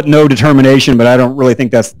 we call it no determination, but I don't really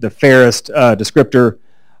think that's the fairest descriptor.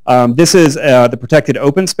 This is the protected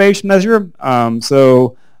open space measure.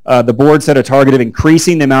 The board set a target of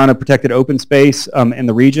increasing the amount of protected open space in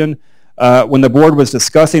the region. When the board was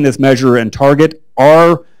discussing this measure and target,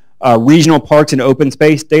 our regional parks and open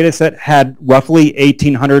space data set had roughly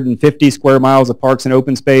 1,850 square miles of parks and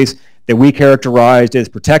open space that we characterized as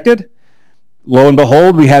protected. Lo and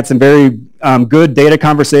behold, we had some very good data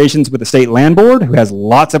conversations with the state land board, who has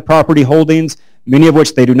lots of property holdings, many of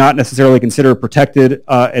which they do not necessarily consider protected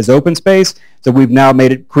as open space. So we've now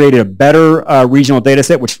created a better regional data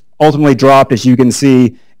set, which ultimately dropped, as you can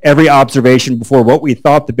see, every observation before what we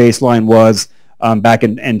thought the baseline was back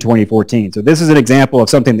in 2014. So this is an example of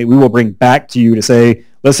something that we will bring back to you to say,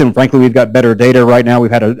 listen, frankly, we've got better data right now.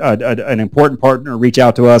 We've had an important partner reach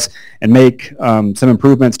out to us and make some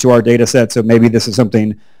improvements to our data set. So maybe this is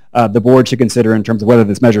something the board should consider in terms of whether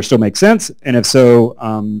this measure still makes sense. And if so,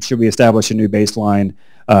 should we establish a new baseline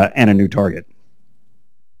and a new target?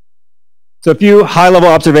 So a few high-level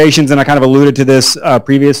observations, and I kind of alluded to this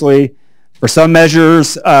previously. For some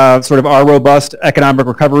measures, sort of our robust economic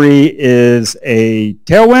recovery is a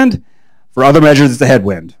tailwind. For other measures, it's a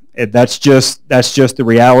headwind. That's just the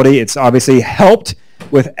reality. It's obviously helped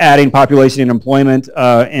with adding population and employment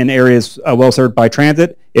in areas well served by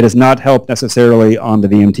transit. It has not helped necessarily on the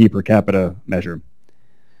VMT per capita measure.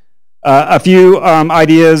 A few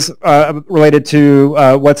ideas related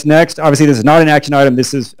to what's next. Obviously, this is not an action item.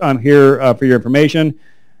 This is here for your information.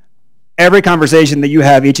 Every conversation that you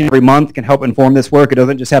have each and every month can help inform this work. It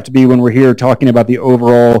doesn't just have to be when we're here talking about the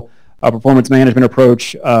overall performance management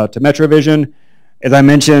approach to MetroVision. As I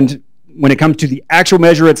mentioned, when it comes to the actual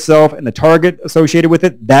measure itself and the target associated with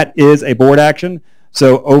it, that is a board action.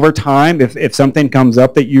 So over time, if something comes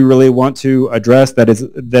up that you really want to address, that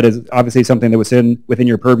is obviously something that was within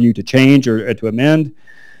your purview to change or to amend.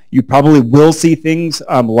 You probably will see things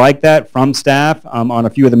like that from staff on a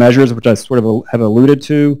few of the measures, which I sort of have alluded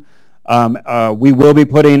to. We will be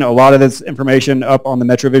putting a lot of this information up on the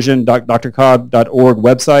MetroVision DRCOG.org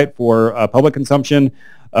website for public consumption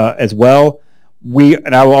as well.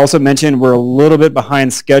 And I will also mention we're a little bit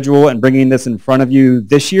behind schedule in bringing this in front of you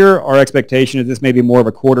this year. Our expectation is this may be more of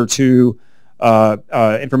a quarter two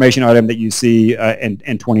information item that you see in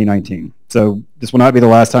 2019. So this will not be the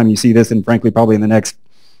last time you see this, and frankly, probably in the next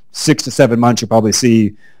 6 to 7 months, you'll probably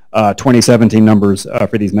see 2017 numbers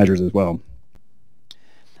for these measures as well.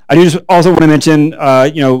 I do just also want to mention,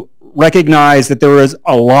 recognize that there is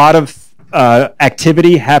a lot of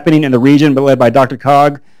activity happening in the region, but led by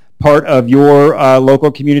DRCOG, part of your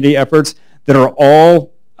local community efforts that are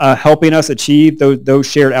all helping us achieve those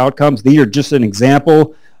shared outcomes. These are just an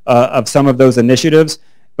example of some of those initiatives.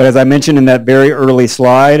 But as I mentioned in that very early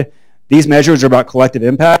slide, these measures are about collective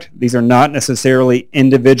impact. These are not necessarily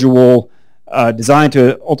individual designed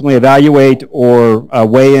to ultimately evaluate or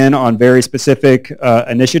weigh in on very specific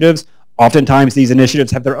initiatives. Oftentimes these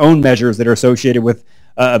initiatives have their own measures that are associated with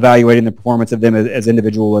evaluating the performance of them as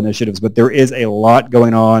individual initiatives, but there is a lot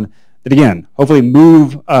going on that, again, hopefully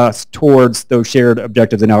move us towards those shared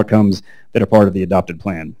objectives and outcomes that are part of the adopted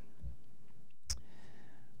plan.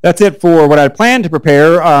 That's it for what I planned to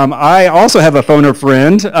prepare. I also have a phoner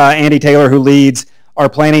friend, Andy Taylor, who leads our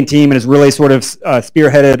planning team and has really sort of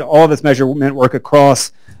spearheaded all of this measurement work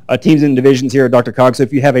across teams and divisions here at DRCOG. So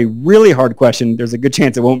if you have a really hard question, there's a good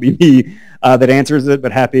chance it won't be me that answers it,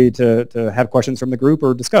 but happy to have questions from the group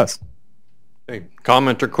or discuss. Okay.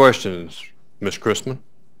 Comment or questions, Ms. Christman?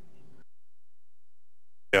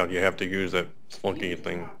 Yeah, you have to use that funky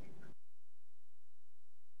thing.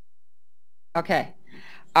 Okay.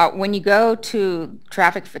 When you go to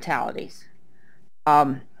traffic fatalities,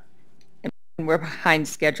 we're behind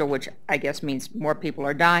schedule, which I guess means more people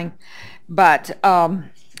are dying. But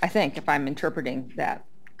I think, if I'm interpreting that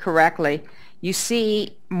correctly, you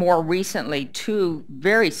see more recently 2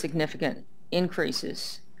 very significant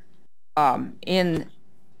increases in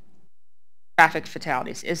traffic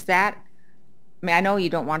fatalities. Is that, I mean, I know you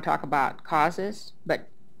don't want to talk about causes, but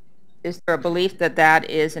is there a belief that that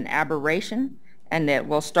is an aberration and that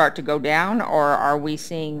will start to go down, or are we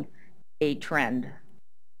seeing a trend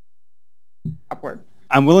upward?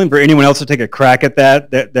 I'm willing for anyone else to take a crack at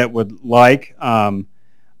that would like.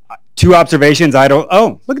 2 observations.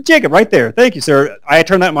 Oh, look at Jacob right there. Thank you, sir. I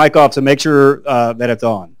turned that mic off to make sure that it's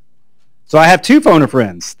on. So I have 2 phone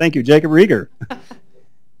friends. Thank you, Jacob Rieger.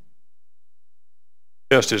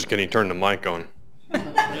 Just is, can he turn the mic on?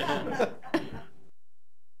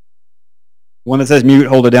 One that says mute,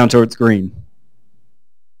 hold it down towards green.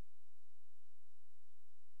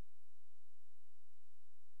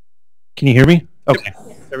 Can you hear me? Okay,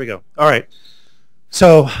 there we go. All right.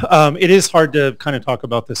 So it is hard to kind of talk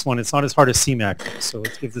about this one. It's not as hard as CMAQ, so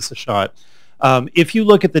let's give this a shot. If you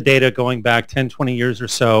look at the data going back 10, 20 years or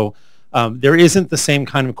so, there isn't the same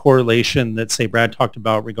kind of correlation that, say, Brad talked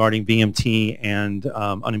about regarding VMT and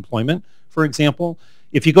unemployment, for example.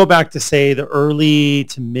 If you go back to, say, the early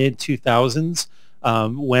to mid-2000s,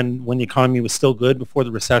 when the economy was still good before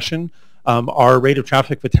the recession, our rate of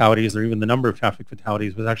traffic fatalities, or even the number of traffic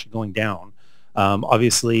fatalities, was actually going down.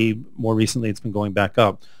 Obviously, more recently, it's been going back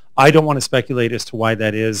up. I don't want to speculate as to why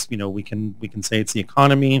that is. You know, we can say it's the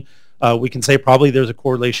economy. We can say probably there's a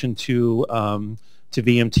correlation to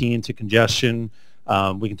VMT and to congestion.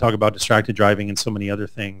 We can talk about distracted driving and so many other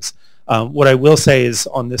things. What I will say is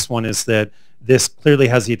on this one is that this clearly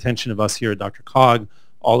has the attention of us here at DRCOG,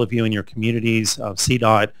 all of you in your communities,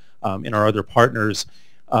 CDOT, and our other partners.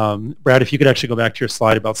 Brad, if you could actually go back to your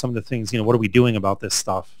slide about some of the things, what are we doing about this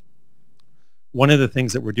stuff? One of the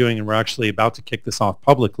things that we're doing, and we're actually about to kick this off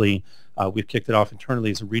publicly, we've kicked it off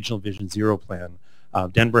internally, is a Regional Vision Zero plan.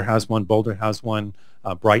 Denver has one, Boulder has one,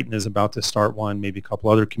 Brighton is about to start one, maybe a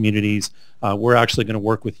couple other communities. We're actually going to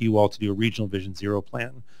work with you all to do a Regional Vision Zero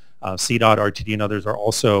plan. CDOT, RTD, and others are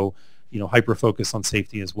also hyper-focused on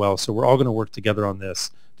safety as well. So we're all going to work together on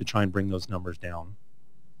this to try and bring those numbers down.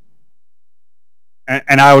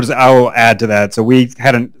 And I will add to that. So we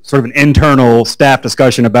had sort of an internal staff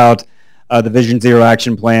discussion about the Vision Zero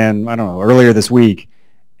Action Plan, I don't know, earlier this week.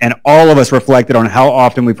 And all of us reflected on how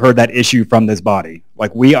often we've heard that issue from this body.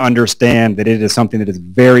 Like, we understand that it is something that is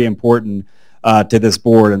very important to this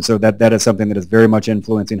board. And so that is something that is very much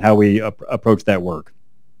influencing how we approach that work.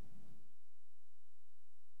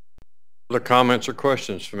 Other comments or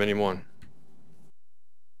questions from anyone?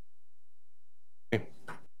 Okay.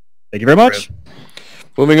 Thank you very much.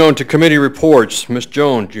 Moving on to committee reports. Ms.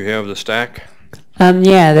 Jones, you have the stack.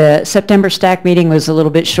 Yeah, the September stack meeting was a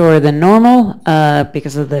little bit shorter than normal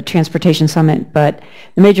because of the Transportation Summit, but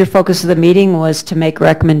the major focus of the meeting was to make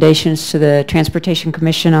recommendations to the Transportation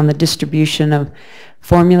Commission on the distribution of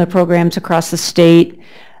formula programs across the state.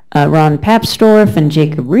 Ron Papsdorf and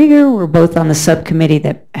Jacob Rieger were both on the subcommittee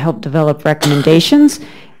that helped develop recommendations,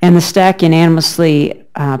 and the stack unanimously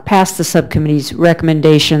passed the subcommittee's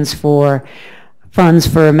recommendations for funds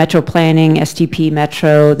for Metro Planning, STP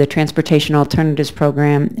Metro, the Transportation Alternatives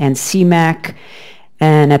Program, and CMAQ.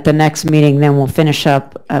 And at the next meeting, then we'll finish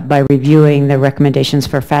up by reviewing the recommendations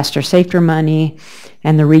for Faster, Safer Money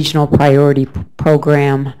and the Regional Priority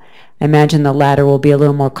Program. I imagine the latter will be a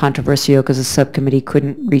little more controversial because the subcommittee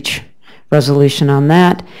couldn't reach resolution on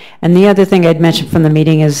that. And the other thing I'd mentioned from the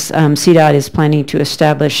meeting is CDOT is planning to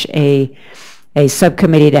establish a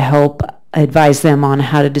subcommittee to help advise them on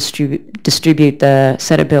how to distribute the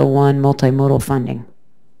Senate Bill 1 multimodal funding.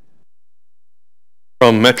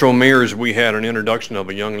 From Metro Mayors, we had an introduction of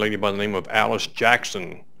a young lady by the name of Alice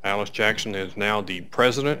Jackson. Alice Jackson is now the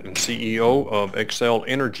president and CEO of Xcel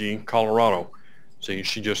Energy Colorado. So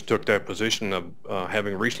she just took that position of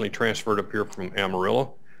having recently transferred up here from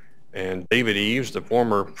Amarillo. And David Eves, the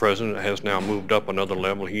former president, has now moved up another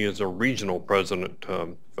level. He is a regional president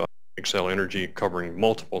of Xcel Energy, covering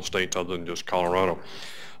multiple states other than just Colorado.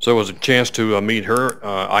 So it was a chance to meet her.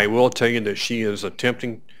 I will tell you that she is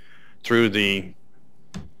attempting through the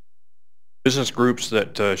business groups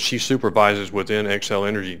that she supervises within Xcel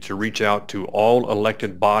Energy to reach out to all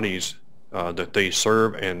elected bodies that they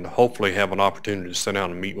serve, and hopefully have an opportunity to sit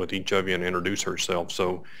down and meet with each of you and introduce herself.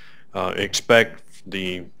 So expect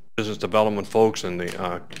the business development folks and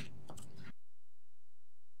the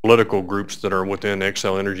political groups that are within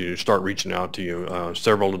Xcel Energy to start reaching out to you.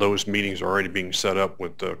 Several of those meetings are already being set up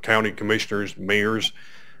with the county commissioners, mayors,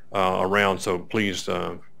 around. So please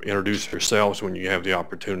introduce yourselves when you have the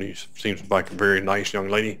opportunity. Seems like a very nice young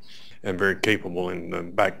lady and very capable in the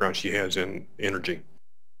background she has in energy.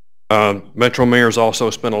 Metro Mayor's also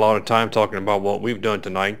spent a lot of time talking about what we've done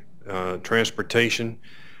tonight, transportation.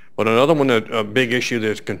 But another one, a big issue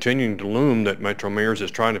that's continuing to loom that Metro Mayor's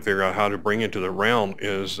is trying to figure out how to bring into the realm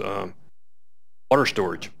is water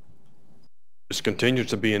storage. This continues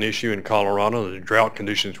to be an issue in Colorado, the drought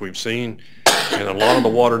conditions we've seen, and a lot of the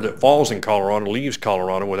water that falls in Colorado leaves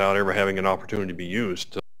Colorado without ever having an opportunity to be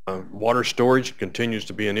used. Water storage continues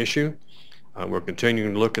to be an issue. We're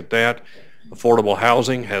continuing to look at that. Affordable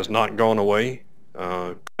housing has not gone away.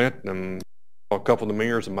 Clint and a couple of the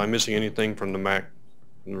mayors, am I missing anything from the MAC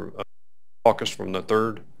caucus from the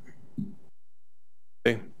 3rd?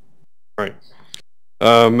 Okay. All right.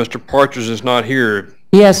 Mr. Partridge is not here.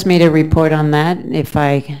 He asked me to report on that if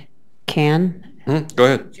I can. Go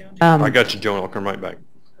ahead. I got you, Joan. I'll come right back.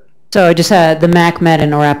 So I just had the MAC met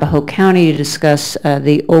in Arapahoe County to discuss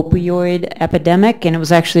the opioid epidemic, and it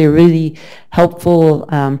was actually a really helpful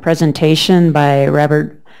presentation by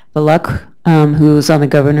Robert Bullock, who's on the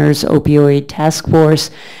governor's opioid task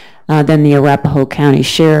force. Then the Arapahoe County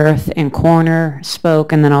Sheriff and Coroner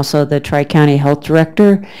spoke, and then also the Tri-County Health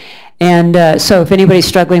Director. And so if anybody's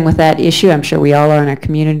struggling with that issue, I'm sure we all are in our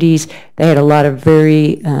communities, they had a lot of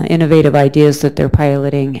very innovative ideas that they're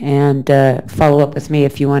piloting, and follow up with me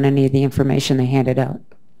if you want any of the information they handed out.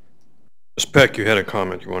 Ms. Peck, you had a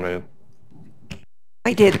comment you want to add?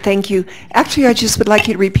 I did, thank you. Actually, I just would like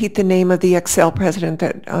you to repeat the name of the Excel president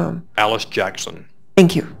that... Alice Jackson.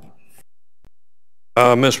 Thank you.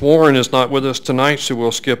 Ms. Warren is not with us tonight, so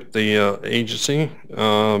we'll skip the agency.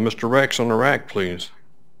 Mr. Rex on the rack, please.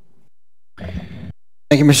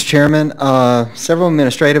 Thank you, Mr. Chairman. Several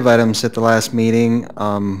administrative items at the last meeting.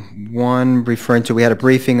 One referring to, we had a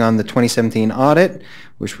briefing on the 2017 audit,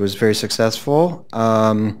 which was very successful.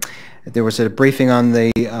 There was a briefing on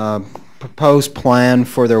the proposed plan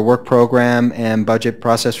for their work program and budget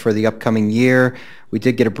process for the upcoming year. We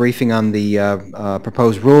did get a briefing on the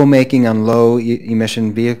proposed rulemaking on low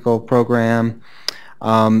emission vehicle program.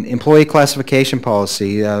 Employee classification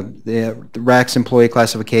policy. The RAC's employee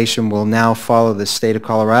classification will now follow the state of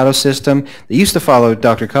Colorado system. They used to follow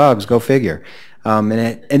DRCOG's, go figure. And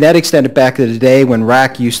that extended back to the day when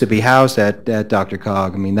RAC used to be housed at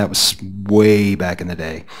DRCOG. I mean, that was way back in the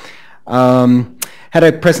day. Had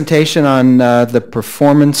a presentation on the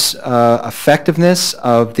performance effectiveness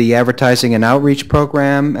of the advertising and outreach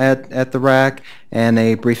program at the RAC, and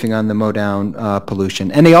a briefing on the mow-down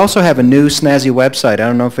pollution. And they also have a new snazzy website. I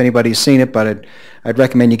don't know if anybody's seen it, but I'd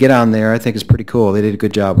recommend you get on there. I think it's pretty cool. They did a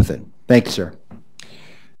good job with it. Thank you, sir.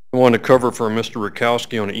 I want to cover for Mr.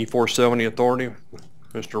 Rakowski on the E470 authority.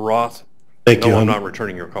 Mr. Roth? Thank you. No, I'm not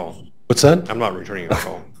returning your call. What's that? I'm not returning your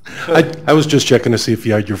call. I was just checking to see if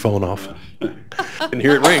you had your phone off. Didn't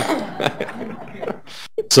hear it ring.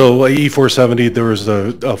 So E470, there was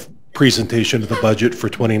a presentation of the budget for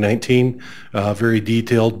 2019, very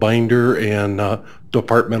detailed binder and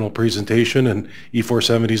departmental presentation, and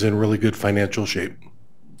E470 is in really good financial shape.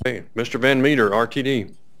 Hey, Mr. Van Meter,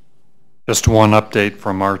 RTD. Just one update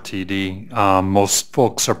from RTD. Most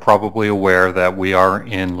folks are probably aware that we are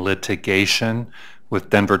in litigation with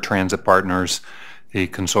Denver Transit Partners, the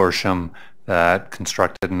consortium that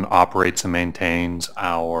constructed and operates and maintains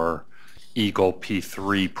our Eagle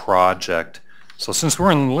P3 project. So since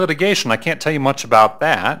we're in litigation, I can't tell you much about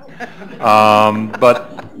that.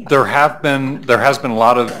 But there has been a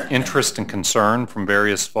lot of interest and concern from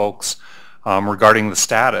various folks regarding the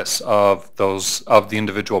status of the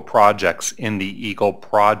individual projects in the Eagle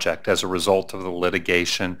project as a result of the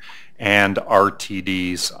litigation and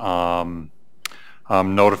RTD's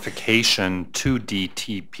notification to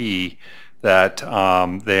DTP that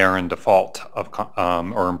they are in default of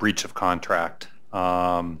or in breach of contract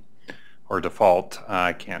or default.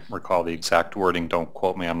 I can't recall the exact wording. Don't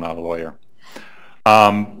quote me. I'm not a lawyer.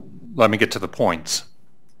 Let me get to the points.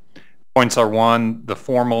 Points are: one, the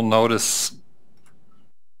formal notice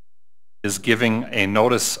is giving a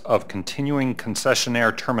notice of continuing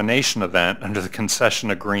concessionaire termination event under the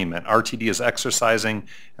concession agreement. RTD is exercising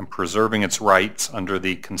and preserving its rights under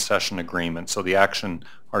the concession agreement. So the action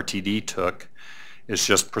RTD took is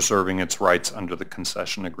just preserving its rights under the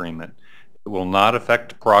concession agreement. It will not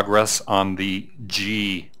affect progress on the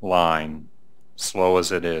G line, slow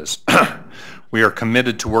as it is. We are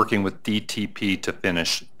committed to working with DTP to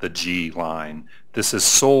finish the G line. This is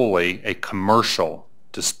solely a commercial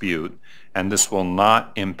dispute, and this will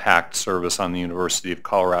not impact service on the University of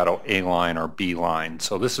Colorado A line or B line.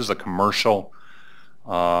 So this is a commercial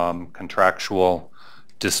contractual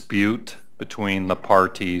dispute between the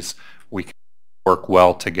parties, we can work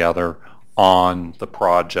well together on the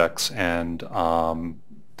projects, and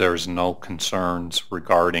there's no concerns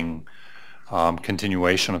regarding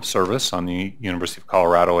continuation of service on the University of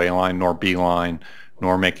Colorado A line nor B line,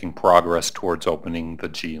 nor making progress towards opening the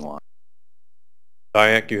G line.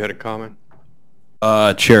 Diak, you had a comment?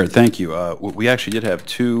 Chair, thank you. We actually did have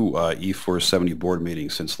two E470 board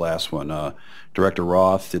meetings since last one. Director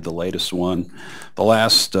Roth did the latest one. The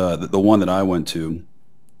last, the one that I went to,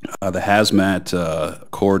 the hazmat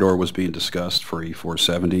corridor was being discussed for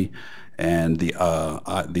E470, and the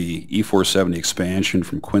E470 expansion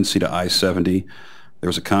from Quincy to I-70. There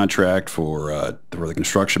was a contract for the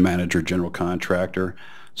construction manager, general contractor.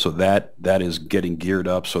 So that is getting geared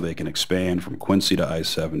up so they can expand from Quincy to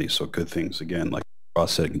I-70. So good things, again, like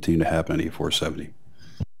Ross said, continue to happen on E470.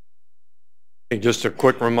 Hey, just a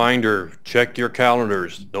quick reminder, check your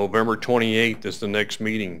calendars. November 28th is the next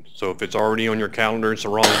meeting. So if it's already on your calendar, it's the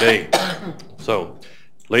wrong day. So,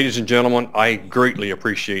 ladies and gentlemen, I greatly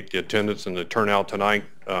appreciate the attendance and the turnout tonight.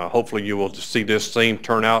 Hopefully you will see this same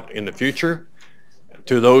turnout in the future.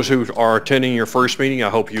 To those who are attending your first meeting, I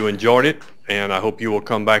hope you enjoyed it, and I hope you will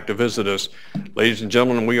come back to visit us. Ladies and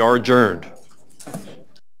gentlemen, we are adjourned.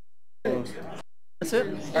 That's it.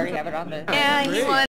 Already have it on the. Yeah, he won.